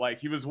jeans, but like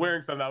he was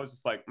wearing something. I was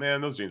just like,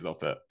 man, those jeans don't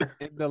fit.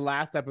 In the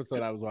last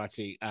episode I was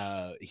watching,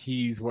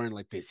 he's wearing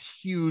like this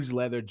huge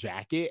leather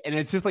jacket, and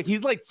it's just like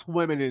he's like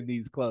swimming in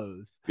these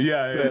clothes.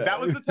 Yeah, that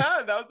was the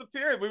time. That was the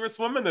period we were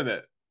swimming in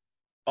it.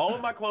 All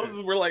of my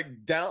clothes were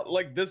like down,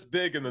 like this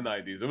big in the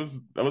 90s. It was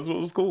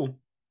cool.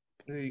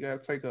 Yeah, you gotta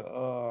take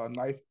a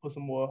knife, put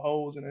some more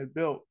holes in that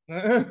belt.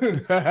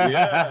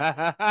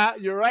 Yeah,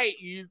 you're right.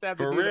 You used to have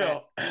to for do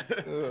real.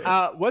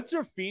 That. What's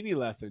your Feeny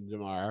lesson,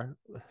 Jamar?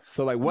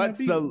 So, like, what's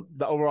the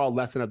overall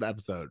lesson of the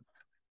episode?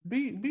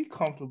 Be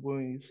comfortable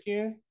in your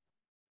skin.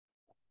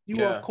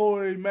 You are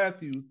Corey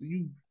Matthews.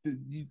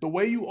 The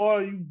way you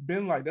are, you've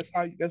been like that's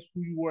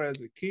who you were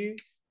as a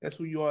kid. That's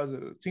who you are as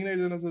a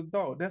teenager and as an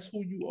adult. That's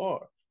who you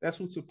are. That's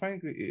who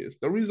Topanga is.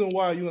 The reason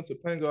why you and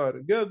Topanga are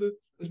together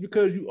is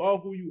because you are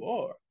who you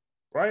are,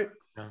 right?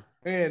 Yeah.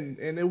 And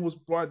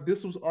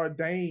this was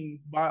ordained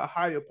by a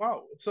higher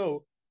power.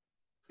 So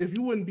if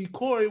you wouldn't be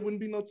Corey, it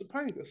wouldn't be no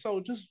Topanga. So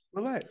just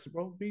relax,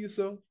 bro. Be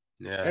yourself.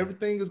 Yeah.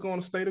 Everything is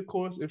going to stay the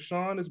course. If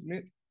Sean is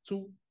meant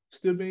to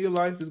still be in your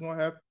life, it's going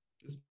to happen.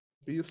 Just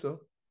be yourself.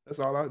 That's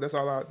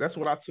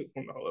what I took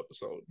from the whole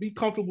episode. Be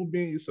comfortable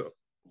being yourself.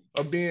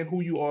 Of being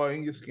who you are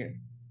in your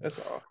skin. That's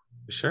all.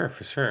 For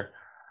sure.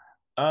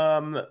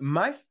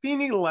 My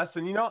Feeny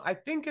lesson, I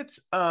think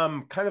it's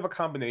kind of a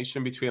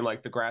combination between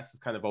like the grass is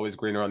kind of always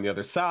greener on the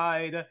other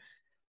side,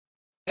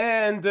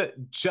 and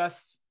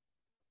just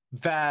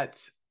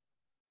that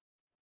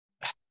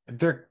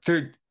they're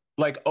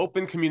like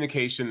open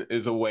communication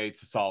is a way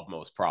to solve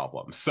most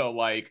problems. So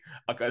like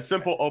a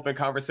simple open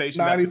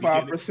conversation.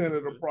 95%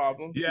 of the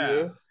problems.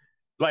 Yeah.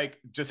 Like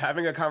just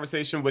having a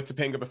conversation with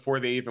Topanga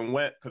before they even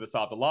went could have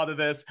solved a lot of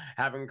this.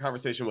 Having a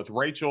conversation with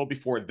Rachel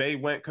before they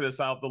went could have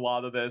solved a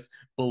lot of this.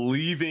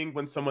 Believing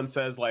when someone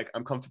says like,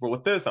 I'm comfortable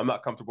with this, I'm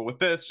not comfortable with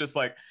this. Just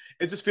like,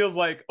 it just feels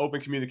like open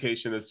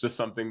communication is just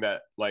something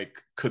that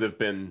like could have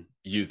been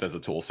used as a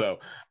tool. So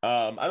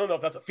I don't know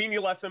if that's a Feeny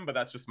lesson, but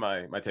that's just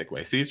my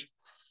takeaway. Siege?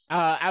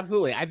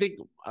 Absolutely. I think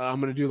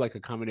I'm going to do like a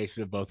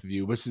combination of both of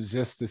you, which is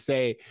just to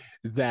say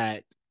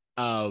that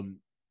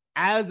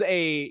as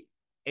a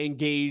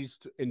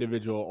engaged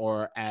individual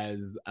or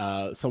as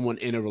someone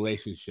in a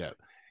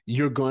relationship,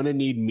 you're gonna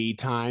need me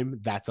time.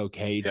 That's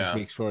okay. Just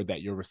make sure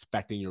that you're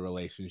respecting your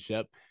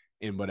relationship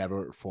in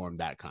whatever form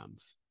that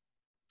comes.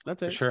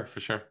 That's it. For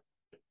sure.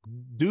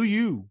 Do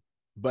you,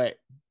 but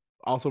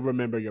also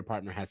remember your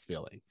partner has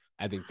feelings.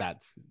 I think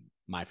that's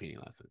my Feeny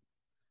lesson.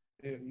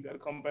 Yeah, you gotta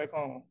come back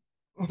home.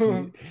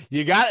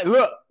 You got it.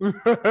 Look,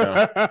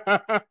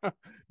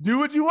 do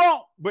what you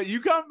want, but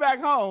you come back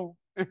home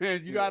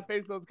and you gotta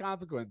face those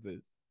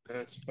consequences.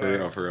 That's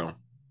for real.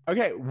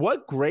 Okay,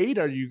 what grade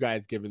are you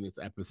guys giving this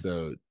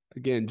episode?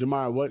 Again,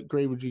 Jamar, what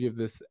grade would you give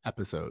this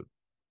episode?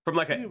 From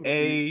like I'll an give it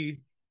a B.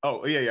 A.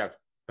 Oh yeah, yeah.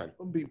 Fine.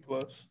 A B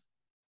plus.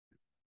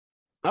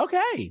 Okay.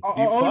 B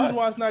Only reason why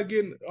plus. it's not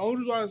getting only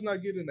reason why it's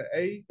not getting an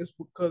A is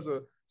because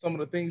of some of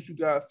the things you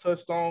guys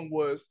touched on.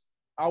 Was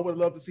I would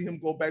love to see him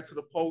go back to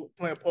the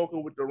playing poker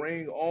with the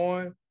ring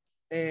on,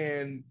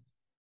 and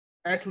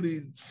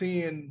actually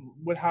seeing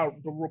what how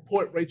the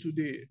report Rachel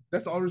did.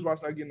 That's the only reason why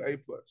it's not getting an A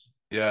plus.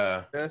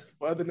 Yeah. That's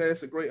other than that,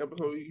 it's a great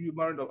episode. You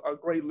learned a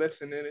great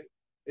lesson in it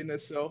in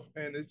itself,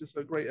 and it's just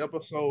a great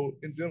episode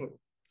in general.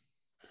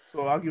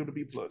 So I'll give it a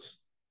B plus.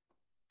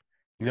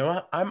 You know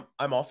what?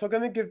 I'm also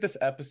gonna give this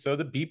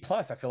episode a B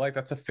plus. I feel like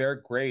that's a fair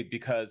grade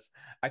because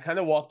I kind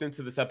of walked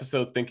into this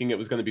episode thinking it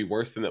was gonna be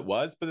worse than it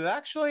was, but it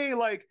actually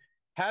like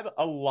had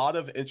a lot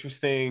of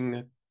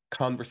interesting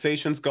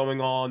conversations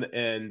going on.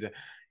 And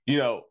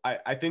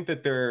I think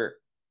that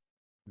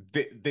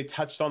they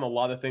touched on a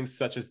lot of things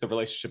such as the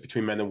relationship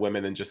between men and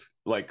women and just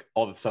like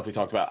all the stuff we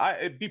talked about.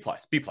 B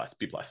plus, B plus,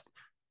 B plus.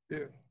 Yeah.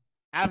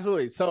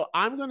 Absolutely. So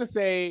I'm gonna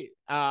say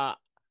I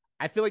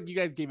feel like you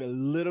guys gave it a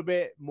little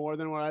bit more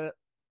than what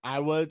I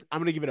would. I'm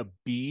gonna give it a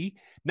B.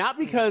 Not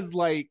because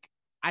like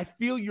I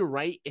feel you're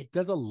right, it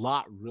does a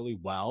lot really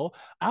well.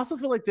 I also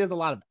feel like there's a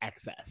lot of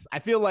excess. I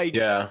feel like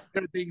Yeah.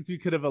 there are things we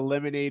could have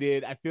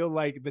eliminated. I feel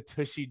like the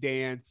Tushy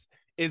dance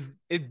is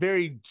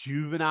very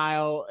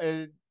juvenile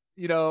and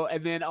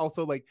and then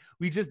also like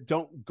we just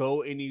don't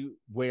go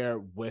anywhere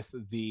with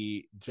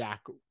the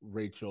Jack,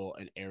 Rachel,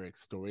 and Eric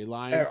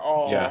storyline At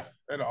all. Yeah.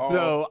 At all.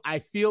 so I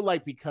feel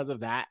like because of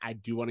that, I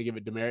do want to give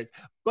it demerits,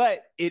 but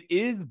it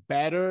is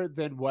better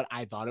than what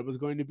I thought it was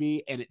going to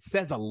be, and it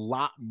says a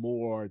lot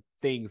more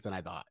things than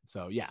I thought.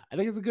 So yeah, I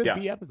think it's a good Yeah.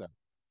 B episode.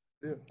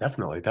 Yeah.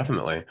 Definitely,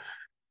 definitely.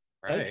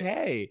 Right.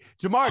 Okay,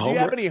 Jamar, do you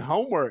have any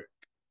homework?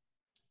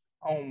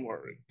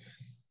 Homework.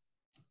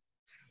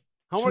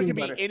 Homework can Dream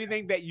be about it.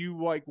 anything that you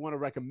like want to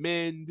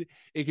recommend.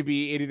 It could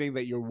be anything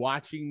that you're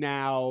watching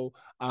now.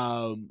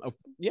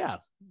 Yeah,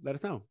 let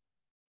us know.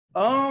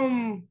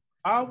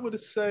 I would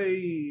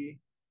say,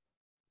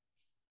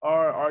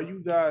 are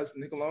you guys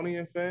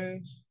Nickelodeon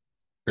fans?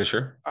 For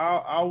sure.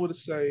 I would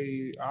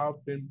say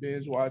I've been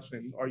binge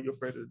watching Are You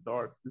Afraid of the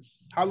Dark?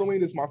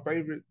 Halloween is my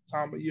favorite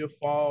time of year,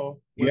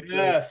 fall, winter.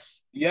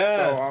 Yes. So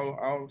Yes.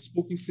 I'm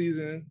spooky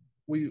season.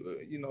 We,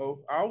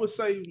 I would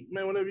say,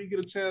 man, whenever you get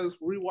a chance,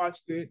 rewatch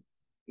it.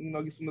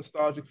 Get some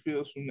nostalgic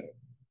feels from that.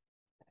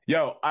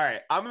 Yo, all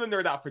right. I'm gonna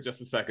nerd out for just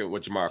a second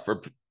with Jamar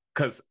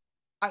because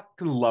I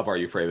can love Are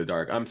You Afraid of the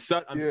Dark. I'm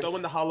so Yes.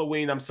 into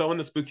Halloween. I'm so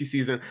into spooky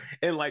season.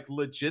 And like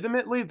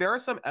legitimately, there are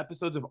some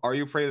episodes of Are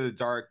You Afraid of the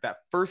Dark, that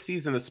first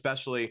season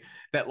especially,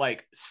 that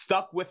like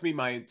stuck with me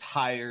my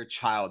entire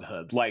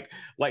childhood. Like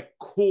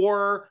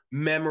core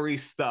memory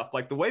stuff.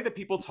 Like the way that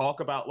people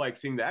talk about like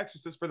seeing The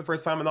Exorcist for the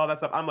first time and all that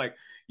stuff. I'm like,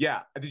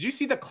 yeah. Did you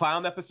see the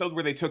clown episode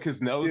where they took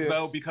his nose Yes.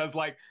 though? Because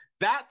like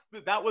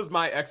that was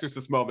my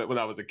Exorcist moment when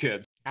I was a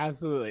kid.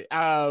 Absolutely.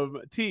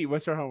 T,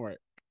 what's your homework?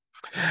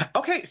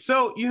 Okay,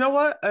 so you know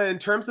what? In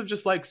terms of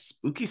just like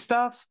spooky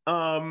stuff,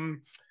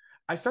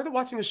 I started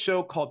watching a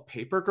show called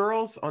Paper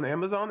Girls on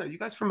Amazon. Are you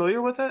guys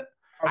familiar with it?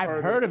 I've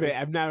heard of it.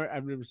 I've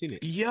never seen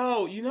it.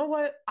 Yo, you know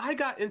what? I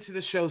got into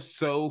the show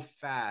so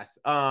fast.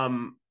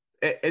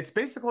 It's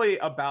basically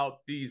about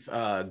these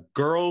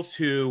girls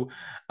who,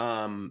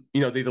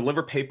 they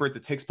deliver papers.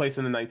 It takes place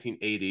in the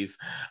 1980s.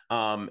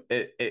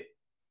 It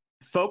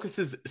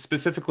focuses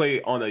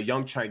specifically on a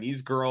young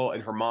Chinese girl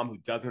and her mom who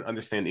doesn't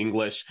understand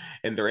English.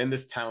 And they're in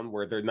this town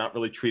where they're not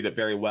really treated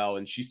very well.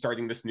 And she's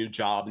starting this new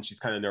job and she's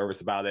kind of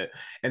nervous about it.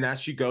 And as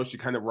she goes, she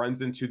kind of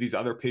runs into these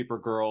other paper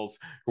girls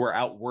who are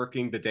out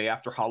working the day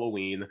after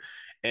Halloween.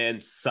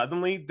 And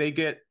suddenly they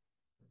get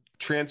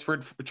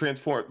transformed.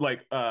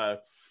 Like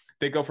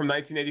they go from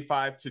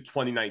 1985 to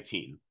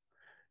 2019.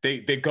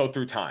 They go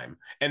through time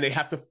and they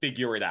have to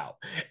figure it out,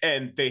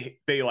 and they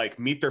like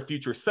meet their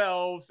future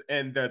selves,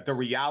 and the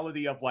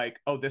reality of like,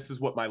 oh, this is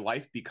what my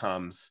life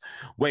becomes.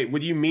 Wait, what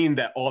do you mean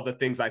that all the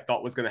things I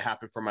thought was going to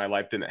happen for my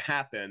life didn't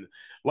happen?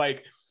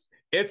 Like,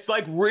 it's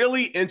like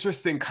really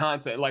interesting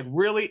content, like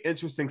really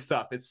interesting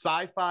stuff. It's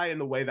sci-fi in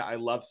the way that I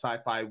love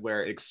sci-fi,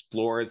 where it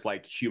explores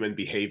like human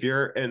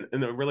behavior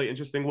in a really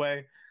interesting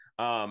way.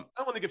 I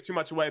don't want to give too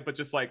much away, but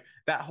just like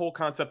that whole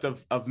concept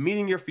of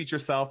meeting your future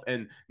self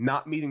and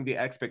not meeting the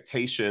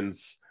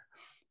expectations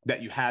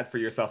that you had for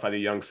yourself at a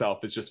young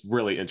self is just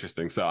really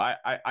interesting. So I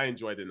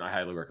enjoyed it and I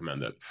highly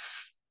recommend it.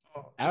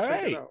 Oh, All check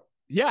it right. out.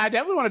 Yeah, I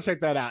definitely want to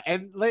check that out.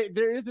 And like,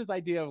 there is this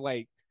idea of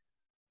like,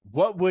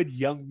 what would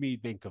young me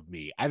think of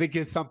me? I think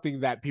it's something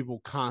that people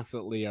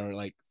constantly are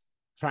like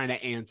trying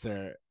to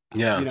answer.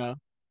 Yeah.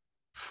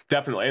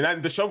 Definitely.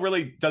 And the show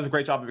really does a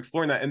great job of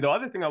exploring that. And the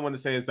other thing I want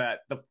to say is that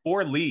the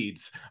four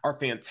leads are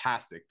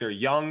fantastic. They're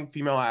young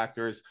female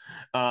actors.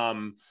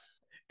 And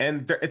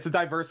it's a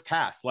diverse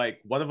cast. Like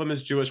one of them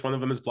is Jewish, one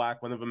of them is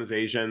Black, one of them is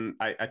Asian.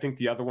 I think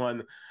the other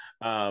one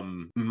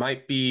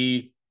might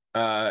be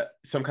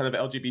some kind of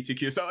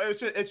LGBTQ. So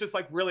it's just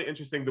like really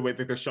interesting the way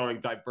that they're showing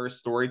diverse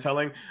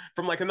storytelling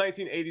from like a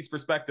 1980s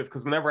perspective.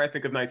 Because whenever I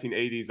think of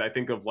 1980s, I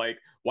think of like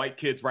white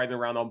kids riding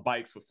around on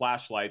bikes with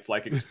flashlights,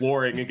 like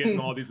exploring and getting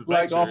all these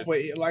adventures.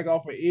 like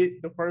off of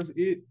It, the first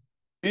It.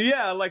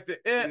 Yeah, like the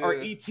It or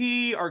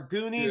E.T. or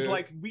Goonies,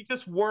 like we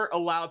just weren't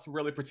allowed to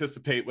really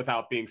participate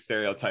without being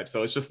stereotyped.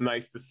 So it's just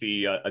nice to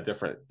see a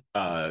different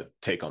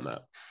take on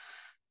that.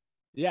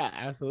 Yeah,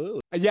 absolutely.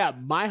 Yeah,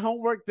 my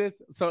homework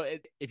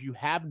if you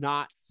have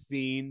not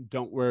seen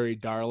Don't Worry,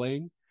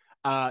 Darling,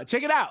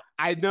 check it out.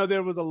 I know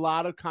there was a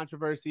lot of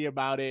controversy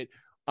about it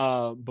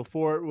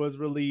before it was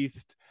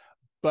released,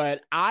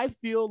 but I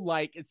feel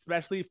like,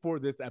 especially for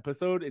this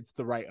episode, it's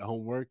the right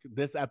homework.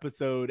 This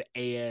episode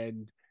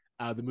and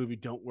the movie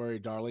Don't Worry,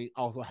 Darling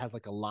also has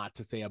like a lot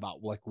to say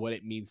about like what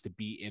it means to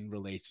be in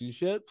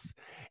relationships.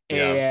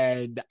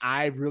 And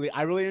I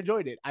really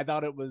enjoyed it. I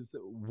thought it was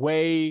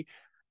way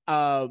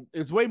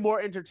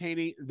more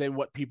entertaining than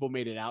what people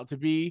made it out to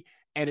be,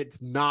 and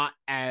it's not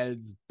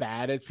as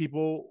bad as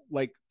people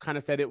like kind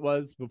of said it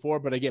was before.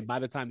 But again, by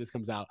the time this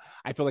comes out,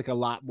 I feel like a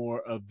lot more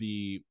of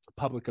the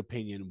public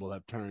opinion will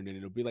have turned, and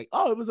it'll be like,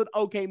 oh, it was an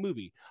okay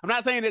movie. I'm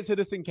not saying it's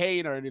Citizen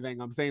Kane or anything.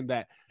 I'm saying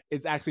that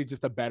it's actually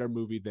just a better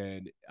movie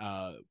than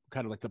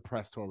kind of like the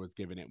press tour was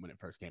giving it when it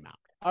first came out.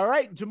 All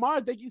right,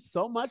 Jamar, thank you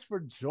so much for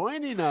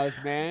joining us,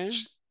 man.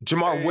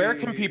 Jamar, where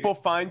can people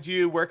find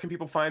you? Where can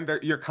people find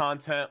your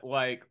content?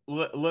 Like,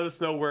 let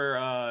us know where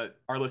our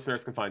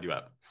listeners can find you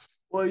at.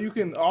 Well, you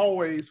can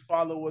always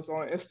follow us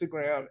on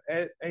Instagram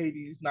at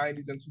 80s,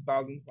 90s, and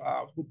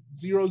 2005 with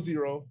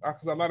 00.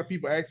 Because a lot of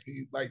people ask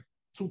me, like,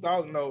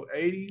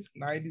 80s,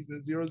 90s,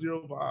 and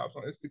 005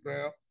 on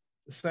Instagram.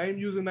 The same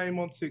username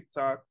on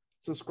TikTok.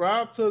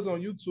 Subscribe to us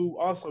on YouTube.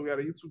 Also, we got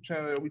a YouTube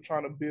channel that we're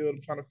trying to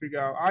build, trying to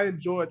figure out. I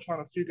enjoy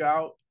trying to figure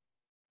out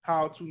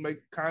how to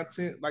make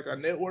content like a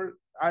network.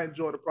 I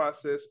enjoy the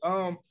process.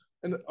 And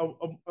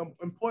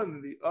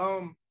importantly,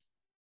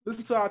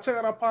 check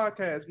out our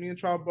podcast. Me and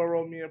Charles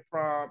Burrow, me and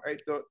Prime,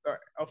 the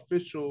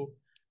official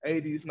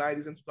 80s,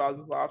 90s, and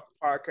 2005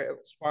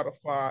 podcast,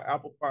 Spotify,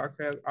 Apple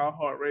Podcasts,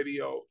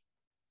 iHeartRadio,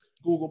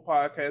 Google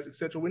Podcasts,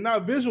 etc. We're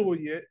not visual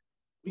yet.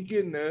 We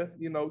getting there.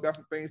 You know, got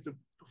some things to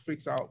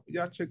fix out. But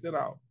y'all check that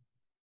out.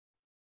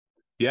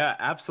 Yeah,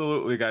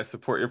 absolutely, guys.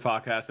 Support your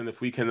podcast, and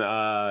if we can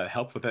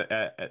help with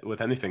it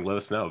with anything, let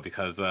us know,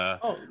 because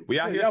we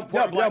out here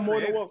supporting Black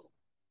creators.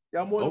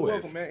 Y'all more than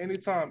welcome, man.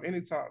 Anytime.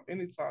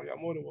 Y'all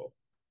more than welcome.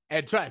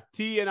 And trust,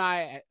 T and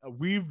I,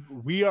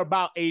 we are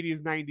about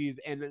 80s, 90s,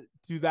 and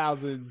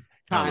 2000s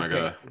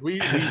content. We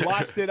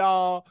watched it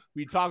all.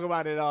 We talk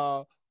about it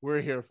all.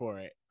 We're here for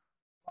it.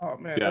 Oh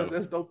man,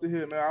 that's dope to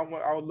hear, man.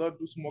 I would love to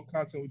do some more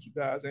content with you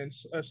guys, and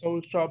so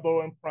is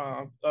Charbo and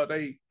Prime.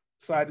 They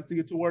excited to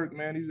get to work,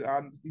 man. These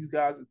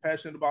guys are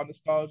passionate about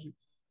nostalgia,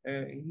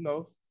 and you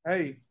know,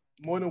 hey,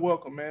 more than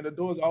welcome, man. The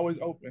door is always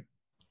open.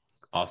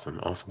 Awesome.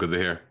 Good to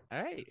hear.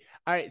 All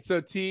right.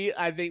 So T,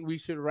 I think we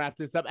should wrap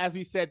this up. As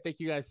we said, thank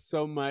you guys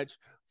so much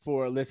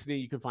for listening.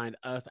 You can find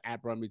us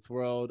at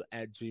BruhMeetsWorld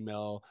at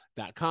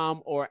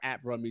gmail.com or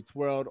at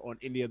BruhMeetsWorld on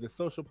any of the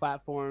social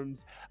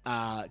platforms.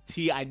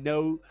 T, I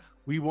know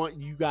we want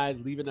you guys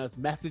leaving us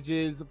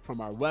messages from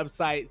our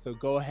website. So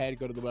go ahead,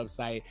 go to the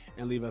website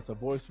and leave us a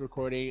voice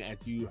recording.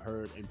 As you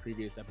heard in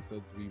previous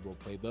episodes, we will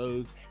play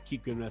those.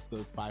 Keep giving us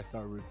those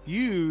 5-star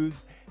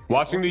reviews.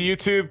 Watching the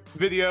YouTube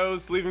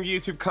videos, leaving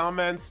YouTube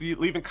comments,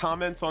 leaving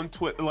comments on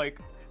Twitter, like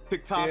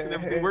TikTok and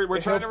everything.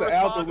 We're trying to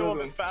respond to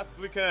them as fast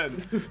as we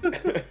can.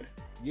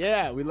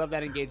 Yeah, we love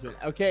that engagement.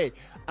 Okay,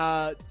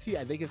 T,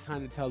 I think it's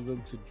time to tell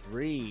them to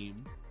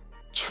dream,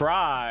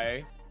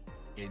 try,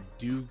 and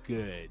do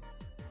good.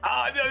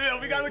 No,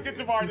 we gotta get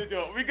Jamar to do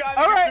it.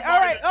 All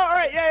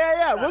right.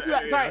 Yeah. We'll do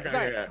that. Sorry.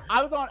 Yeah.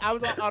 I was on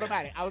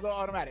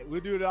automatic.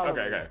 We'll do it all.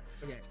 Okay.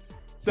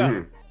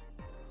 So,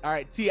 all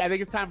right, T, I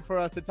think it's time for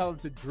us to tell them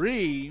to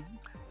dream,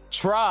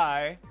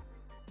 try,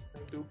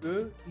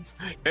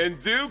 and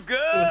do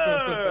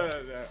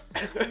good.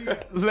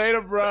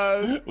 Later,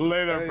 bros.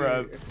 Later,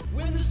 bros.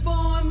 When this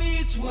boy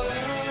meets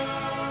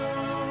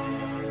world.